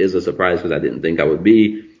fan, but it is a surprise because I didn't think I would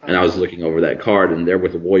be. And I was looking over that card, and they're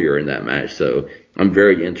with Warrior in that match. So I'm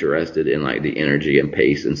very interested in like the energy and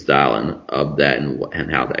pace and style of that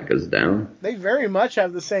and how that goes down. They very much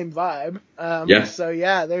have the same vibe. Yeah. So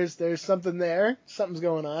yeah, there's something there. Something's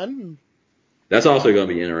going on. That's also going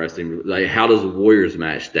to be interesting. Like, how does Warrior's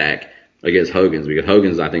match stack against Hogan's? Because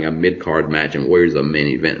Hogan's, I think, a mid-card match, and Warrior's a main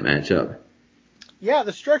event matchup. Yeah,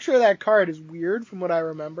 the structure of that card is weird from what I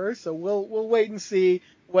remember, so we'll wait and see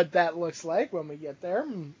what that looks like when we get there.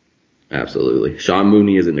 Absolutely. Sean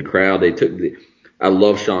Mooney is in the crowd. I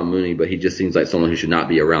love Sean Mooney, but he just seems like someone who should not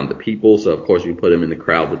be around the people, so of course we put him in the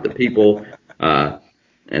crowd with the people. And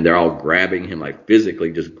they're all grabbing him, like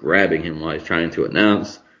physically just grabbing him while he's trying to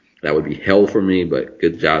announce. That would be hell for me, but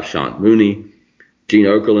good job, Sean Mooney. Gene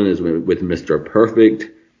Okerlund is with Mr. Perfect.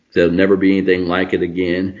 There'll never be anything like it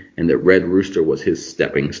again, and that Red Rooster was his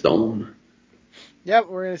stepping stone. Yep,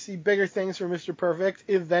 we're going to see bigger things for Mr. Perfect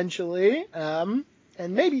eventually, and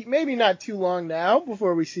maybe not too long now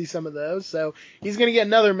before we see some of those. So he's going to get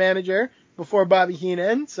another manager before Bobby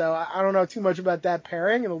Heenan, so I don't know too much about that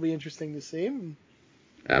pairing. It'll be interesting to see.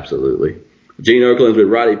 Absolutely. Gene Okerlund's with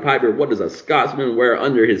Roddy Piper. What does a Scotsman wear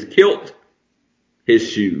under his kilt? His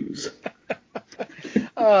shoes.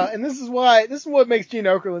 And this is what makes Gene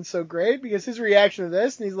Okerlund so great, because his reaction to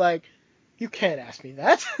this, and he's like, you can't ask me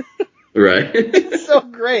that. Right. It's so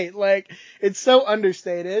great. Like, it's so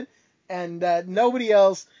understated, and nobody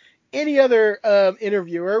else, any other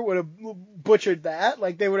interviewer would have butchered that.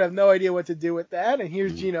 Like, they would have no idea what to do with that. And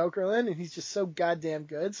here's Gene Okerlund, and he's just so goddamn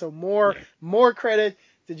good. So more credit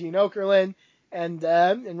to Gene Okerlund. And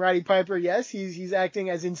Roddy Piper, yes, he's acting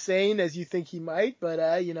as insane as you think he might, but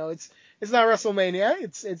it's not WrestleMania.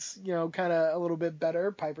 It's kind of a little bit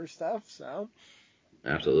better Piper stuff. So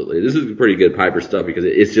absolutely, this is pretty good Piper stuff because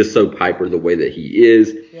it's just so Piper the way that he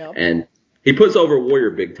is, and he puts over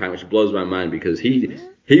Warrior big time, which blows my mind because he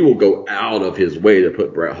will go out of his way to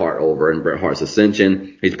put Bret Hart over in Bret Hart's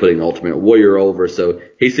Ascension. He's putting Ultimate Warrior over, so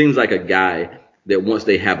he seems like a guy that once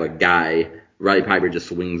they have a guy, Roddy Piper just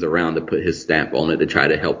swings around to put his stamp on it to try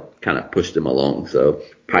to help kind of push them along. So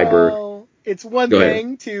Piper. Well, it's one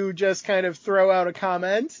thing to just kind of throw out a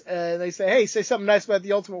comment. They say, hey, say something nice about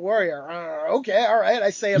the Ultimate Warrior. Okay, all right.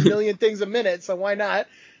 I say a million things a minute, so why not?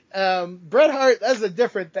 Bret Hart, that's a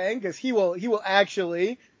different thing because he will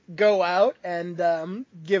actually go out and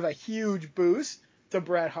give a huge boost to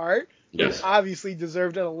Bret Hart. Yes. Who obviously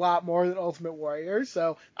deserved it a lot more than Ultimate Warrior.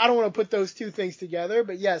 So I don't want to put those two things together.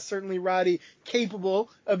 But yes, certainly Roddy capable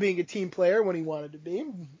of being a team player when he wanted to be.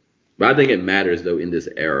 But I think it matters, though, in this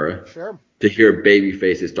era to hear baby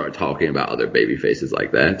faces start talking about other baby faces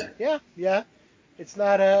like that. Yeah. It's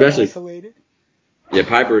not especially isolated. Yeah,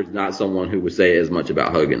 Piper is not someone who would say as much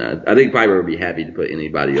about Hogan. I think Piper would be happy to put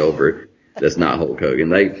anybody over that's not Hulk Hogan.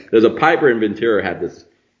 Like, there's a Piper and Ventura have this,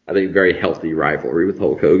 I think, very healthy rivalry with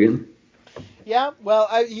Hulk Hogan. Yeah, well,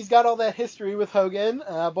 he's got all that history with Hogan,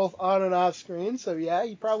 both on and off screen, so yeah,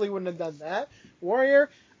 he probably wouldn't have done that.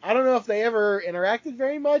 Warrior, I don't know if they ever interacted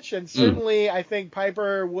very much, and certainly I think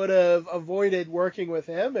Piper would have avoided working with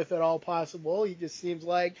him if at all possible. He just seems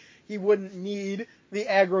like he wouldn't need the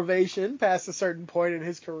aggravation past a certain point in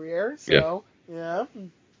his career, so yeah.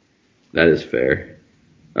 That is fair.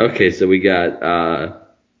 Okay, so we got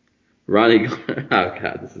Ronnie. Oh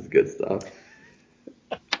God, this is good stuff.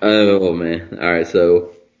 Oh man! All right,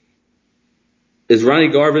 so is Ronnie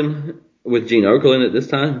Garvin with Gene Okerlund at this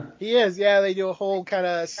time? He is, yeah. They do a whole kind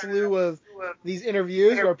of slew of these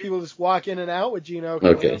interviews where people just walk in and out with Gene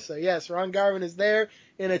Okerlund. Okay. So yes, Ron Garvin is there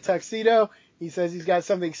in a tuxedo He says he's got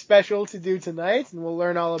something special to do tonight, and we'll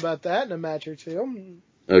learn all about that in a match or two.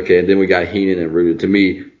 Okay, and then we got Heenan and Rude. To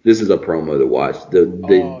me, this is a promo to watch.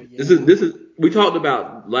 This is we talked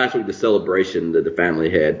about last week the celebration that the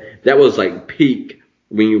family had. That was like peak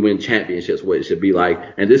when you win championships, what it should be like,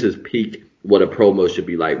 and this is peak what a promo should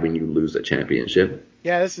be like when you lose a championship.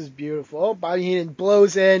 Yeah, this is beautiful. Bobby Heenan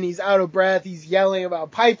blows in. He's out of breath. He's yelling about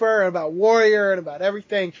Piper and about Warrior and about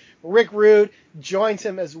everything. Rick Rude joins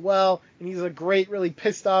him as well, and he's a great, really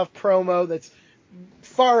pissed off promo that's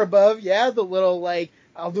far above, the little, like,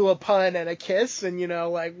 I'll do a pun and a kiss and,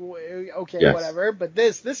 okay, Yes. Whatever. But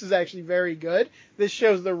this is actually very good. This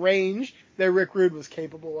shows the range that Rick Rude was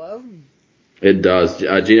capable of. It does. Gene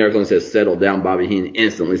Okerlund says, settle down. Bobby Heenan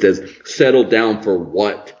instantly says, settle down for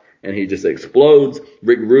what? And he just explodes.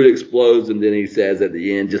 Rick Rude explodes, and then he says at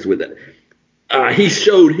the end, just with it, he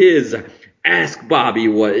showed his. Ask Bobby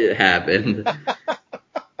what happened.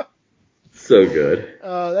 So good.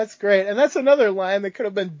 Oh, that's great. And that's another line that could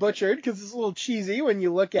have been butchered because it's a little cheesy when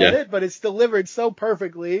you look at it, but it's delivered so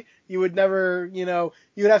perfectly. You would never, you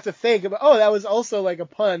would have to think about, that was also like a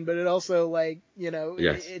pun, but it also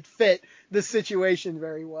it fit the situation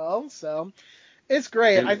very well. So it's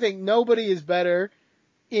great. I think nobody is better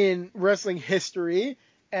in wrestling history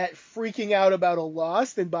at freaking out about a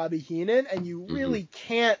loss than Bobby Heenan, and you really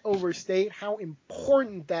can't overstate how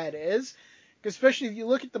important that is. Especially if you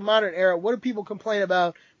look at the modern era, what do people complain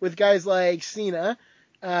about with guys like Cena?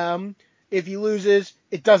 If he loses,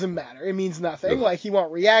 it doesn't matter. It means nothing. Like, he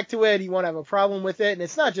won't react to it. He won't have a problem with it. And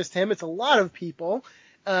it's not just him. It's a lot of people.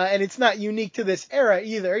 And it's not unique to this era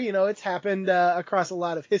either. It's happened across a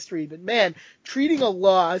lot of history. But, man, treating a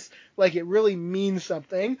loss like it really means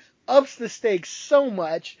something ups the stakes so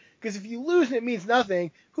much. Because if you lose and it means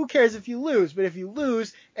nothing, who cares if you lose? But if you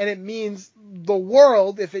lose and it means the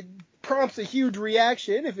world, if it prompts a huge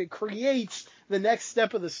reaction, if it creates the next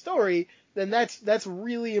step of the story, then that's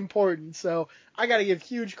really important. So I got to give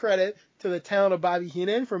huge credit to the talent of Bobby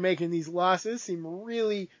Heenan for making these losses seem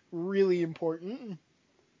really, really important.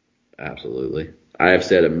 Absolutely. I have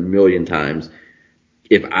said a million times,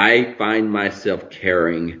 if I find myself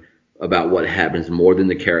caring about what happens more than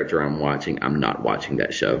the character I'm watching, I'm not watching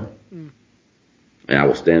that show. And I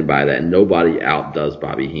will stand by that. Nobody outdoes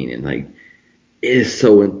Bobby Heenan. Like, it's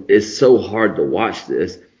so hard to watch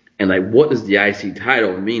this. And like, what does the IC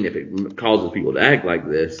title mean if it causes people to act like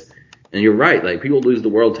this? And you're right. Like, people lose the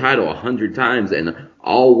world title 100 times, and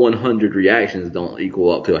all 100 reactions don't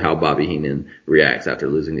equal up to how Bobby Heenan reacts after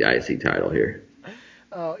losing the IC title here.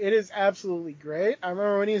 Oh, it is absolutely great. I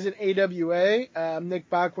remember when he was in AWA, Nick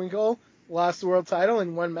Bockwinkel lost the world title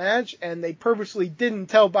in one match, and they purposely didn't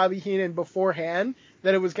tell Bobby Heenan beforehand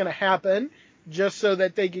that it was going to happen, just so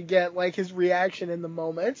that they could get, like, his reaction in the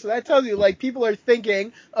moment. So that tells you, like, people are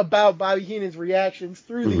thinking about Bobby Heenan's reactions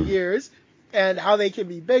through the years and how they can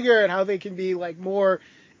be bigger and how they can be, like, more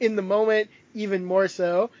in the moment, even more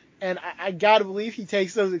so. And I gotta believe he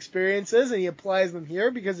takes those experiences and he applies them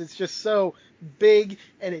here because it's just so big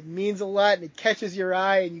and it means a lot and it catches your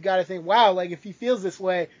eye and you gotta think, wow, like, if he feels this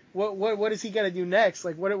way, what is he gonna do next?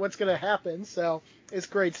 Like, what's gonna happen? So it's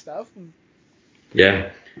great stuff.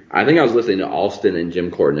 Yeah. I think I was listening to Austin and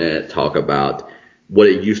Jim Cornette talk about what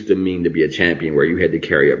it used to mean to be a champion, where you had to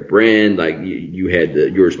carry a brand, like you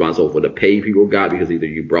were responsible for the pay people got because either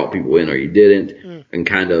you brought people in or you didn't, and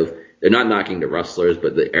kind of, they're not knocking the wrestlers,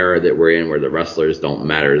 but the era that we're in where the wrestlers don't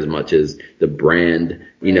matter as much as the brand,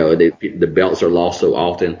 the belts are lost so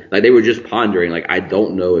often. Like, they were just pondering, like, I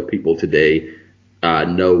don't know if people today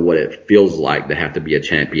know what it feels like to have to be a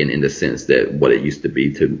champion in the sense that what it used to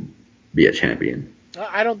be to be a champion.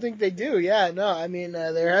 I don't think they do. Yeah, no. I mean,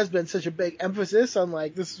 there has been such a big emphasis on,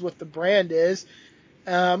 like, this is what the brand is.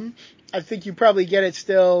 I think you probably get it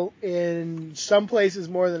still in some places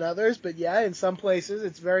more than others, but yeah, in some places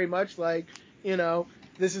it's very much like,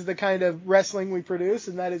 this is the kind of wrestling we produce,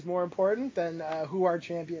 and that is more important than who our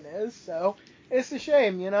champion is. So it's a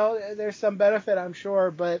shame, There's some benefit, I'm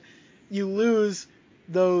sure, but you lose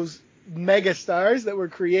those mega stars that were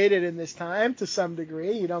created in this time to some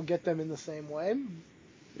degree. You don't get them in the same way.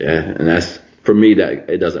 Yeah, and that's, for me, that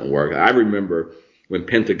it doesn't work. I remember when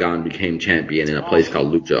Pentagon became champion in a place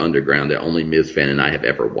called Lucha Underground that only Miz Fan and I have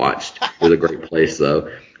ever watched. It was a great place,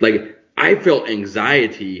 though. Like, I felt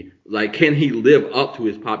anxiety, like, can he live up to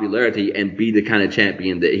his popularity and be the kind of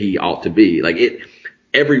champion that he ought to be? Like,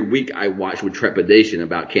 every week I watch with trepidation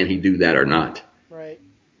about, can he do that or not? Right.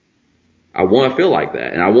 I want to feel like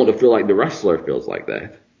that, and I want to feel like the wrestler feels like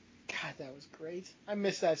that. God, that was great. I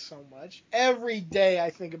miss that so much. Every day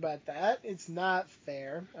I think about that. It's not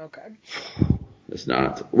fair. Okay. It's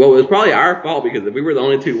not. Well, it was probably our fault because if we were the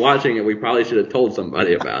only two watching it, we probably should have told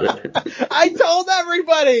somebody about it. I told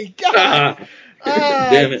everybody. God.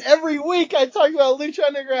 Damn it. Every week I talk about Lucha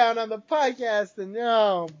Underground on the podcast, and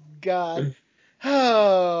oh God.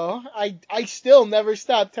 Oh, I still never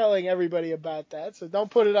stop telling everybody about that, so don't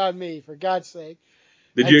put it on me, for God's sake.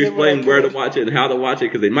 Did I you did what I explain where to could. watch it and how to watch it?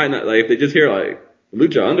 Because they might not, like, if they just hear, like,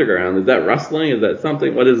 Lucha Underground, is that wrestling? Is that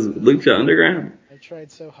something? What is Lucha Underground? I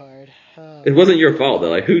tried so hard. It wasn't your fault, though.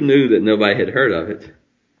 Like, who knew that nobody had heard of it?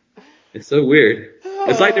 It's so weird.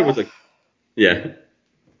 It's like there was a, yeah.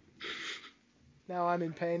 Now I'm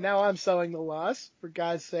in pain. Now I'm sowing the loss, for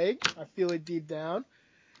God's sake. I feel it deep down.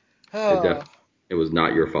 Oh, It was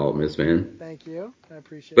not your fault, Miss Van. thank you. I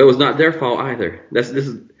appreciate But it. it was not their fault either.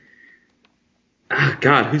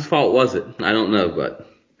 God, whose fault was it? I don't know, but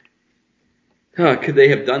could they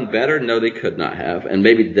have done better? No, they could not have. And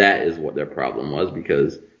maybe that is what their problem was,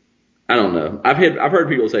 because I don't know. I've heard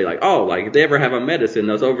people say, like, oh, like, if they ever have a medicine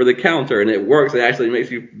that's over the counter and it works, it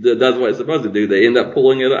actually does what it's supposed to do, they end up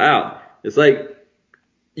pulling it out. It's like,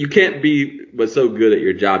 you can't be but so good at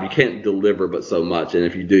your job. You can't deliver but so much. And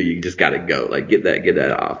if you do, you just got to go. Like, get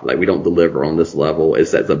that off. Like, we don't deliver on this level. It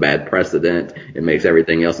sets a bad precedent. It makes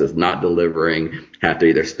everything else that's not delivering have to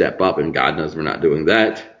either step up, and God knows we're not doing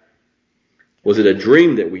that. Was it a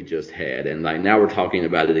dream that we just had? And like, now we're talking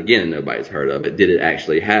about it again and nobody's heard of it. Did it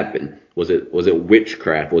actually happen? Was it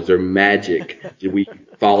witchcraft? Was there magic? Did we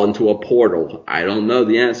fall into a portal? I don't know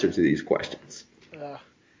the answer to these questions.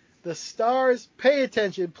 The stars, pay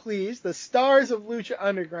attention, please. The stars of Lucha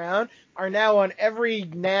Underground are now on every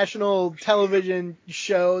national television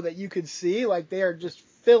show that you could see. Like, they are just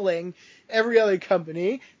filling every other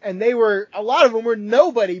company. And a lot of them were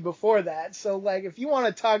nobody before that. So, like, if you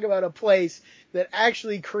want to talk about a place that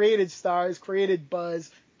actually created stars, created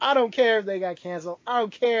buzz, I don't care if they got canceled. I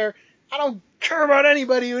don't care. I don't care about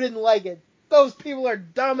anybody who didn't like it. Those people are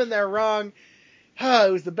dumb and they're wrong.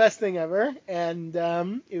 It was the best thing ever, and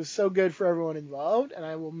it was so good for everyone involved, and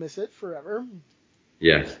I will miss it forever.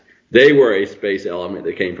 Yes. They were a space element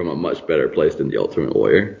that came from a much better place than the Ultimate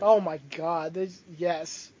Warrior. Oh my God.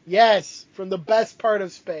 Yes, from the best part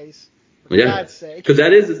of space. For God's sake. Because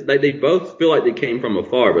that is, like, they both feel like they came from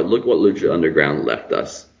afar, but look what Lucha Underground left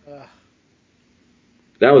us.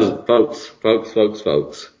 That was,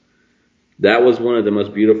 folks. That was one of the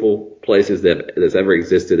most beautiful places that's ever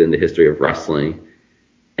existed in the history of wrestling.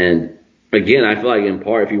 And again, I feel like in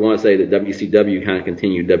part, if you want to say that WCW kind of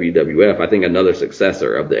continued WWF, I think another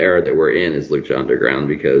successor of the era that we're in is Lucha Underground,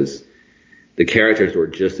 because the characters were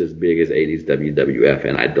just as big as 80s WWF,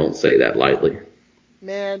 and I don't say that lightly.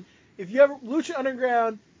 Man, Lucha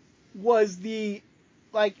Underground was it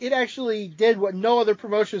actually did what no other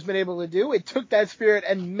promotion has been able to do. It took that spirit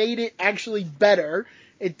and made it actually better.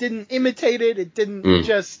 It didn't imitate it. It didn't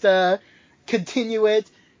just continue it.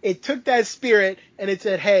 It took that spirit and it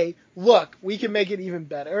said, hey, look, we can make it even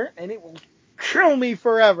better. And it will kill me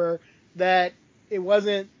forever that it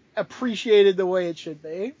wasn't appreciated the way it should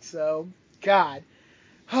be. So, God.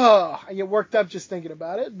 I get worked up just thinking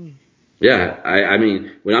about it. Yeah, I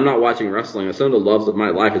mean, when I'm not watching wrestling, some of the loves of my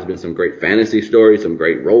life has been some great fantasy stories, some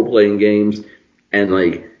great role-playing games, and,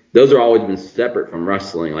 like, those are always been separate from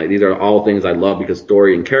wrestling. Like, these are all things I love because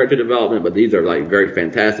story and character development, but these are, like, very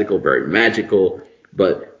fantastical, very magical.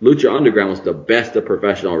 But Lucha Underground was the best of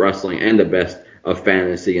professional wrestling and the best of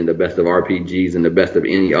fantasy and the best of RPGs and the best of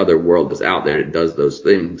any other world that's out there that does those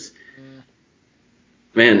things.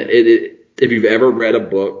 Man, if you've ever read a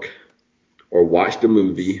book or watched a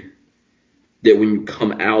movie, that when you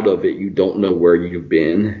come out of it, you don't know where you've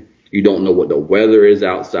been. You don't know what the weather is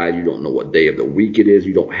outside. You don't know what day of the week it is.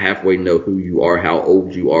 You don't halfway know who you are, how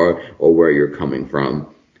old you are, or where you're coming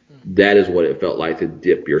from. That is what it felt like to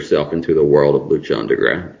dip yourself into the world of Lucha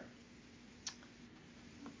Underground.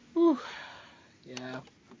 Whew. Yeah.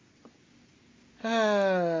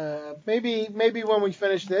 Maybe when we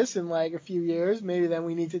finish this in like a few years, maybe then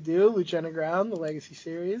we need to do Lucha Underground, the Legacy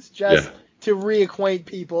series, just to reacquaint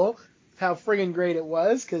people with how friggin' great it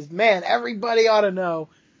was. Because, man, everybody ought to know.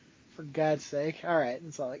 For God's sake. All right,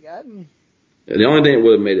 that's all I got. The only thing that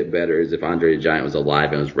would have made it better is if Andre the Giant was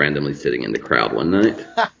alive and was randomly sitting in the crowd one night.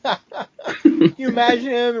 Can you imagine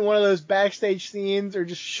him in one of those backstage scenes or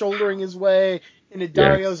just shouldering his way into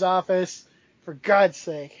Dario's office? For God's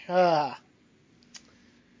sake. Oh,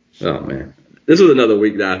 man. This was another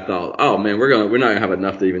week that I thought, oh, man, we're not going to have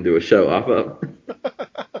enough to even do a show off of.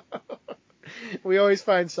 We always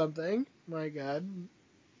find something. My God.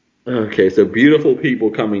 Okay, so beautiful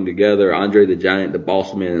people coming together. Andre the Giant, the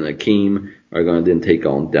Bossman, and Akeem are going to then take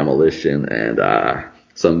on Demolition and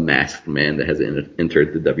some masked man that has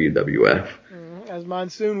entered the WWF. As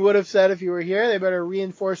Monsoon would have said if you were here, they better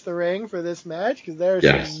reinforce the ring for this match because there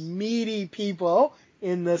are some meaty people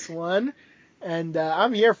in this one. And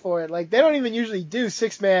I'm here for it. Like, they don't even usually do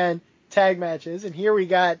 6-man tag matches. And here we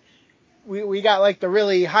got like the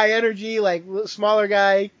really high energy, like smaller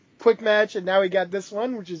guy quick match. And now we got this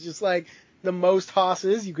one, which is just like the most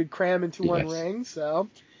hosses you could cram into one ring. So,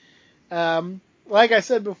 like I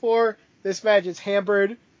said before, this match is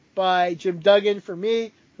hampered by Jim Duggan for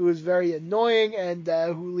me, who is very annoying and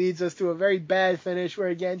who leads us to a very bad finish where,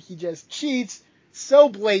 again, he just cheats so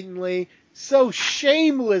blatantly, so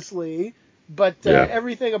shamelessly, but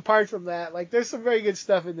everything apart from that, like, there's some very good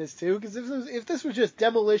stuff in this, too, because if this was just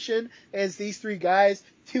Demolition as these three guys,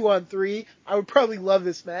 2-on-3, I would probably love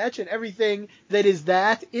this match, and everything that is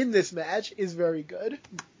that in this match is very good.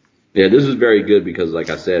 Yeah, this is very good because, like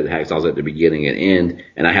I said, Hacksaw's at the beginning and end,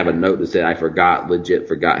 and I have a note that said I legit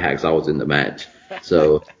forgot Hacksaw was in the match.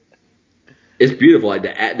 So it's beautiful, like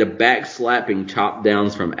the back slapping chop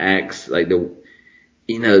downs from Axe, like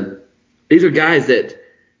these are guys that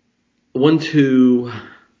 1, 2,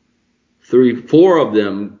 3, 4 of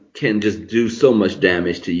them can just do so much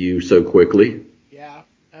damage to you so quickly. Yeah,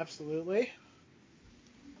 absolutely.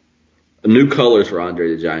 New colors for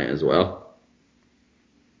Andre the Giant as well.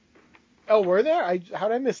 Oh, were there? How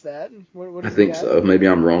did I miss that? What I think so. Maybe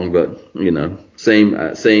I'm wrong, but same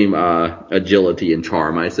agility and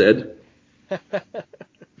charm. I said.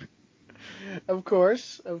 Of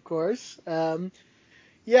course.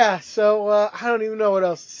 Yeah. So I don't even know what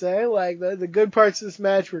else to say. Like the good parts of this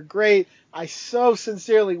match were great. I so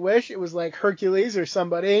sincerely wish it was like Hercules or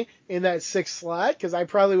somebody in that 6th slot because I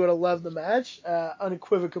probably would have loved the match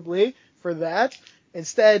unequivocally for that.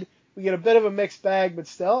 Instead, we get a bit of a mixed bag, but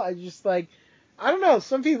still, I don't know.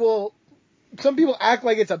 Some people act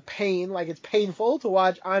like it's a pain, like it's painful to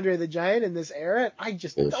watch Andre the Giant in this era, and I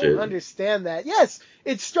just don't understand that. Yes,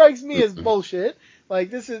 it strikes me as bullshit.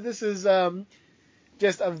 Like this is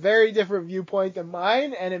just a very different viewpoint than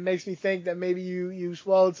mine, and it makes me think that maybe you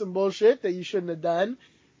swallowed some bullshit that you shouldn't have done.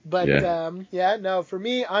 But no, for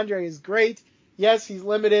me, Andre is great. Yes, he's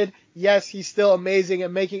limited. Yes, he's still amazing at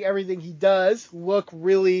making everything he does look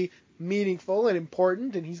really meaningful and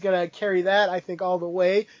important, and he's going to carry that, I think, all the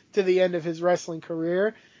way to the end of his wrestling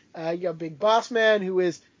career. You got Big Boss Man, who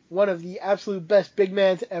is one of the absolute best big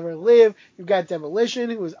men to ever live. You've got Demolition,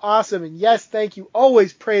 who is awesome, and yes, thank you.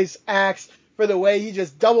 Always praise Axe for the way he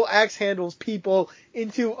just double axe handles people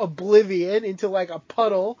into oblivion, into like a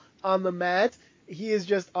puddle on the mat. He is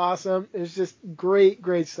just awesome. There's just great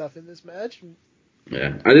stuff in this match.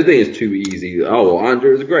 Yeah, I just think it's too easy. Oh, well,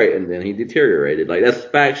 Andre was great, and then he deteriorated. Like, that's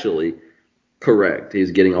factually correct.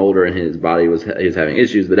 He's getting older, and his body was having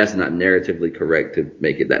issues, but that's not narratively correct to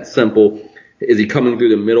make it that simple. Is he coming through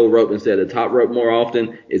the middle rope instead of the top rope more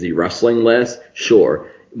often? Is he wrestling less?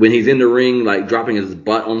 Sure. When he's in the ring, like dropping his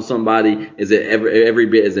butt on somebody, is it every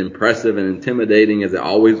bit as impressive and intimidating as it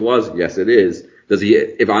always was? Yes, it is.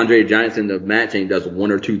 If Andre the Giant's in the match and he does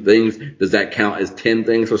 1 or 2 things, does that count as 10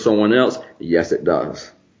 things for someone else? Yes, it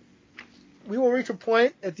does. We will reach a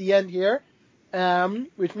point at the end here,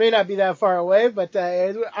 which may not be that far away, but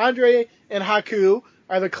Andre and Haku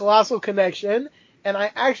are the Colossal Connection, and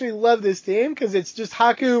I actually love this team because it's just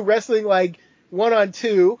Haku wrestling like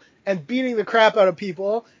 1-on-2 and beating the crap out of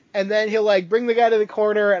people, and then he'll like bring the guy to the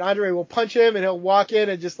corner, and Andre will punch him, and he'll walk in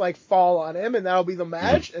and just like fall on him, and that'll be the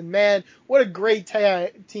match. Mm-hmm. And man, what a great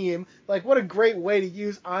team! Like, what a great way to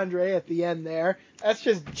use Andre at the end there. That's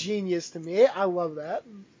just genius to me. I love that.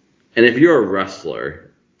 And if you're a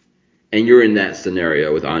wrestler and you're in that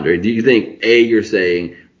scenario with Andre, do you think A, you're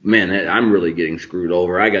saying, man, I'm really getting screwed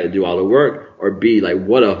over, I got to do all the work, or B, like,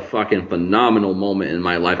 what a fucking phenomenal moment in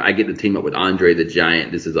my life, I get to team up with Andre the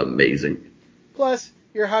Giant, this is amazing. Plus,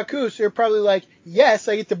 you're Haku, so you're probably like, yes,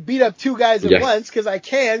 I get to beat up 2 guys at once because I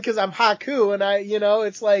can, because I'm Haku, and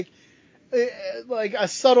it's like a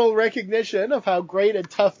subtle recognition of how great and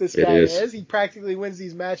tough this guy is. He practically wins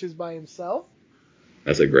these matches by himself.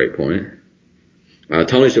 That's a great point.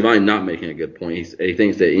 Tony Schiavone not making a good point. He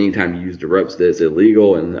thinks that anytime you use the ropes, that it's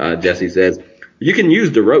illegal, and Jesse says, you can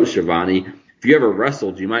use the ropes, Schiavone. If you ever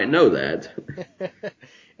wrestled, you might know that.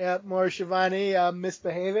 Yeah, more Schiavone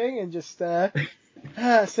misbehaving and just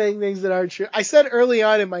saying things that aren't true. I said early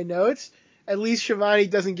on in my notes, at least Schiavone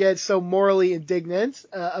doesn't get so morally indignant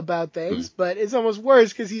about things, but it's almost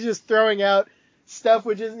worse because he's just throwing out stuff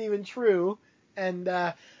which isn't even true. And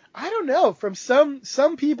I don't know, from some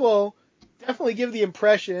people definitely give the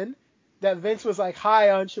impression that Vince was like high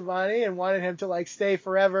on Schiavone and wanted him to like stay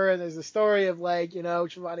forever. And there's a story of like,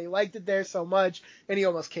 Schiavone liked it there so much and he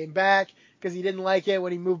almost came back because he didn't like it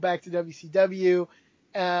when he moved back to WCW.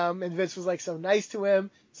 And Vince was like so nice to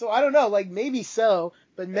him. So I don't know, like maybe so.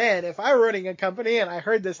 But man, if I were running a company and I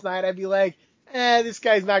heard this night, I'd be like, this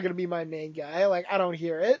guy's not going to be my main guy. Like, I don't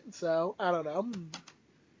hear it. So I don't know.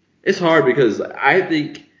 It's hard because I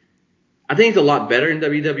think it's a lot better in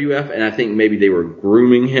WWF, and I think maybe they were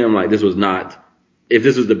grooming him. Like, this was not, if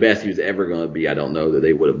this was the best he was ever going to be, I don't know that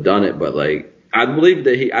they would have done it. But like, I believe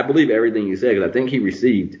everything he said, because I think he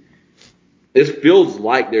received. This feels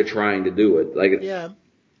like they're trying to do it. Like, Yeah.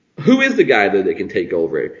 Who is the guy that can take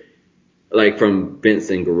over, like from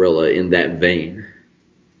Vince and Gorilla in that vein?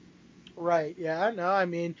 Right. Yeah. No, I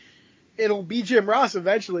mean, it'll be Jim Ross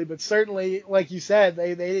eventually, but certainly, like you said,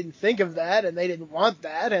 they didn't think of that and they didn't want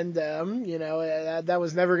that, and that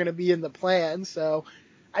was never going to be in the plan. So,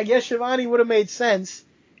 I guess Schiavone would have made sense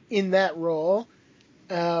in that role.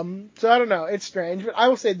 So I don't know. It's strange, but I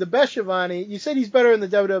will say the best Schiavone. You said he's better in the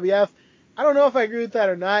WWF. I don't know if I agree with that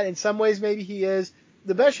or not. In some ways, maybe he is.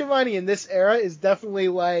 The best Schiavone in this era is definitely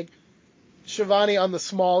like Schiavone on the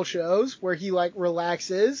small shows where he like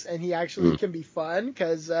relaxes and he actually can be fun,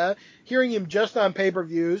 because hearing him just on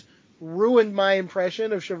pay-per-views ruined my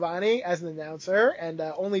impression of Schiavone as an announcer, and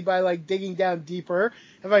only by like digging down deeper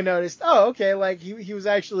have I noticed, oh, okay, like he was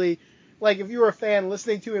actually, like, if you were a fan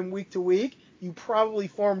listening to him week to week, you probably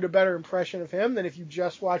formed a better impression of him than if you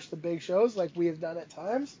just watched the big shows like we have done at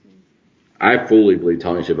times. I fully believe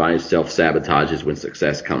Tony Schiavone self-sabotages when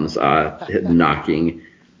success comes knocking.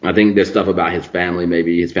 I think there's stuff about his family,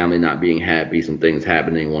 maybe his family not being happy, some things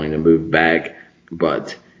happening, wanting to move back.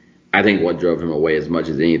 But I think what drove him away as much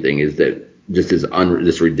as anything is that just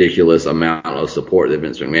this ridiculous amount of support that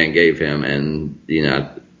Vince McMahon gave him. And,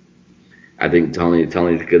 I think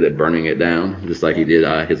Tony's good at burning it down, just like he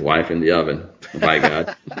did his wife in the oven. By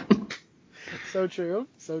God. So true.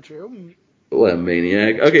 So true. What a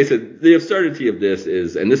maniac. Okay, so the absurdity of this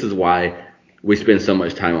is, and this is why we spend so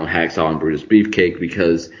much time on Hacksaw and Brutus Beefcake,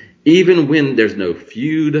 because even when there's no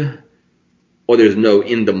feud, or there's no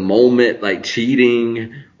in the moment like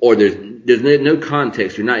cheating, or there's no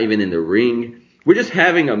context, you're not even in the ring, we're just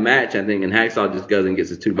having a match, I think, and Hacksaw just goes and gets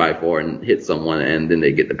his 2x4 and hits someone, and then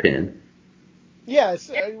they get the pin.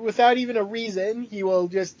 Yes, without even a reason, he will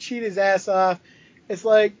just cheat his ass off. It's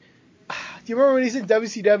like, do you remember when he's in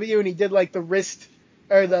WCW and he did like the wrist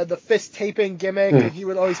or the fist taping gimmick, and he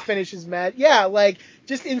would always finish his match? Yeah, like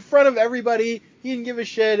just in front of everybody, he didn't give a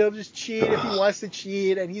shit. He'll just cheat if he wants to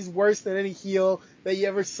cheat, and he's worse than any heel that you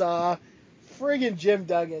ever saw. Friggin' Jim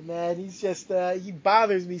Duggan, man, he's just he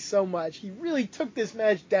bothers me so much. He really took this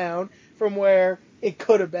match down from where it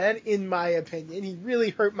could have been, in my opinion. He really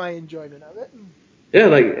hurt my enjoyment of it. Yeah,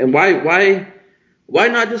 like, and why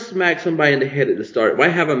not just smack somebody in the head at the start? Why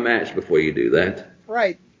have a match before you do that?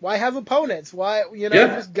 Right. Why have opponents? Why,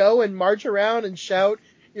 just go and march around and shout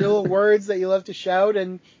your little words that you love to shout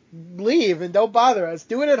and leave and don't bother us.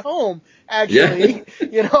 Do it at home, actually,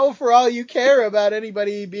 for all you care about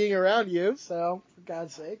anybody being around you. So, for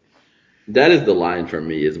God's sake. That is the line for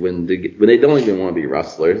me, is when they don't even want to be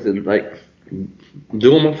wrestlers, and like,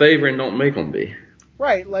 do them a favor and don't make them be.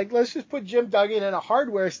 Right, like, let's just put Jim Duggan in a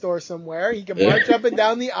hardware store somewhere. He can march up and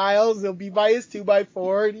down the aisles. He'll be by his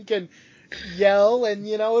 2x4, and he can yell, and,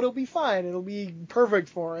 it'll be fine. It'll be perfect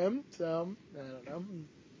for him. So, I don't know.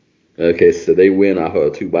 Okay, so they win off a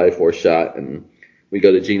 2x4 shot, and we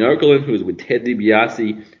go to Gene Okerlund, who's with Ted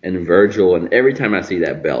DiBiase and Virgil, and every time I see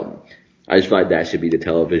that belt, I just feel like that should be the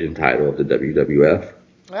television title of the WWF.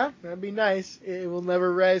 Yeah, that'd be nice. It will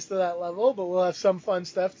never rise to that level, but we'll have some fun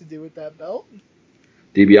stuff to do with that belt.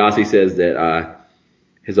 DiBiase says that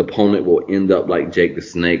his opponent will end up like Jake the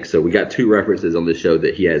Snake. So we got two references on the show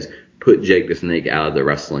that he has put Jake the Snake out of the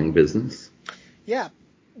wrestling business. Yeah.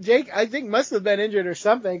 Jake, I think, must have been injured or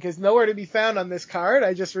something, because nowhere to be found on this card,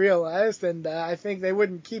 I just realized. And I think they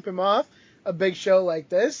wouldn't keep him off a big show like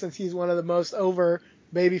this, since he's one of the most over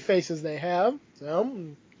baby faces they have.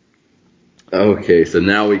 So. Okay, so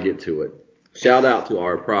now we get to it. Shout out to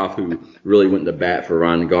our prof who really went to bat for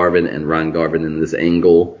Ron Garvin and Ron Garvin in this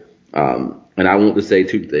angle. And I want to say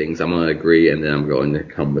two things. I'm going to agree, and then I'm going to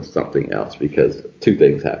come with something else, because two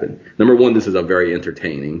things happen. Number one, this is a very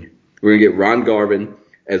entertaining. We're going to get Ron Garvin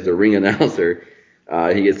as the ring announcer.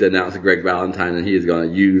 He gets to announce Greg Valentine, and he is going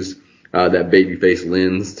to use that babyface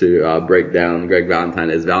lens to break down Greg Valentine,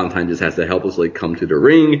 as Valentine just has to helplessly come to the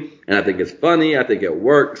ring. And I think it's funny. I think it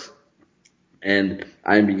works. And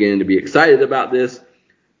I'm beginning to be excited about this.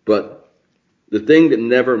 But the thing that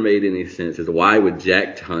never made any sense is, why would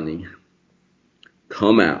Jack Tunney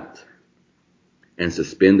come out and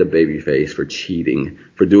suspend the babyface for cheating,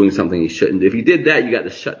 for doing something he shouldn't do? If you did that, you got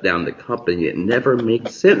to shut down the company. It never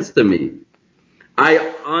makes sense to me.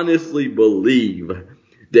 I honestly believe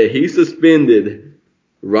that he suspended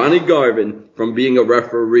Ronnie Garvin from being a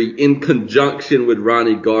referee in conjunction with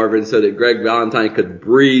Ronnie Garvin so that Greg Valentine could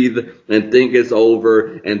breathe and think it's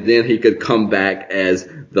over, and then he could come back as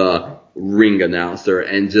the ring announcer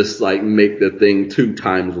and just like make the thing 2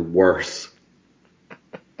 times worse.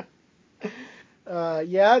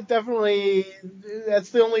 Yeah, definitely. That's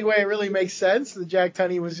the only way it really makes sense. That Jack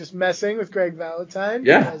Tunney was just messing with Greg Valentine.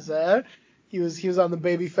 Yeah. Because he was on the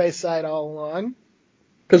babyface side all along.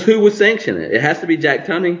 Because who would sanction it? It has to be Jack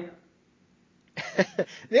Tunney.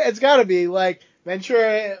 Yeah, it's got to be. Like,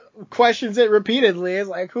 Ventura questions it repeatedly. It's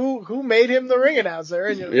like, who made him the ring announcer?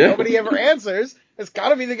 And nobody ever answers. It's got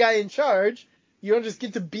to be the guy in charge. You don't just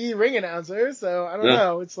get to be ring announcer. So, I don't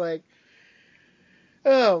know. It's like,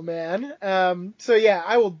 oh, man. So, yeah,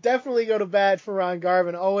 I will definitely go to bat for Ron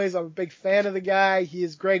Garvin. Always, I'm a big fan of the guy. He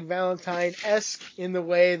is Greg Valentine-esque in the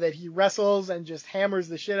way that he wrestles and just hammers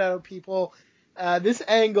the shit out of people. This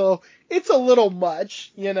angle, it's a little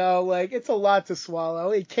much, like it's a lot to swallow.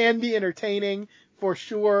 It can be entertaining for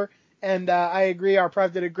sure. And I agree, our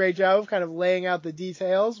prep did a great job of kind of laying out the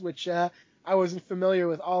details, which I wasn't familiar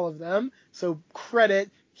with all of them. So credit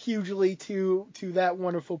hugely to that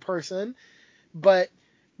wonderful person. But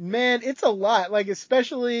man, it's a lot. Like,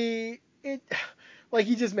 especially like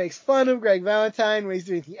he just makes fun of Greg Valentine when he's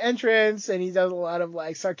doing the entrance, and he does a lot of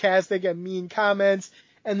like sarcastic and mean comments.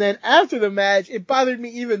 And then after the match, it bothered me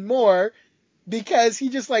even more because he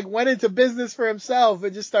just like went into business for himself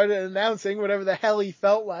and just started announcing whatever the hell he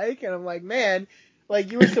felt like. And I'm like, man,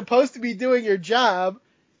 like you were supposed to be doing your job.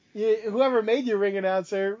 Whoever made you ring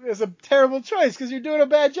announcer is a terrible choice because you're doing a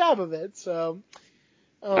bad job of it. So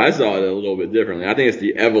I saw it a little bit differently. I think it's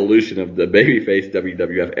the evolution of the babyface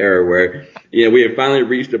WWF era where, we have finally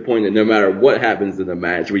reached a point that no matter what happens in the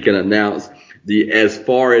match, we can announce the, as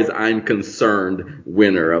far as I'm concerned,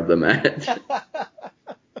 winner of the match.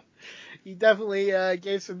 He definitely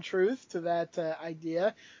gave some truth to that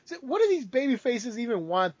idea. So what do these baby faces even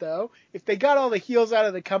want, though? If they got all the heels out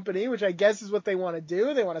of the company, which I guess is what they want to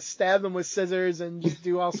do, they want to stab them with scissors and just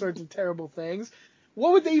do all sorts of terrible things.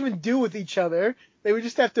 What would they even do with each other? They would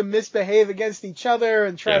just have to misbehave against each other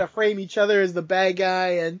and try to frame each other as the bad guy,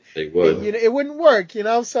 and they would. It wouldn't work,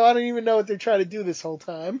 So I don't even know what they're trying to do this whole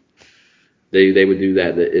time. They would do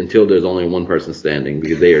that until there's only one person standing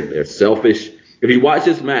because they're selfish. If you watch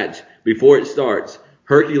this match before it starts,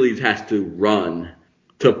 Hercules has to run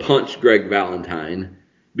to punch Greg Valentine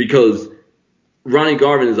because Ronnie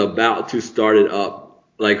Garvin is about to start it up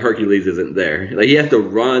like Hercules isn't there. Like he has to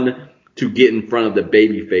run to get in front of the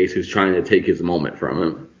babyface who's trying to take his moment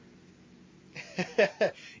from him.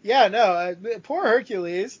 Yeah, no, poor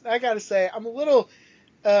Hercules. I gotta say, I'm a little.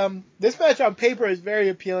 This match on paper is very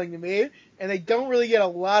appealing to me, and they don't really get a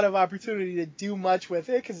lot of opportunity to do much with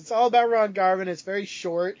it because it's all about Ron Garvin. It's very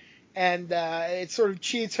short, and it sort of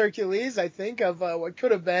cheats Hercules, I think, of what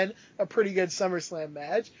could have been a pretty good SummerSlam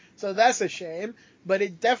match. So that's a shame, but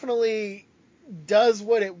it definitely does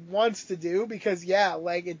what it wants to do because,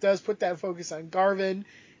 it does put that focus on Garvin,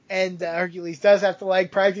 and Hercules does have to,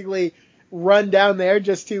 practically run down there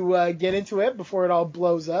just to get into it before it all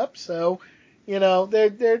blows up. So,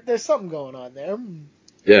 there's something going on there.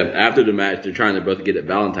 Yeah, after the match, they're trying to both get at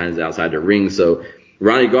Valentine's outside the ring, so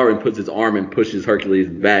Ronnie Garvin puts his arm and pushes Hercules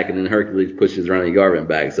back, and then Hercules pushes Ronnie Garvin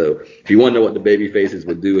back. So if you want to know what the baby faces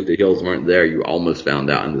would do if the heels weren't there, you almost found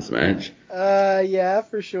out in this match. Yeah,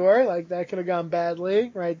 for sure. That could have gone badly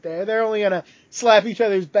right there. They're only going to slap each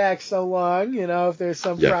other's back so long, if there's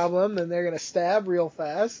some problem, then they're going to stab real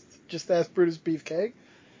fast. Just ask Brutus Beefcake.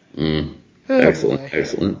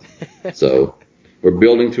 Excellent. So we're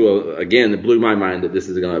building to again, it blew my mind that this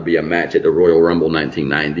is going to be a match at the Royal Rumble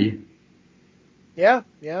 1990.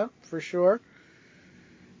 Yeah, for sure.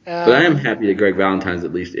 But I am happy that Greg Valentine's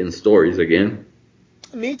at least in stories again.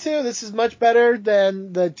 Me too. This is much better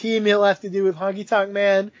than the team he'll have to do with Honky Tonk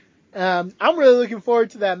Man. I'm really looking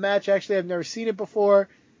forward to that match. Actually, I've never seen it before.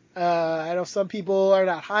 I know some people are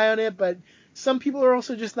not high on it, but some people are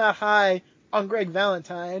also just not high on Greg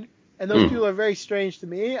Valentine. And those people are very strange to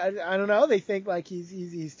me. I don't know. They think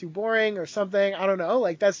he's too boring or something. I don't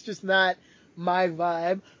know. That's just not my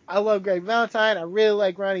vibe. I love Greg Valentine. I really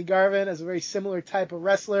like Ronnie Garvin as a very similar type of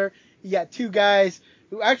wrestler. You got two guys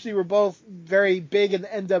who actually were both very big in the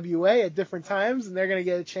NWA at different times, and they're going to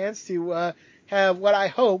get a chance to have what I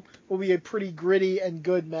hope will be a pretty gritty and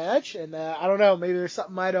good match. And I don't know. Maybe there's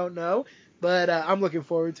something I don't know, but I'm looking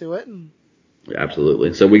forward to it.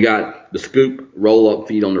 Absolutely. So we got the scoop, roll up,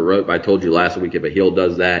 feet on the rope. I told you last week if a heel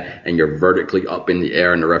does that and you're vertically up in the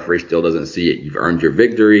air and the referee still doesn't see it, you've earned your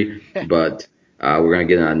victory. But We're going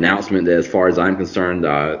to get an announcement that, as far as I'm concerned,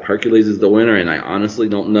 Hercules is the winner, and I honestly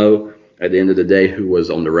don't know at the end of the day who was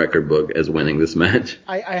on the record book as winning this match.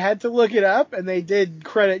 I had to look it up, and they did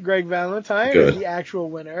credit Greg Valentine as the actual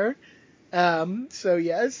winner. So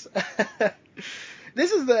yes.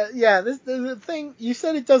 This is the thing. You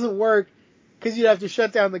said it doesn't work because you'd have to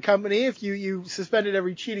shut down the company if you suspended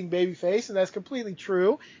every cheating babyface, and that's completely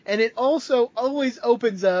true. And it also always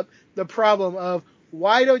opens up the problem of,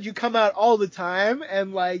 why don't you come out all the time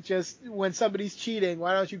and, like, just when somebody's cheating,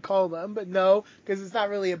 why don't you call them? But no, because it's not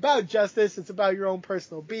really about justice. It's about your own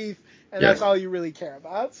personal beef, and that's all you really care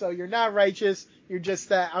about. So you're not righteous. You're just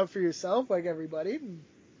out for yourself, like everybody.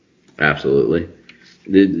 Absolutely.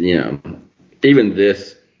 Even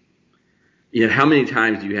this, how many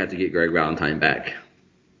times do you have to get Greg Valentine back?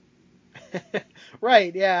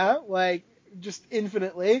 Right, yeah, like, just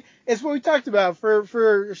infinitely. It's what we talked about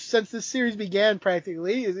for since this series began,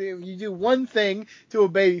 practically. Is if you do one thing to a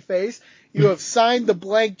babyface, you have signed the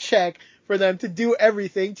blank check for them to do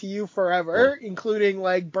everything to you forever, including,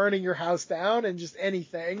 like, burning your house down and just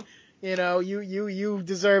anything. You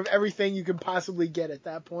deserve everything you can possibly get at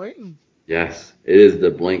that point. Yes, it is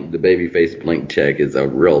the babyface blank check is a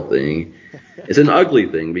real thing. It's an ugly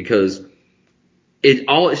thing because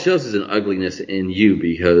all it shows is an ugliness in you,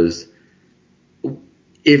 because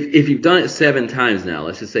if you've done it 7 times now,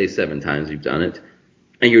 let's just say 7 times you've done it,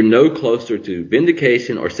 and you're no closer to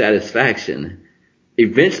vindication or satisfaction,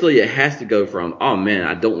 eventually it has to go from, oh man,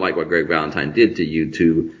 I don't like what Greg Valentine did to you,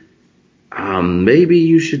 to maybe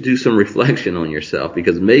you should do some reflection on yourself,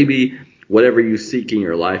 because maybe whatever you seek in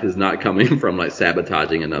your life is not coming from, like,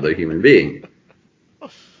 sabotaging another human being. Oh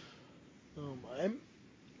my.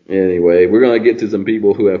 Anyway, we're going to get to some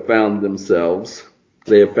people who have found themselves.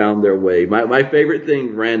 They have found their way. My favorite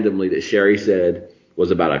thing randomly that Sherry said was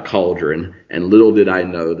about a cauldron, and little did I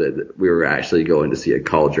know that we were actually going to see a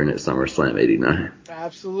cauldron at SummerSlam 89.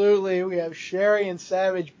 Absolutely. We have Sherry and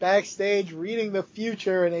Savage backstage reading the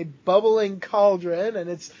future in a bubbling cauldron, and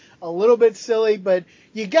it's a little bit silly, but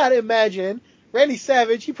you gotta imagine Randy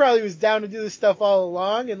Savage, he probably was down to do this stuff all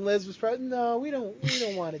along, and Liz was probably, no, we don't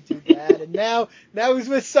want to do that. And now he's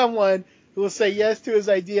with someone who will say yes to his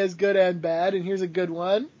ideas, good and bad. And here's a good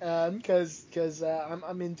one, because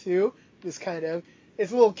I'm into this kind of.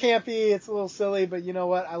 It's a little campy, it's a little silly, but you know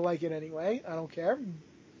what? I like it anyway. I don't care.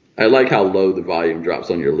 I like how low the volume drops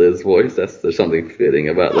on your Liz voice. There's something fitting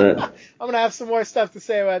about that. I'm gonna have some more stuff to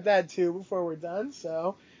say about that too before we're done.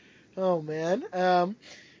 So, oh man.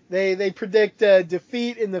 They predict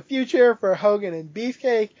defeat in the future for Hogan and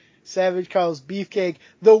Beefcake. Savage calls Beefcake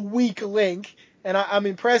the weak link. And I'm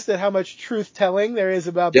impressed at how much truth-telling there is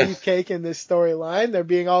about Beefcake in this storyline. They're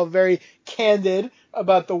being all very candid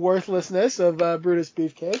about the worthlessness of Brutus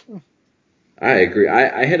Beefcake. I agree.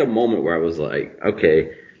 I had a moment where I was like,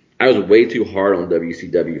 okay, I was way too hard on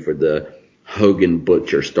WCW for the Hogan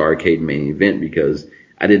Butcher Starrcade main event, because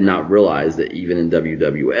I did not realize that even in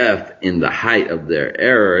WWF, in the height of their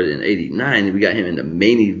era in '89, we got him in the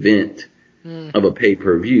main event of a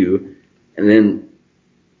pay-per-view, and then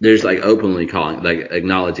there's, like, openly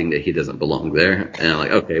acknowledging that he doesn't belong there. And I'm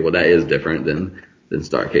like, okay, well, that is different than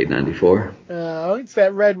Starrcade 94. It's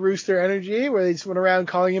that Red Rooster energy where they just went around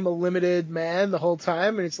calling him a limited man the whole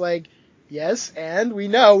time. And it's like, yes, and we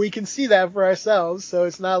know we can see that for ourselves. So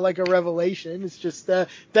it's not like a revelation. It's just,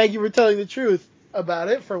 thank you for telling the truth about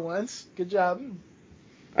it for once. Good job.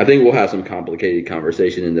 I think we'll have some complicated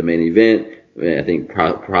conversation in the main event. I think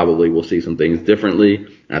probably we'll see some things differently.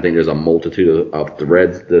 I think there's a multitude of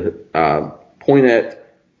threads to point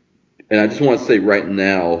at. And I just want to say right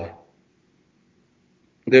now,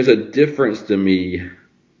 there's a difference to me. And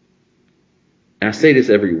I say this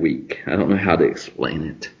every week. I don't know how to explain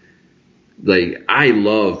it. Like, I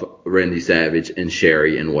love Randy Savage and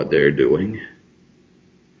Sherry and what they're doing.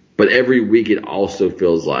 But every week it also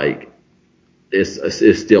feels like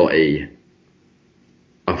it's still a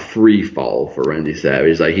free fall for Randy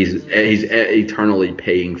Savage. Like, he's eternally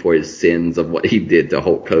paying for his sins of what he did to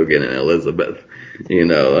Hulk Hogan and Elizabeth,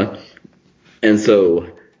 And so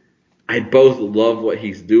I both love what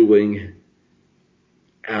he's doing.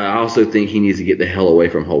 I also think he needs to get the hell away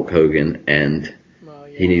from Hulk Hogan, and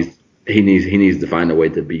he needs to find a way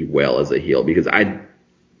to be well as a heel, because I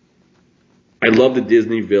love the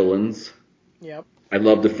Disney villains. Yep. I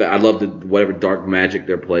love the whatever dark magic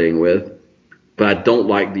they're playing with. But I don't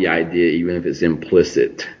like the idea, even if it's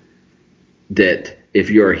implicit, that if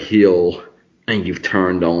you're a heel and you've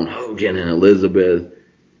turned on Hogan and Elizabeth,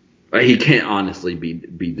 he can't honestly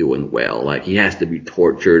be doing well. Like, he has to be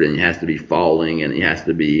tortured, and he has to be falling, and he has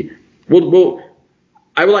to be. Well,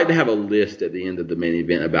 I would like to have a list at the end of the main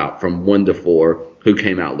event about from 1 to 4 who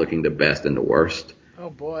came out looking the best and the worst. Oh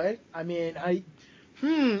boy. I mean,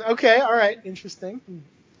 okay, all right, interesting.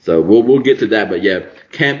 So we'll get to that, but yeah,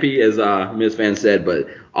 campy as Ms. Fan said, but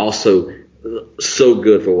also so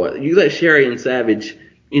good for what you let Sherry and Savage,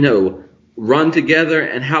 run together,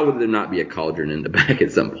 and how would there not be a cauldron in the back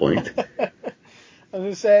at some point? I was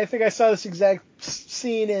gonna say, I think I saw this exact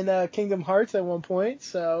scene in Kingdom Hearts at one point,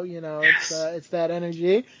 so it's that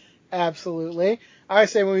energy, absolutely. I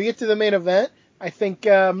say when we get to the main event, I think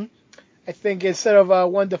instead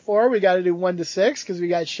of 1 to 4, we got to do 1 to 6 because we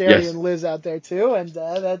got Sherry Yes. and Liz out there too, and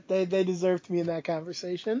that they deserve to be in that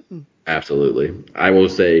conversation. Absolutely. I will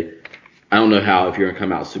say, I don't know how if you're gonna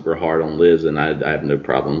come out super hard on Liz, and I have no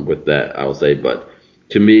problem with that. I will say, but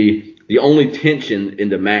to me, the only tension in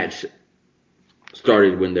the match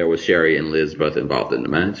started when there was Sherry and Liz both involved in the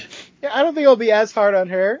match. Yeah, I don't think I'll be as hard on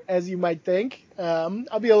her as you might think.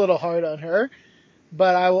 I'll be a little hard on her,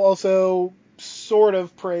 but I will also sort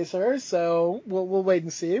of praise her. So we'll wait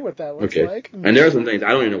and see what that looks like. And there are some things I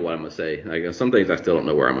don't even know what I'm gonna say. Like some things I still don't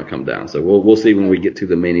know where I'm gonna come down. So we'll see when we get to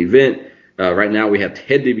the main event. Right now we have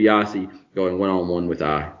Ted DiBiase going 1-on-1 with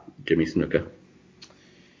Jimmy Snuka.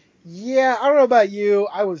 Yeah, I don't know about you.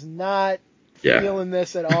 I was not feeling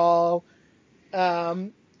this at all.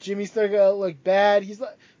 Jimmy Snuka looked bad. He's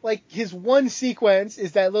like his one sequence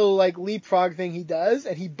is that little like leapfrog thing he does,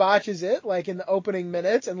 and he botches it like in the opening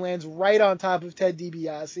minutes and lands right on top of Ted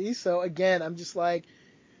DiBiase. So again, I'm just like,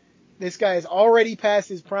 this guy is already past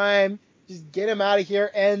his prime. Just get him out of here.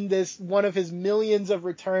 End this one of his millions of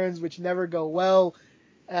returns, which never go well.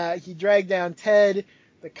 He dragged down Ted.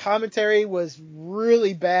 The commentary was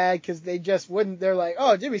really bad because they just wouldn't. They're like,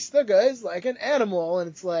 oh, Jimmy Snuka is like an animal. And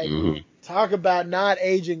it's like, talk about not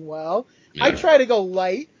aging well. Yeah. I try to go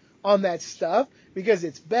light on that stuff because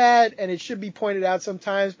it's bad and it should be pointed out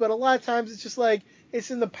sometimes. But a lot of times it's just like,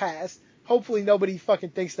 it's in the past. Hopefully nobody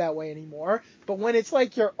fucking thinks that way anymore. But when it's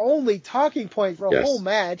like your only talking point for a whole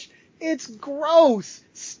match, it's gross.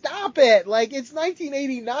 Stop it. Like, it's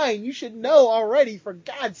 1989. You should know already, for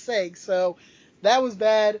God's sake. So that was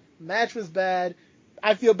bad. Match was bad.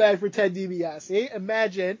 I feel bad for Ted DiBiase.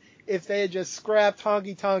 Imagine if they had just scrapped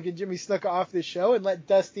Honky Tonk and Jimmy Snuka off this show and let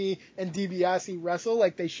Dusty and DiBiase wrestle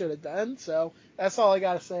like they should have done. So that's all I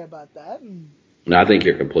got to say about that. No, I think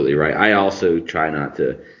you're completely right. I also try not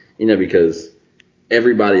to, because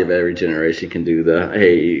everybody of every generation can do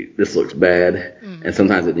hey, this looks bad, and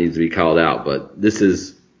sometimes it needs to be called out. But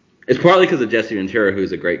it's partly because of Jesse Ventura,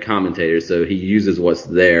 who's a great commentator, so he uses what's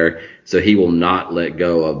there, so he will not let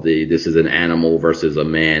go of this is an animal versus a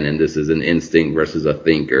man, and this is an instinct versus a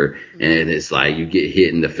thinker, and it's like you get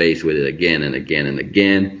hit in the face with it again and again and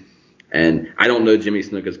again. And I don't know Jimmy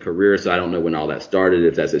Snuka's career, so I don't know when all that started,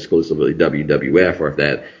 if that's exclusively WWF or if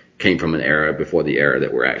that came from an era before the era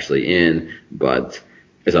that we're actually in. But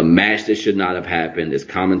it's a match that should not have happened. It's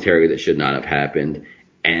commentary that should not have happened.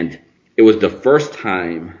 And it was the first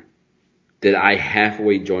time that I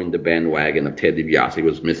halfway joined the bandwagon of Ted DiBiase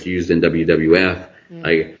was misused in WWF.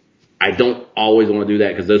 Like, I don't always want to do that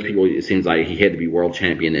because those people, it seems like he had to be world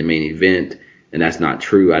champion in main event, and that's not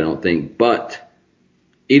true, I don't think. But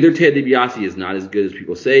either Ted DiBiase is not as good as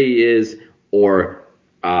people say he is, or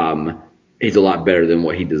he's a lot better than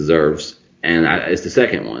what he deserves. And it's the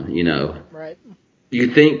second one, Right.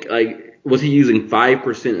 You think, like, was he using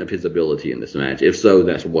 5% of his ability in this match? If so,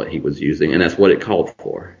 that's what he was using, and that's what it called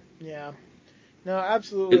for. Yeah. No,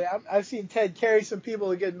 absolutely. I've seen Ted carry some people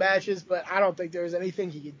to good matches, but I don't think there's anything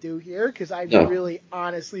he could do here because I really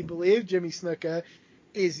honestly believe Jimmy Snuka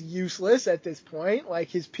is useless at this point. Like,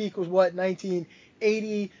 his peak was,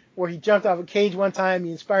 1980, where he jumped off a cage one time.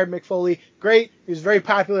 He inspired Mick Foley. Great. He was very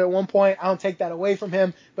popular at one point. I don't take that away from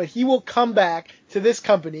him, but he will come back to this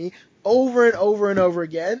company over and over and over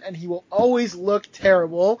again, and he will always look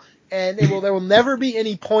terrible, and there will never be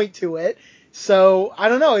any point to it. So, I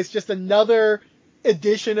don't know. It's just another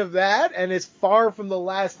edition of that, and it's far from the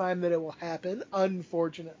last time that it will happen,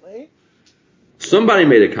 unfortunately. Somebody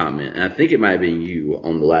made a comment, and I think it might have been you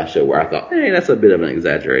on the last show, where I thought, hey, that's a bit of an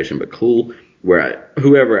exaggeration, but cool.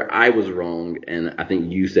 Whoever I was wrong, and I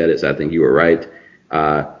think you said it, so I think you were right,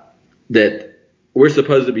 that we're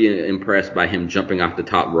supposed to be impressed by him jumping off the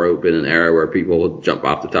top rope in an era where people jump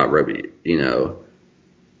off the top rope, I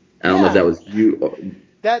don't know if that was you.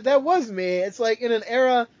 That was me. It's like in an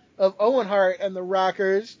era of Owen Hart and the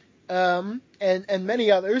Rockers, and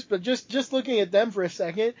many others, but just looking at them for a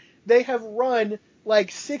second, they have run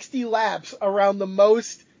like 60 laps around the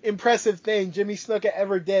most impressive thing Jimmy Snuka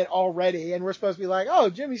ever did already, and we're supposed to be like, oh,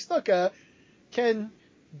 Jimmy Snuka can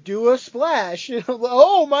do a splash.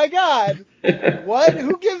 Oh my God. What?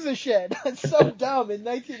 Who gives a shit? That's so dumb in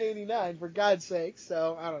 1989, for God's sake.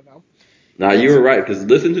 So, I don't know. Now, you were right, because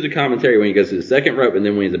listen to the commentary when he goes to the second rope and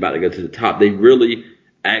then when he's about to go to the top. They really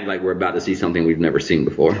act like we're about to see something we've never seen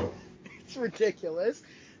before. It's ridiculous.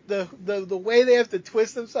 The way they have to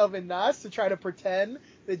twist themselves in knots to try to pretend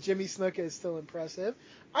that Jimmy Snuka is still impressive.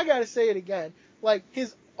 I gotta say it again. Like,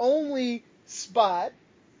 his only spot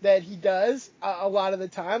that he does a lot of the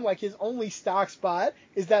time, like his only stock spot,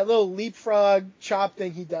 is that little leapfrog chop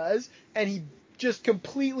thing he does, and he just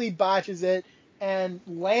completely botches it and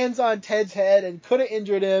lands on Ted's head and could have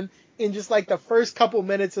injured him in just like the first couple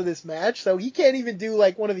minutes of this match. So he can't even do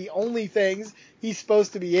like one of the only things he's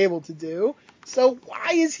supposed to be able to do. So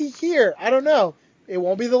why is he here? I don't know. It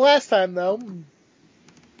won't be the last time though.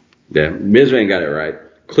 Yeah, Mizran got it right.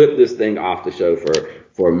 Clip this thing off the show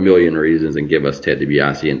for a million reasons and give us Ted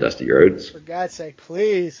DiBiase and Dusty Rhodes. For God's sake,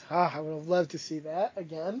 please. I would have loved to see that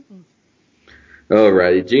again.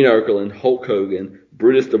 Alrighty, Gene Okerlund, Hulk Hogan,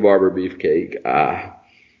 Brutus the Barber Beefcake.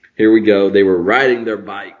 Here we go. They were riding their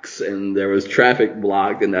bikes, and there was traffic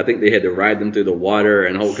blocked, and I think they had to ride them through the water,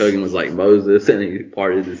 and Hulk Hogan was like Moses, and he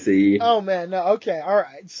parted the sea. Oh, man. No, okay. All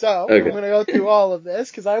right. So I'm going to go through all of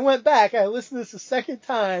this, because I went back. I listened to this a second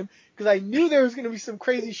time, because I knew there was going to be some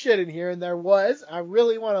crazy shit in here, and there was. I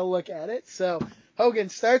really want to look at it. So Hogan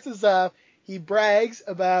starts us off. He brags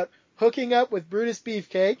about hooking up with Brutus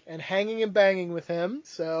Beefcake and hanging and banging with him.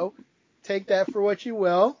 So take that for what you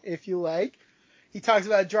will, if you like. He talks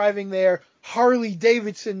about driving their Harley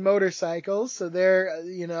Davidson motorcycles. So they're,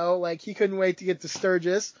 like he couldn't wait to get to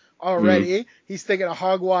Sturgis already. He's thinking of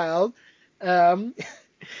Hog Wild.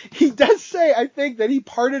 He does say, I think, that he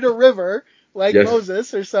parted a river like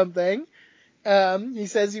Moses or something. He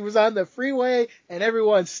says he was on the freeway and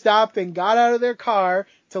everyone stopped and got out of their car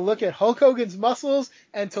to look at Hulk Hogan's muscles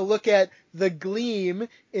and to look at the gleam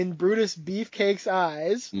in Brutus Beefcake's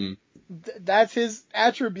eyes. That's his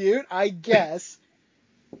attribute, I guess.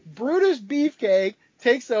 Brutus Beefcake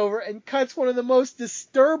takes over and cuts one of the most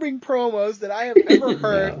disturbing promos that I have ever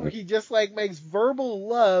heard, where he just like makes verbal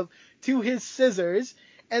love to his scissors.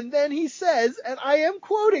 And then he says, and I am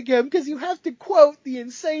quoting him because you have to quote the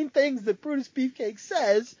insane things that Brutus Beefcake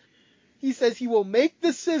says. He says he will make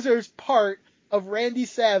the scissors part of Randy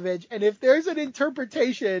Savage, and if there's an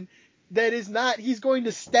interpretation that is not he's going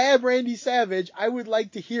to stab Randy Savage, I would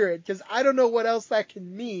like to hear it, because I don't know what else that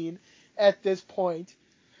can mean at this point.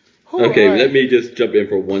 Okay, let me just jump in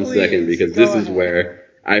for 1 second, because this is where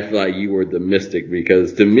I feel like you were the mystic,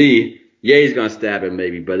 because to me, he's going to stab him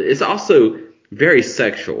maybe, but it's also very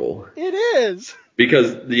sexual. It is.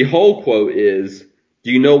 Because the whole quote is,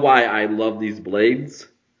 do you know why I love these blades?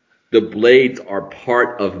 The blades are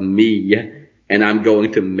part of me, and I'm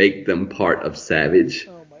going to make them part of Savage.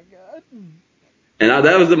 Oh, my God. And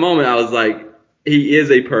that was the moment I was like, he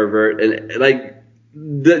is a pervert. And like,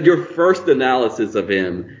 your first analysis of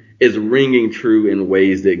him is ringing true in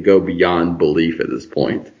ways that go beyond belief at this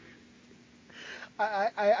point.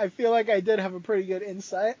 I feel like I did have a pretty good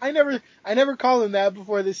insight. I never called him that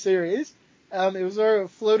before this series. It was sort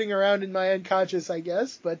of floating around in my unconscious, I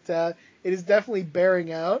guess, but it is definitely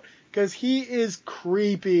bearing out, because he is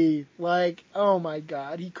creepy. Like, oh my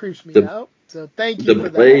God, he creeps me out. So thank you for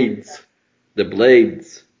that. The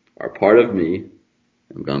blades are part of me.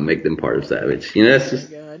 I'm gonna make them part of Savage. That's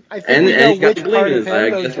just. I think we know which part of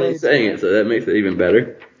him those blades saying it, so that makes it even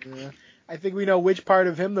better. Yeah. I think we know which part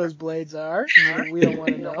of him those blades are. We don't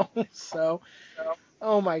want to know. So,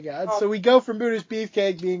 oh my God. So we go from Brutus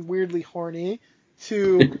Beefcake being weirdly horny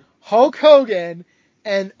to Hulk Hogan,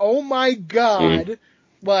 and oh my God,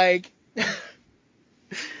 like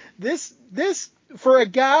this for a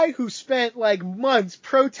guy who spent like months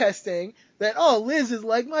protesting that, Liz is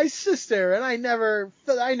like my sister, and I never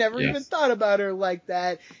even thought about her like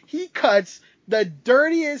that. He cuts the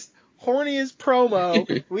dirtiest, horniest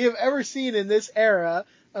promo we have ever seen in this era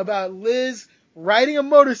about Liz riding a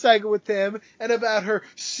motorcycle with him, and about her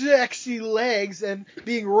sexy legs and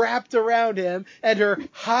being wrapped around him, and her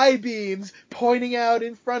high beams pointing out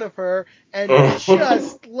in front of her, and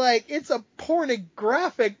just like, it's a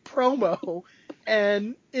pornographic promo,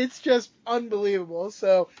 and it's just unbelievable.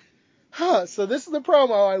 So this is the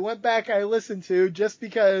promo I went back, I listened to, just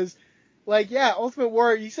because, Ultimate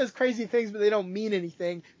Warrior, he says crazy things, but they don't mean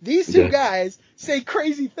anything. These two guys say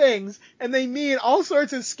crazy things, and they mean all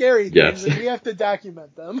sorts of scary things, and we have to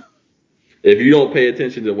document them. If you don't pay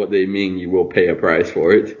attention to what they mean, you will pay a price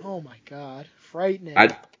for it. Oh my God, frightening.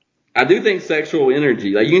 I do think sexual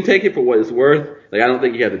energy, like, you can take it for what it's worth, Like, I don't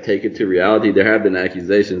think you have to take it to reality. There have been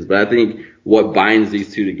accusations, but I think what binds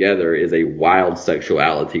these two together is a wild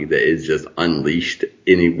sexuality that is just unleashed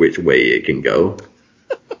any which way it can go.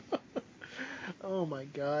 Oh my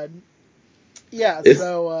god. Yeah, It's,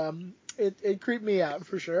 so it creeped me out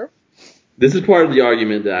for sure. this is part of the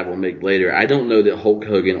argument that I will make later. I don't know that Hulk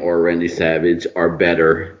Hogan or Randy Savage are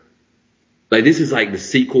better. Like, this is like the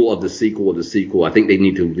sequel of the sequel of the sequel. I think they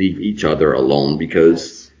need to leave each other alone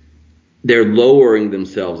because they're lowering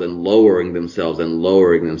themselves and lowering themselves and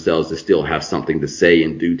lowering themselves to still have something to say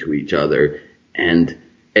and do to each other. And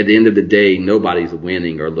at the end of the day, nobody's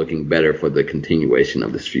winning or looking better for the continuation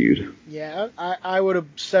of this feud. Yeah, I would have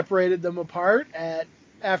separated them apart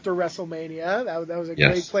after WrestleMania. That was a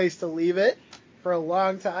great place to leave it for a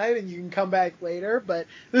long time, and you can come back later. But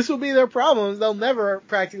this will be their problem. They'll never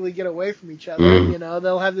practically get away from each other. You know,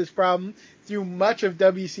 they'll have this problem through much of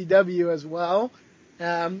WCW as well.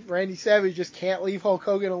 Randy Savage just can't leave Hulk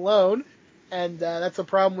Hogan alone, and that's a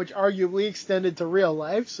problem which arguably extended to real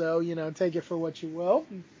life. So, you know, take it for what you will.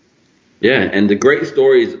 Yeah, and the great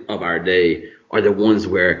stories of our day are the ones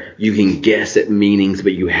where you can guess at meanings,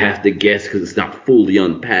 but you have to guess because it's not fully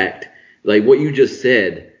unpacked. Like what you just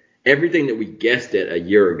said, everything that we guessed at a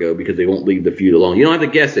year ago because they won't leave the feud alone. You don't have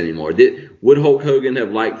to guess anymore. Would Hulk Hogan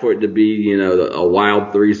have liked for it to be, you know, a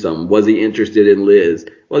wild threesome? Was he interested in Liz?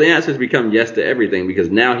 Well, the answer has become yes to everything because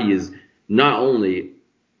now he is not only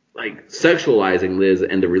like sexualizing Liz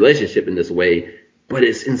and the relationship in this way, but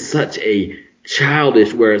it's in such a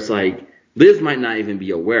childish where it's like Liz might not even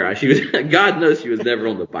be aware. God knows she was never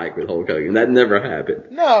on the bike with Hulk Hogan. That never happened.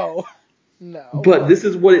 No. But this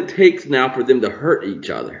is what it takes now for them to hurt each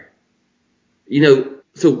other. You know,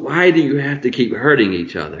 so why do you have to keep hurting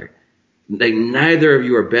each other? Like, neither of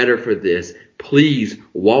you are better for this. Please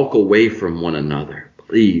walk away from one another.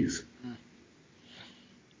 Please.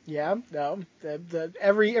 Yeah, no.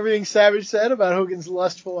 Everything Savage said about Hogan's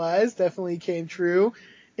lustful eyes definitely came true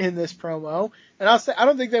in this promo. And I'll say, I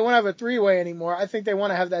don't think they want to have a 3-way anymore. I think they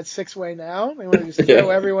want to have that 6-way now. They want to just throw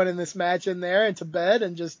everyone in this match in there into bed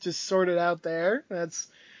and just sort it out there. That's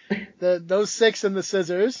those 6 and the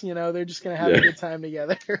scissors, you know, they're just going to have a good time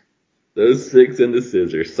together. Those 6 and the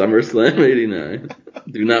scissors. SummerSlam 89.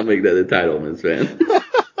 Do not make that entitlements, man.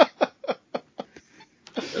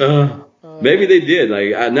 Maybe they did.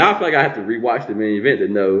 Like now I feel like I have to rewatch the main event to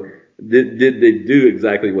know did they do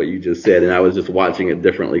exactly what you just said, and I was just watching it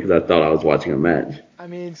differently because I thought I was watching a match. I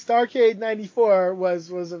mean, Starrcade '94 was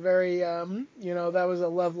a very you know, that was a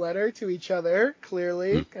love letter to each other.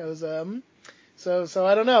 Clearly, it was so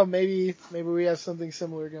I don't know. Maybe we have something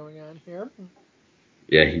similar going on here.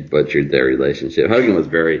 Yeah, he butchered their relationship. Hogan was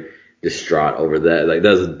very distraught over that. Like, that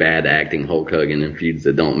was bad acting, Hulk Hogan, in feuds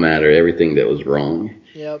that don't matter. Everything that was wrong.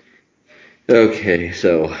 Yep. Okay,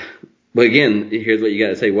 so, but again, here's what you got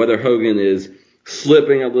to say. Whether Hogan is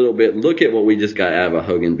slipping a little bit, look at what we just got out of a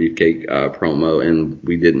Hogan Beefcake promo, and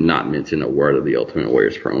we did not mention a word of the Ultimate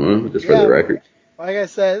Warriors promo, just for the record. Like I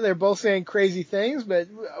said, they're both saying crazy things, but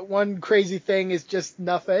one crazy thing is just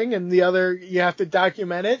nothing, and the other, you have to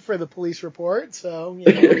document it for the police report, so,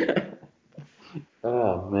 you know.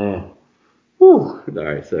 Oh, man. Whew. All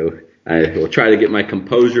right, so I will try to get my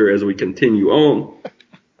composure as we continue on.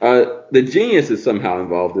 The Genius is somehow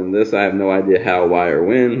involved in this. I have no idea how, why, or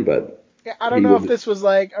when, but... Yeah, I don't know if this was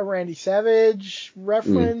like a Randy Savage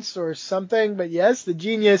reference or something, but yes, the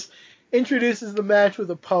Genius introduces the match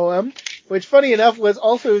with a poem, which, funny enough, was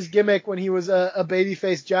also his gimmick when he was a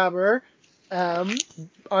babyface jobber on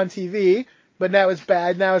TV. But now it's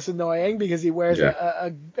bad. Now it's annoying because he wears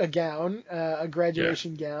a gown, a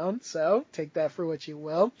graduation gown. So take that for what you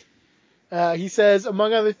will. He says,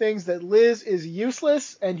 among other things, that Liz is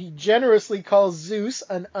useless, and he generously calls Zeus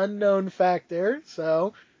an unknown factor.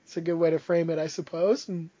 So it's a good way to frame it, I suppose.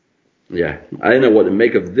 Yeah, I didn't know what to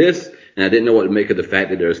make of this, and I didn't know what to make of the fact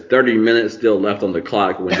that there's 30 minutes still left on the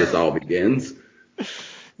clock when this all begins.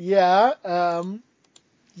 Yeah.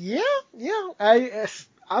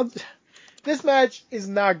 This match is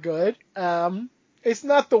not good. It's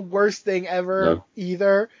not the worst thing ever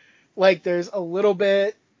either. Like, there's a little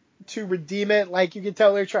bit to redeem it. Like, you can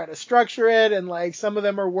tell they're trying to structure it, and like some of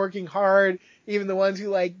them are working hard. Even the ones who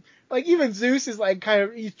like even Zeus is like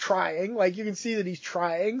he's trying. Like, you can see that he's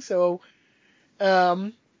trying. So,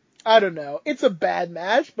 I don't know. It's a bad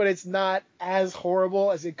match, but it's not as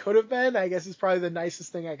horrible as it could have been. I guess is probably the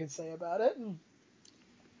nicest thing I can say about it.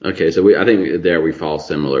 Okay, so I think there we fall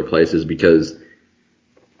similar places because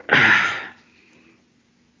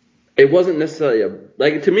it wasn't necessarily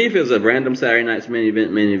like, to me, if it was a random Saturday night's main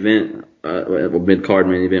event, mid-card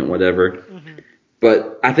main event, whatever. Mm-hmm.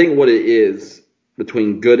 But I think what it is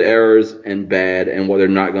between good errors and bad and what they're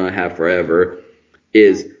not going to have forever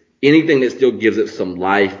is anything that still gives it some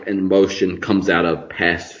life and motion comes out of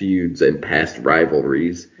past feuds and past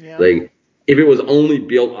rivalries. Yeah. Like, if it was only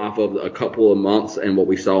built off of a couple of months and what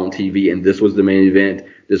we saw on TV and this was the main event,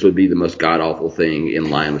 this would be the most god-awful thing in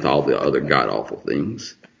line with all the other god-awful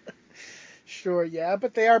things. Sure, yeah,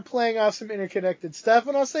 but they are playing off some interconnected stuff,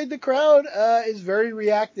 and I'll say the crowd is very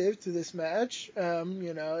reactive to this match.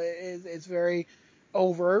 It's very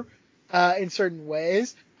over in certain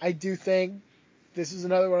ways. I do think this is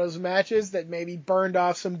another one of those matches that maybe burned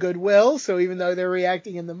off some goodwill, so even though they're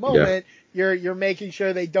reacting in the moment, you're making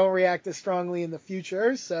sure they don't react as strongly in the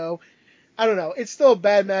future. So, I don't know. It's still a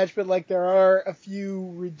bad match, but like there are a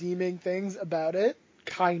few redeeming things about it,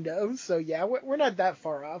 kind of. So, yeah, we're not that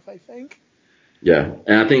far off, I think. Yeah,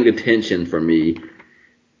 and I think the tension for me,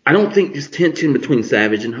 I don't think this tension between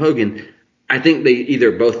Savage and Hogan, I think they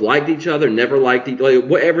either both liked each other, never liked each other,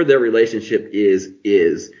 whatever their relationship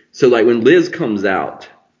is. So like when Liz comes out,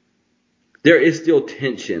 there is still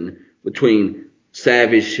tension between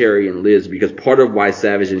Savage, Sherry, and Liz because part of why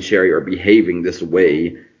Savage and Sherry are behaving this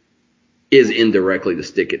way is indirectly to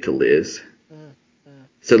stick it to Liz.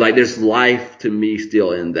 So like there's life to me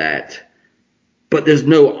still in that. But there's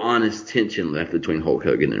no honest tension left between Hulk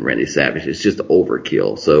Hogan and Randy Savage. It's just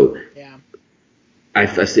overkill. So yeah. I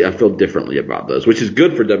feel differently about those, which is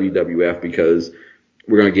good for WWF because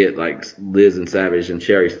we're going to get like Liz and Savage and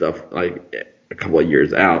Sherry stuff like a couple of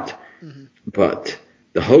years out. Mm-hmm. But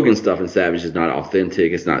the Hogan stuff and Savage is not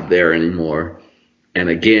authentic. It's not there anymore. And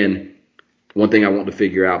again, one thing I want to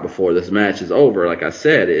figure out before this match is over, like I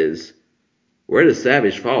said, is where does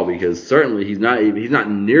Savage fall? Because certainly he's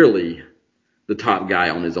not nearly the top guy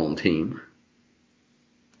on his own team.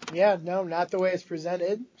 Yeah, no, not the way it's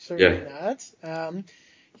presented. Certainly not.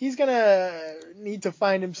 He's going to need to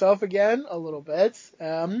find himself again a little bit.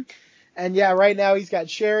 And yeah, right now he's got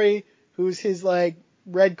Sherry, who's his like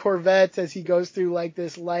red Corvette as he goes through like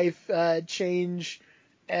this life change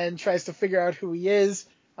and tries to figure out who he is.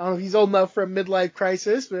 I don't know if he's old enough for a midlife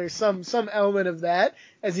crisis, but there's some element of that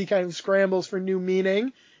as he kind of scrambles for new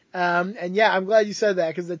meaning. And yeah, I'm glad you said that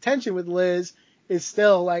because the tension with Liz is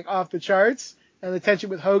still like off the charts, and the tension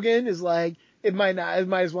with Hogan is like it might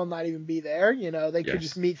as well not even be there. You know, they could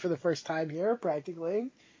just meet for the first time here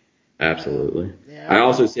practically. Absolutely. Yeah. I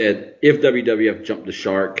also said if WWF jumped the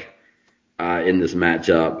shark in this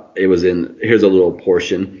matchup, here's a little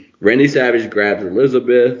portion. Randy Savage grabs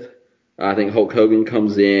Elizabeth. I think Hulk Hogan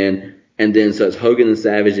comes in, and then so it's Hogan and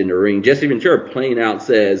Savage in the ring. Jesse Ventura plain out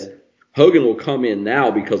says Hogan will come in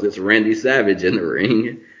now because it's Randy Savage in the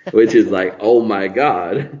ring, which is like, oh my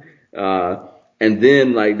God. And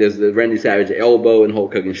then like there's the Randy Savage elbow and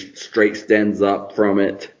Hulk Hogan straight stands up from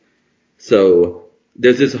it. So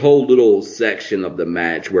there's this whole little section of the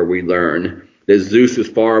match where we learn that Zeus is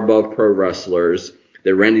far above pro wrestlers,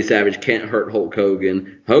 that Randy Savage can't hurt Hulk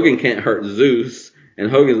Hogan, Hogan can't hurt Zeus, and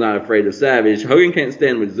Hogan's not afraid of Savage. Hogan can't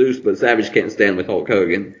stand with Zeus, but Savage can't stand with Hulk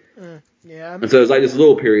Hogan. Yeah. And so it's like this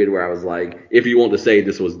little period where I was like, if you want to say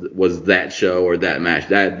this was that show or that match,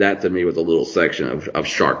 that to me was a little section of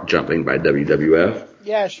shark jumping by WWF.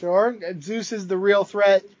 Yeah, sure. Zeus is the real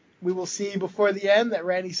threat. We will see before the end that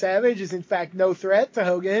Randy Savage is in fact no threat to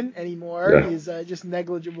Hogan anymore. Yeah. He's just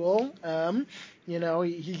negligible.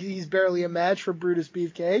 He's barely a match for Brutus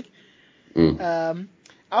Beefcake.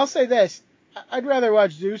 I'll say this. I'd rather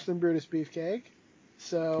watch Zeus than Brutus Beefcake.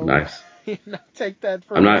 So Nice. Take that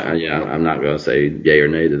for I'm not going to say yay or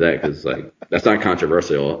nay to that because like that's not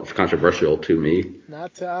controversial. It's controversial to me.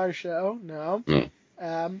 Not to our show, no.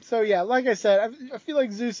 No. So yeah, like I said, I feel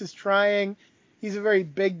like Zeus is trying. He's a very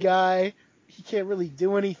big guy. He can't really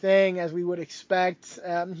do anything as we would expect.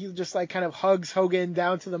 He just like kind of hugs Hogan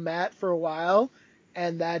down to the mat for a while,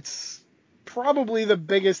 and that's probably the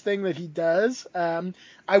biggest thing that he does.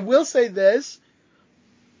 I will say this.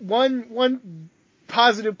 One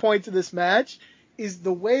positive point to this match is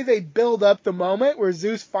the way they build up the moment where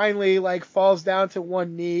Zeus finally like falls down to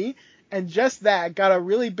one knee, and just that got a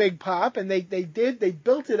really big pop, and they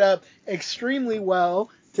built it up extremely well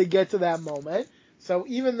to get to that moment. So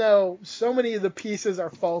even though so many of the pieces are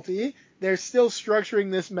faulty, they're still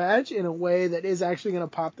structuring this match in a way that is actually going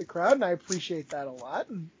to pop the crowd, and I appreciate that a lot.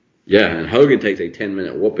 Yeah, and Hogan takes a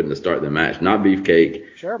 10-minute whooping to start the match, not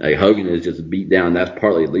Beefcake. Sure. Like Hogan is just beat down. That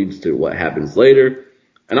partly leads to what happens later.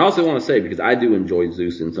 And I also want to say, because I do enjoy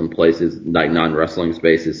Zeus in some places, like non-wrestling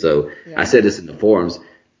spaces, so I said this in the forums,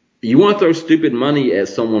 you want to throw stupid money at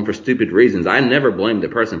someone for stupid reasons. I never blame the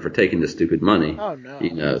person for taking the stupid money. Oh,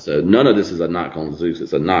 no. So none of this is a knock on Zeus.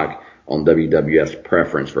 It's a knock on WWF's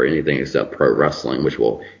preference for anything except pro wrestling, which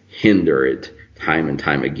will hinder it time and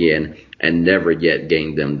time again, and never yet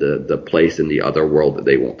gained them the place in the other world that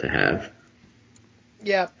they want to have.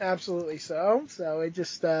 Yeah, absolutely so. So it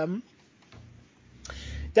just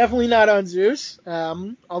definitely not on Zeus.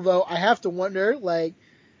 Although I have to wonder, like,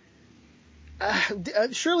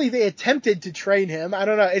 surely they attempted to train him. I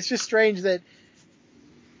don't know. It's just strange that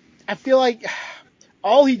I feel like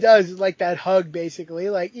all he does is like that hug, basically.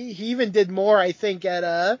 Like he even did more, I think,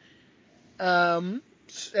 at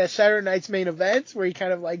Saturday Night's Main Event, where he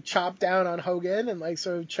kind of like chopped down on Hogan and like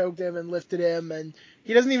sort of choked him and lifted him, and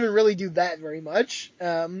he doesn't even really do that very much.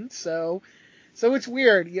 So it's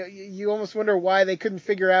weird. You almost wonder why they couldn't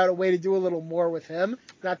figure out a way to do a little more with him.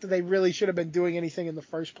 Not that they really should have been doing anything in the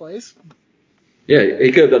first place. Yeah,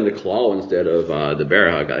 he could have done the claw instead of the bear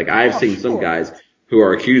hug. Like I've seen some Sure. guys who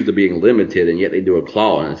are accused of being limited, and yet they do a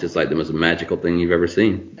claw, and it's just like the most magical thing you've ever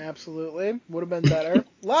seen. Absolutely, would have been better.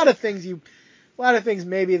 A lot of things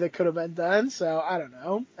maybe that could have been done. So I don't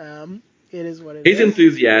know. It is what it He's is.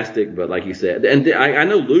 enthusiastic, but like you said, and I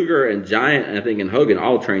know Luger and Giant, I think, and Hogan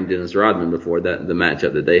all trained Dennis Rodman before the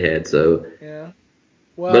matchup that they had. So, Yeah.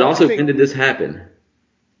 Well, but also, I think, when did this happen?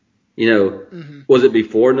 You know, mhm. was it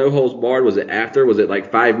before No Holds Barred? Was it after? Was it like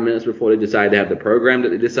 5 minutes before they decided to have the program that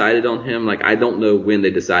they decided on him? Like, I don't know when they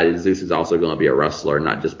decided Zeus is also going to be a wrestler,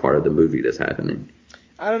 not just part of the movie that's happening.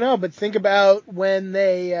 I don't know, but think about when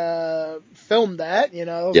they filmed that. You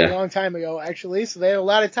know, it was a Yeah, long time ago, actually. So they had a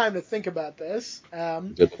lot of time to think about this.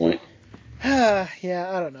 good point. Yeah,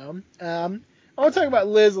 I don't know. I want to talk about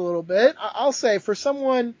Liz a little bit. I'll say for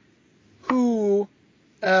someone who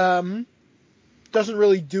um, doesn't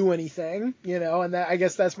really do anything, you know, and I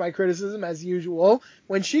guess that's my criticism as usual.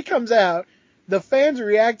 When she comes out, the fans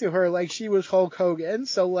react to her like she was Hulk Hogan.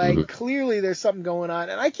 So like clearly there's something going on,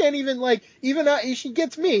 and I can't even like even she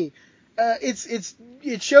gets me.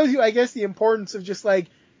 It shows you, I guess, the importance of just like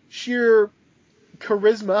sheer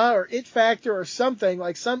charisma or it factor or something,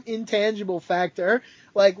 like some intangible factor.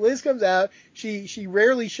 Like Liz comes out, she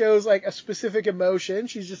rarely shows like a specific emotion.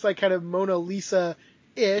 She's just like kind of Mona Lisa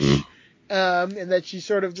ish. And that she's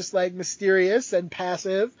sort of just like mysterious and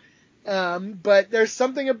passive. But there's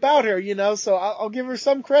something about her, you know, so I'll give her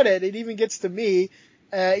some credit. It even gets to me,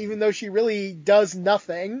 even though she really does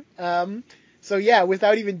nothing. So yeah,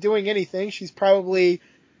 without even doing anything, she's probably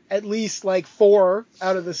at least like 4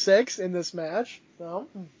 out of the 6 in this match. So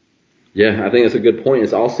Yeah, I think that's a good point.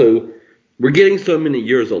 It's also, we're getting so many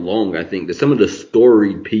years along, I think, that some of the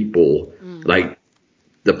storied people, like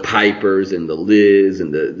the Pipers and the Liz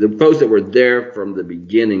and the folks that were there from the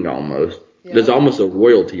beginning almost, there's almost a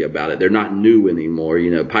royalty about it. They're not new anymore.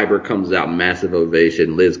 You know, Piper comes out massive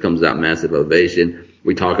ovation. Liz comes out massive ovation.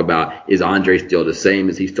 We talk about, is Andre still the same?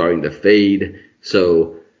 Is he starting to fade?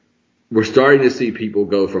 So we're starting to see people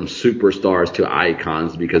go from superstars to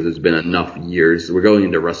icons because it's been enough years. We're going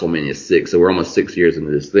into WrestleMania 6, so we're almost 6 years into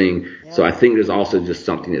this thing. Yeah. So I think there's also just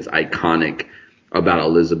something that's iconic about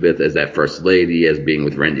Elizabeth as that first lady, as being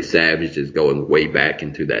with Randy Savage, is going way back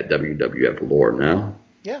into that WWF lore now.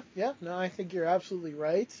 Yeah, no, I think you're absolutely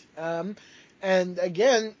right. And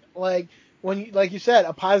again, like like you said,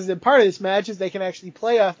 a positive part of this match is they can actually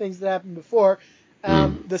play off things that happened before.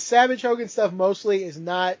 The Savage Hogan stuff mostly is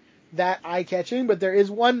not that eye-catching, but there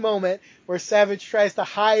is one moment where Savage tries to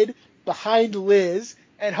hide behind Liz,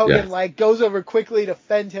 and Hogan like goes over quickly to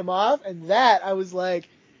fend him off, and that I was like,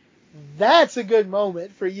 that's a good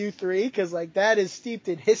moment for you three, because like that is steeped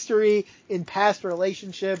in history, in past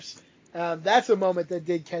relationships. That's a moment that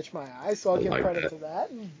did catch my eye, so I'll give credit to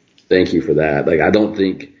that. Thank you for that. Like, I don't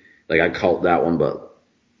think, like, I caught that one, but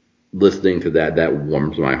listening to that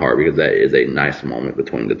warms my heart because that is a nice moment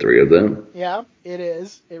between the three of them. Yeah, it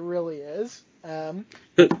is. It really is.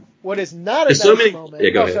 What is not a There's nice so many, moment? yeah,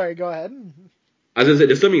 go ahead. Sorry, go ahead. I was going to say,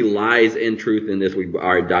 there's so many lies and truth in this. We've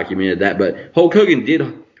already documented that, but Hulk Hogan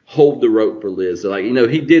did hold the rope for Liz. So, like, you know,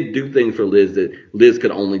 he did do things for Liz that Liz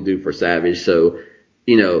could only do for Savage. So,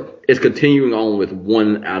 you know, it's continuing on with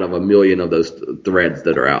one out of a million of those threads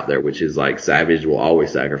that are out there, which is like Savage will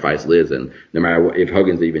always sacrifice Liz. And no matter what, if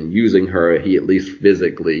Hogan's even using her, he at least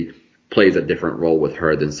physically plays a different role with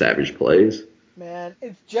her than Savage plays. Man,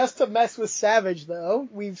 it's just to mess with Savage, though.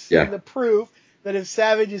 We've seen the proof that if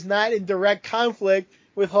Savage is not in direct conflict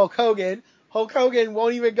with Hulk Hogan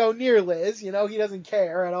won't even go near Liz. You know, he doesn't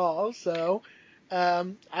care at all. So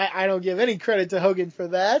I don't give any credit to Hogan for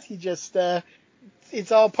that. He just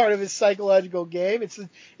it's all part of his psychological game.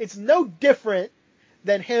 It's no different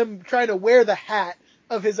than him trying to wear the hat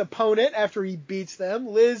of his opponent after he beats them.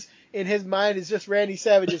 Liz, in his mind, is just Randy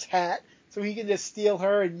Savage's hat. So he can just steal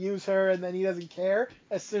her and use her, and then he doesn't care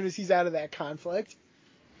as soon as he's out of that conflict.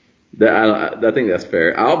 I think that's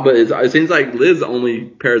fair. But it seems like Liz only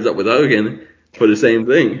pairs up with Hogan for the same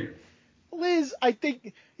thing. Liz, I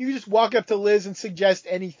think you could just walk up to Liz and suggest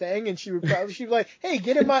anything, and she'd be like, "Hey,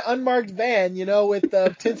 get in my unmarked van, with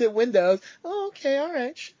tinted windows." Oh, okay, all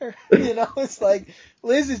right, sure. It's like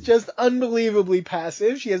Liz is just unbelievably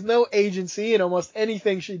passive. She has no agency in almost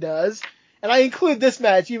anything she does, and I include this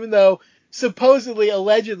match, even though supposedly,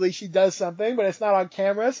 allegedly, she does something, but it's not on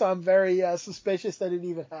camera, so I'm very suspicious that it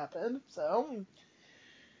even happened. So.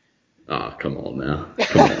 Oh, come on now.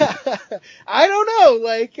 Come on. I don't know.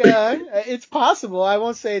 It's possible. I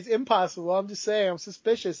won't say it's impossible. I'm just saying I'm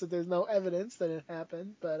suspicious that there's no evidence that it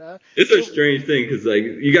happened. But it's a strange thing because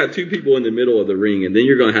you got two people in the middle of the ring, and then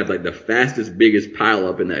you're gonna have the fastest, biggest pile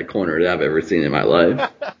up in that corner that I've ever seen in my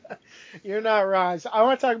life. You're not wrong. So I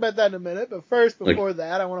want to talk about that in a minute. But first, before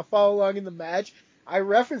that, I want to follow along in the match. I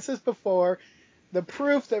referenced this before. The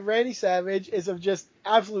proof that Randy Savage is of just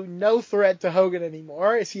absolute no threat to Hogan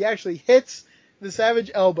anymore is he actually hits the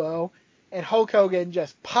Savage elbow, and Hulk Hogan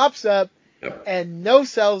just pops up and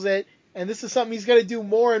no-sells it. And this is something he's going to do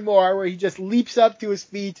more and more, where he just leaps up to his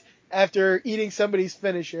feet after eating somebody's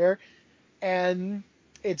finisher. And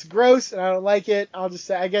it's gross, and I don't like it. I'll just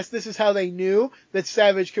say, I guess this is how they knew that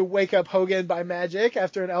Savage could wake up Hogan by magic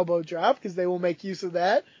after an elbow drop, because they will make use of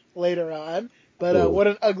that later on. But what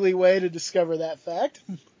an ugly way to discover that fact.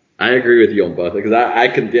 I agree with you on both, because I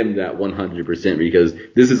condemn that 100% because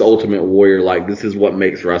this is Ultimate Warrior. This is what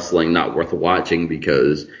makes wrestling not worth watching,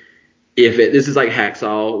 because this is like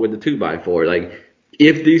Hacksaw with the 2x4.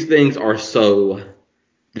 If these things are so,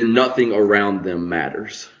 then nothing around them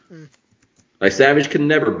matters. Savage can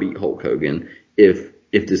never beat Hulk Hogan if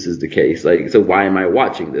this is the case. So why am I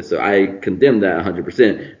watching this? So I condemn that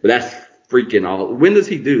 100%, but that's freaking all. When does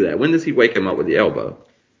he do that? When does he wake him up with the elbow?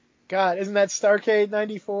 God, isn't that Starrcade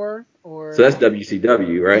 94? So that's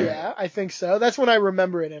WCW, right? Yeah, I think so. That's when I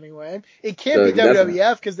remember it anyway. It can't be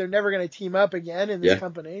WWF because they're never going to team up again in this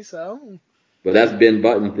company. So. But that's Ben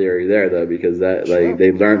Button theory there, though, because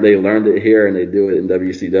they learned it here and they do it in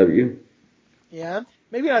WCW. Yeah,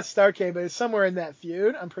 maybe not Starrcade, but it's somewhere in that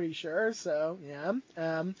feud. I'm pretty sure. So yeah.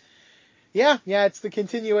 Yeah, it's the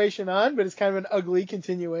continuation on, but it's kind of an ugly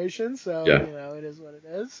continuation, so, it is what it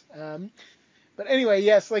is. But anyway,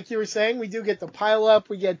 yes, like you were saying, we do get the pile up,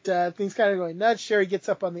 we get things kind of going nuts. Sherry gets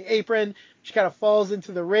up on the apron, she kind of falls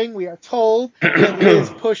into the ring, we are told that Liz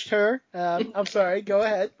pushed her. I'm sorry, go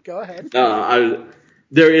ahead.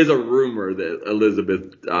 There is a rumor that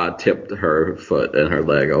Elizabeth tipped her foot and her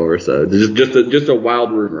leg over, so just a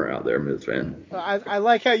wild rumor out there, Ms. Fan. I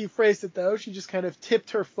like how you phrased it, though. She just kind of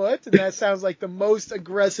tipped her foot, and that sounds like the most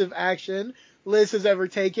aggressive action Liz has ever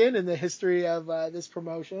taken in the history of this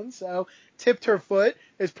promotion. So, tipped her foot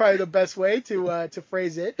is probably the best way to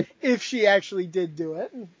phrase it, if she actually did do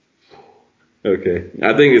it. Okay,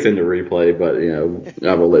 I think it's in the replay, but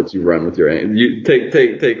I will let you run with your aim. You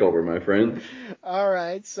take over, my friend. All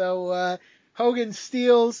right, so Hogan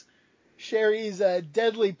steals Sherry's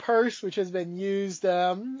deadly purse, which has been used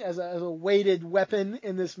as a weighted weapon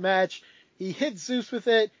in this match. He hits Zeus with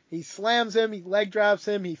it. He slams him. He leg drops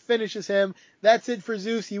him. He finishes him. That's it for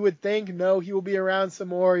Zeus, you would think. No, he will be around some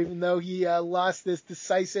more, even though he lost this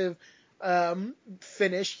decisive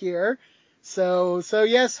finish here. So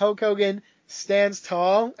yes, Hulk Hogan stands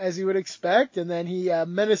tall, as you would expect, and then he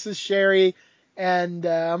menaces Sherry, and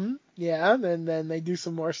then they do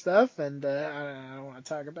some more stuff, and I don't want to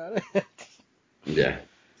talk about it. Yeah,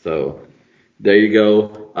 so there you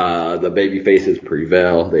go. The baby faces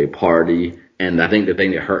prevail, they party, and I think the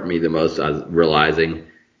thing that hurt me the most, I was realizing,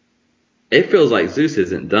 it feels like Zeus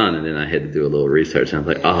isn't done, and then I had to do a little research, and I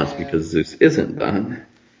was like, it's because Zeus isn't done.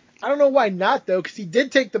 I don't know why not, though, because he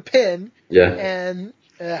did take the pin, and...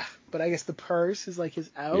 but I guess the purse is his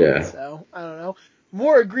out, so I don't know.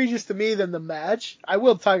 More egregious to me than the match, I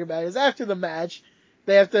will talk about it, is after the match,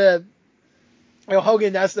 they have to,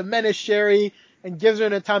 Hogan has to menace Sherry and gives her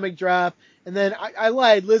an atomic drop, and then I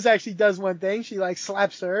lied, Liz actually does one thing, she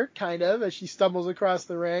slaps her, kind of, as she stumbles across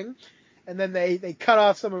the ring, and then they cut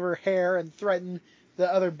off some of her hair and threaten the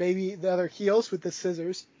other heels with the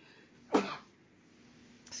scissors.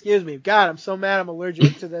 Excuse me. God, I'm so mad I'm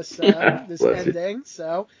allergic to this this ending.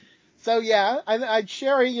 So yeah,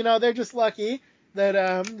 Sherry, they're just lucky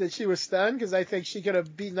that she was stunned, because I think she could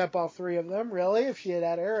have beaten up all three of them, really, if she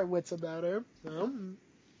had her wits about her. So.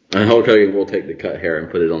 And Hulk Hogan will take the cut hair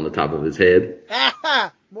and put it on the top of his head.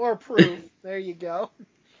 More proof. There you go.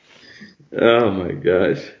 Oh my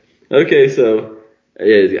gosh. Okay, so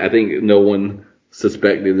I think no one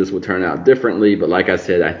suspected this would turn out differently, but like I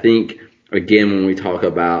said, I think, again, when we talk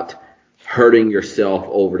about hurting yourself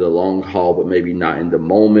over the long haul, but maybe not in the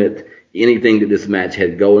moment. Anything that this match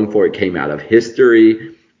had going for it came out of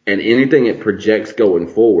history, and anything it projects going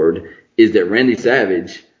forward is that Randy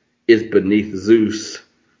Savage is beneath Zeus,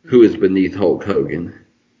 who is beneath Hulk Hogan.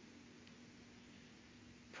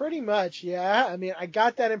 Pretty much, yeah. I mean, I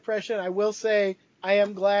got that impression. I will say I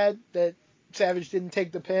am glad that Savage didn't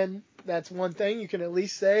take the pin. That's one thing you can at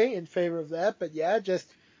least say in favor of that. But yeah,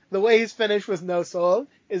 just the way he's finished with no soul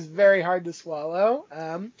is very hard to swallow.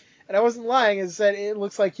 And I wasn't lying. As I said, it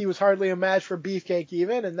looks like he was hardly a match for Beefcake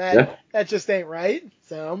even, and that just ain't right.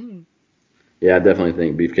 So. Yeah, I definitely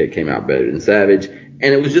think Beefcake came out better than Savage. And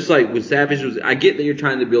it was just like when Savage was, I get that you're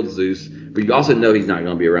trying to build Zeus, but you also know he's not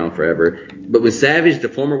going to be around forever. But when Savage, the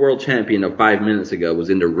former world champion of 5 minutes ago, was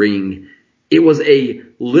in the ring, it was a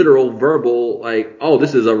literal verbal, like, oh,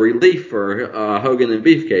 this is a relief for Hogan and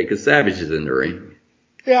Beefcake because Savage is in the ring.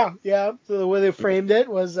 Yeah. So the way they framed it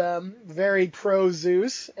was very pro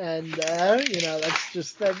Zeus, and that's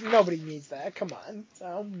just that nobody needs that. Come on.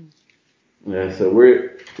 So. Yeah, so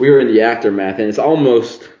we were in the aftermath, and it's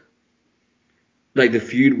almost like the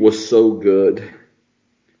feud was so good.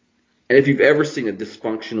 And if you've ever seen a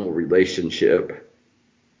dysfunctional relationship,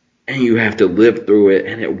 and you have to live through it,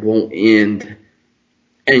 and it won't end,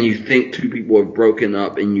 and you think two people have broken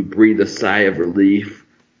up, and you breathe a sigh of relief,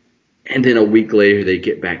 and then a week later they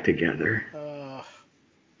get back together.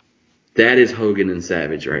 That is Hogan and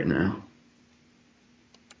Savage right now.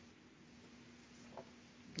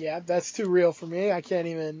 Yeah, that's too real for me. I can't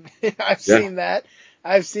even. I've seen that.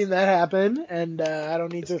 I've seen that happen, and I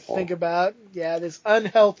don't need to think about this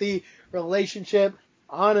unhealthy relationship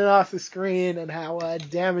on and off the screen and how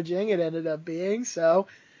damaging it ended up being. So,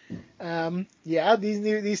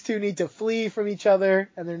 these two need to flee from each other,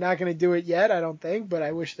 and they're not going to do it yet, I don't think, but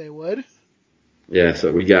I wish they would. Yeah,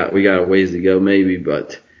 so we got a ways to go maybe,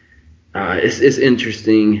 but it's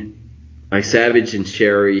interesting. Like Savage and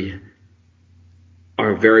Sherry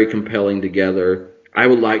are very compelling together. I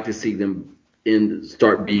would like to see them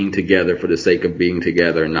start being together for the sake of being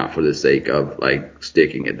together and not for the sake of like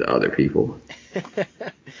sticking it to other people.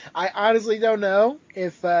 I honestly don't know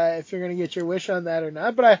if you're going to get your wish on that or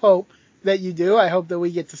not, but I hope that you do. I hope that we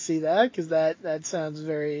get to see that because that sounds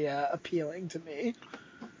very appealing to me.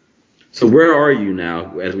 So where are you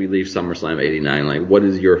now as we leave SummerSlam 89? Like, what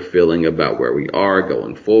is your feeling about where we are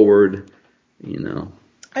going forward?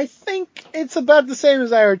 I think it's about the same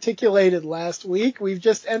as I articulated last week. We've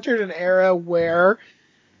just entered an era where,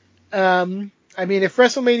 if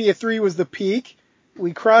WrestleMania 3 was the peak,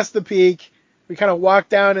 we crossed the peak, we kind of walked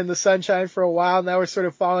down in the sunshine for a while, now we're sort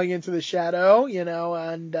of falling into the shadow,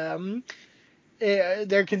 and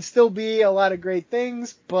there can still be a lot of great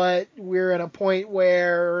things, but we're at a point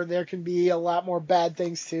where there can be a lot more bad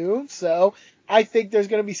things too. So I think there's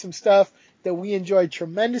going to be some stuff that we enjoyed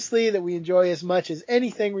tremendously, that we enjoy as much as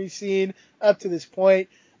anything we've seen up to this point,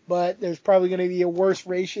 but there's probably going to be a worse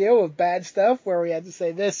ratio of bad stuff where we had to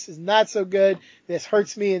say this is not so good, this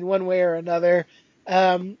hurts me in one way or another.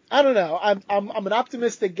 I don't know. I'm an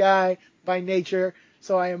optimistic guy by nature,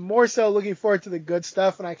 so I am more so looking forward to the good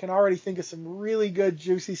stuff, and I can already think of some really good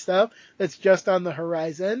juicy stuff that's just on the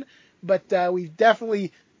horizon. But we've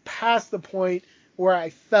definitely passed the point where I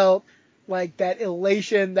felt like that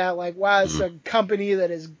elation that like, wow, it's a company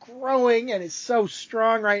that is growing and is so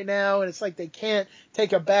strong right now, and it's like they can't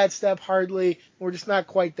take a bad step hardly. We're just not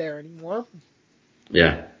quite there anymore.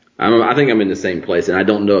 Yeah, I think I'm in the same place, and I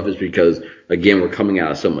don't know if it's because, again, we're coming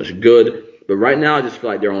out of so much good, but right now I just feel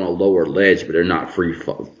like they're on a lower ledge, but they're not free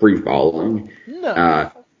falling.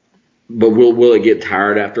 No. But will it get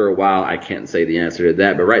tired after a while? I can't say the answer to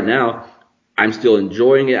that, but right now I'm still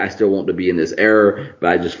enjoying it. I still want to be in this era,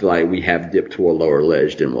 but I just feel like we have dipped to a lower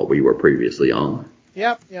ledge than what we were previously on.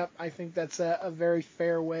 Yep. I think that's a very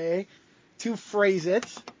fair way to phrase it.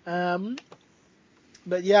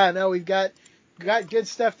 But yeah, no, we've got good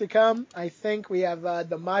stuff to come. I think we have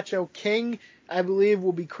the Macho King, I believe,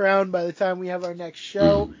 will be crowned by the time we have our next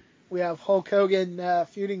show. We have Hulk Hogan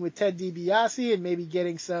feuding with Ted DiBiase and maybe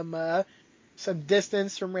getting some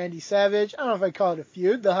distance from Randy Savage. I don't know if I call it a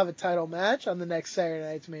feud. They'll have a title match on the next Saturday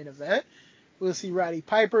night's main event. We'll see Roddy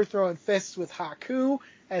Piper throwing fists with Haku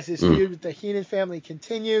as his feud with the Heenan family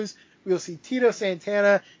continues. We'll see Tito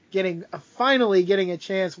Santana finally getting a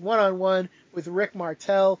chance one-on-one with Rick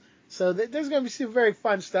Martel. So there's going to be some very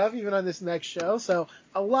fun stuff even on this next show. So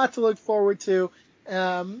a lot to look forward to.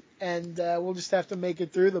 And we'll just have to make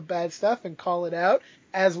it through the bad stuff and call it out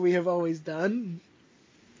as we have always done.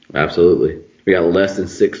 Absolutely. We got less than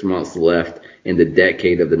 6 months left in the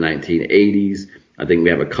decade of the 1980s. I think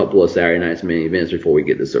we have a couple of Saturday night's main events before we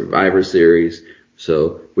get the Survivor Series.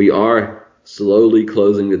 So we are slowly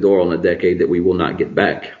closing the door on a decade that we will not get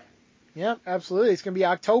back. Yeah, absolutely. It's going to be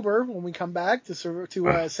October when we come back to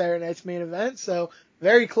Saturday Night's Main Event. So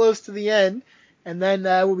very close to the end. And then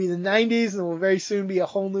will be the 90s, and will very soon be a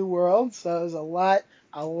whole new world. So there's a lot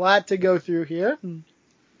to go through here.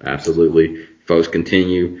 Absolutely. Folks,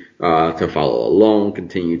 continue to follow along,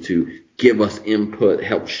 continue to give us input,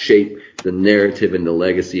 help shape the narrative and the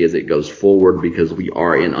legacy as it goes forward, because we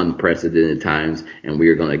are in unprecedented times, and we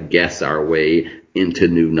are going to guess our way into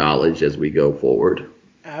new knowledge as we go forward.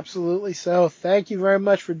 Absolutely. So thank you very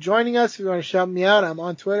much for joining us. If you want to shout me out, I'm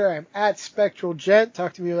on Twitter. I'm at SpectralGent.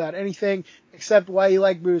 Talk to me about anything except why you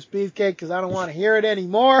like Brutus Beefcake, because I don't want to hear it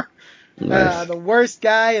anymore. Nice. The worst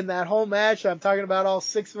guy in that whole match. I'm talking about all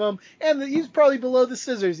 6 of them. And he's probably below the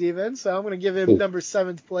Scissors even. So I'm going to give him number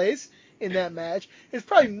 7th place in that match. It's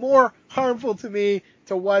probably more harmful to me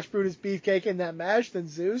to watch Brutus Beefcake in that match than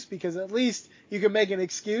Zeus, because at least you can make an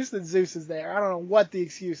excuse that Zeus is there. I don't know what the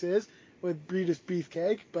excuse is with Brutus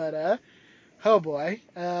Beefcake, but oh boy.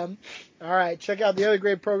 All right, check out the other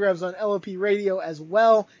great programs on LOP Radio as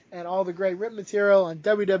well, and all the great written material on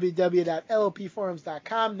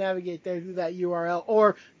www.lopforums.com. Navigate there through that URL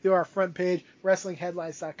or through our front page,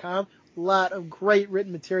 wrestlingheadlines.com. A lot of great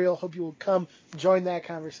written material. Hope you will come join that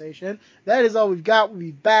conversation. That is all we've got. We'll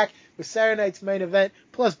be back with Saturday Night's Main Event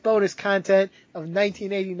plus bonus content of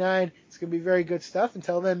 1989. It's going to be very good stuff.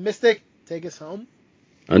 Until then, Mystic, take us home.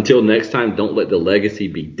 Until next time, don't let the legacy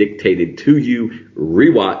be dictated to you.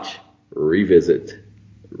 Rewatch, revisit,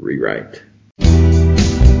 rewrite.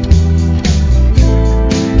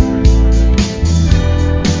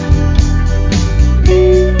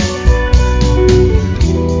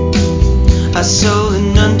 I saw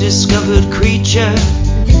an undiscovered creature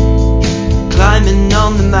climbing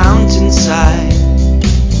on the mountainside.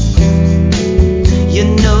 You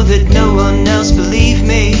know that no one else believed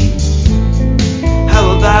me.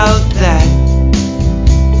 How about that?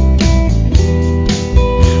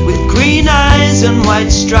 With green eyes and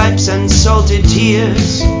white stripes and salted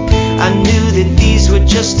tears, I knew that these were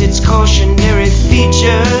just its cautionary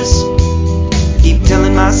features. Keep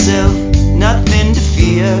telling myself nothing to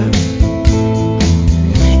fear.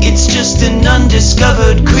 It's just an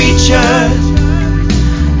undiscovered creature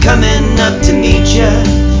coming up to meet you.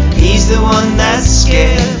 He's the one that's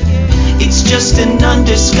scared. It's just an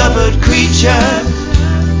undiscovered creature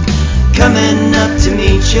coming up to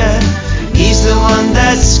meet you. He's the one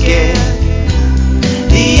that's scared.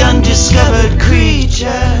 The undiscovered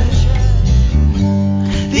creature.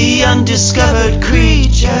 The undiscovered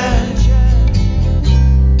creature.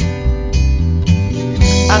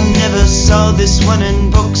 I never saw this one in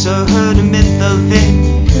books or heard a myth of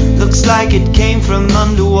it. Looks like it came from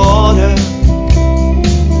underwater.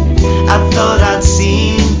 I thought I'd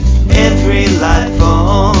seen every life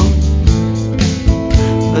form,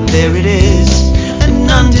 but there it is, an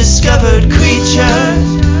undiscovered creature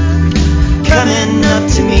coming up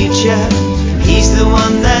to meet you. He's the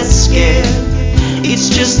one that's scared. It's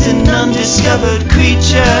just an undiscovered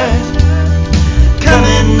creature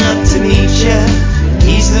coming up to meet you.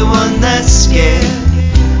 He's the one that's scared.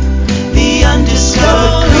 The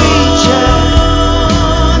undiscovered creature.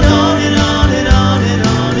 On and on and on and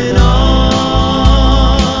on and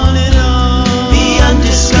on and on. The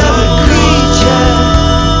undiscovered creature.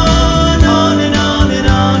 On and on and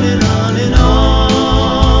on and on and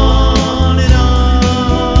on and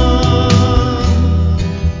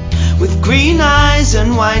on. With green eyes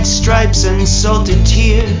and white stripes and salted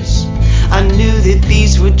tears, I knew that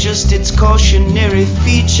these were just its cautionary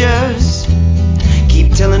features.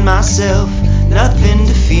 Keep telling myself nothing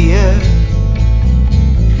to fear.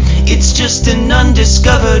 It's just an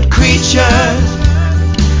undiscovered creature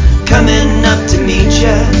coming up to meet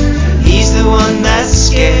you. He's the one that's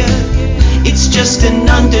scared. It's just an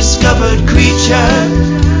undiscovered creature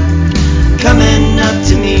coming up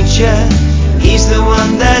to meet you. He's the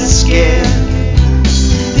one that's scared.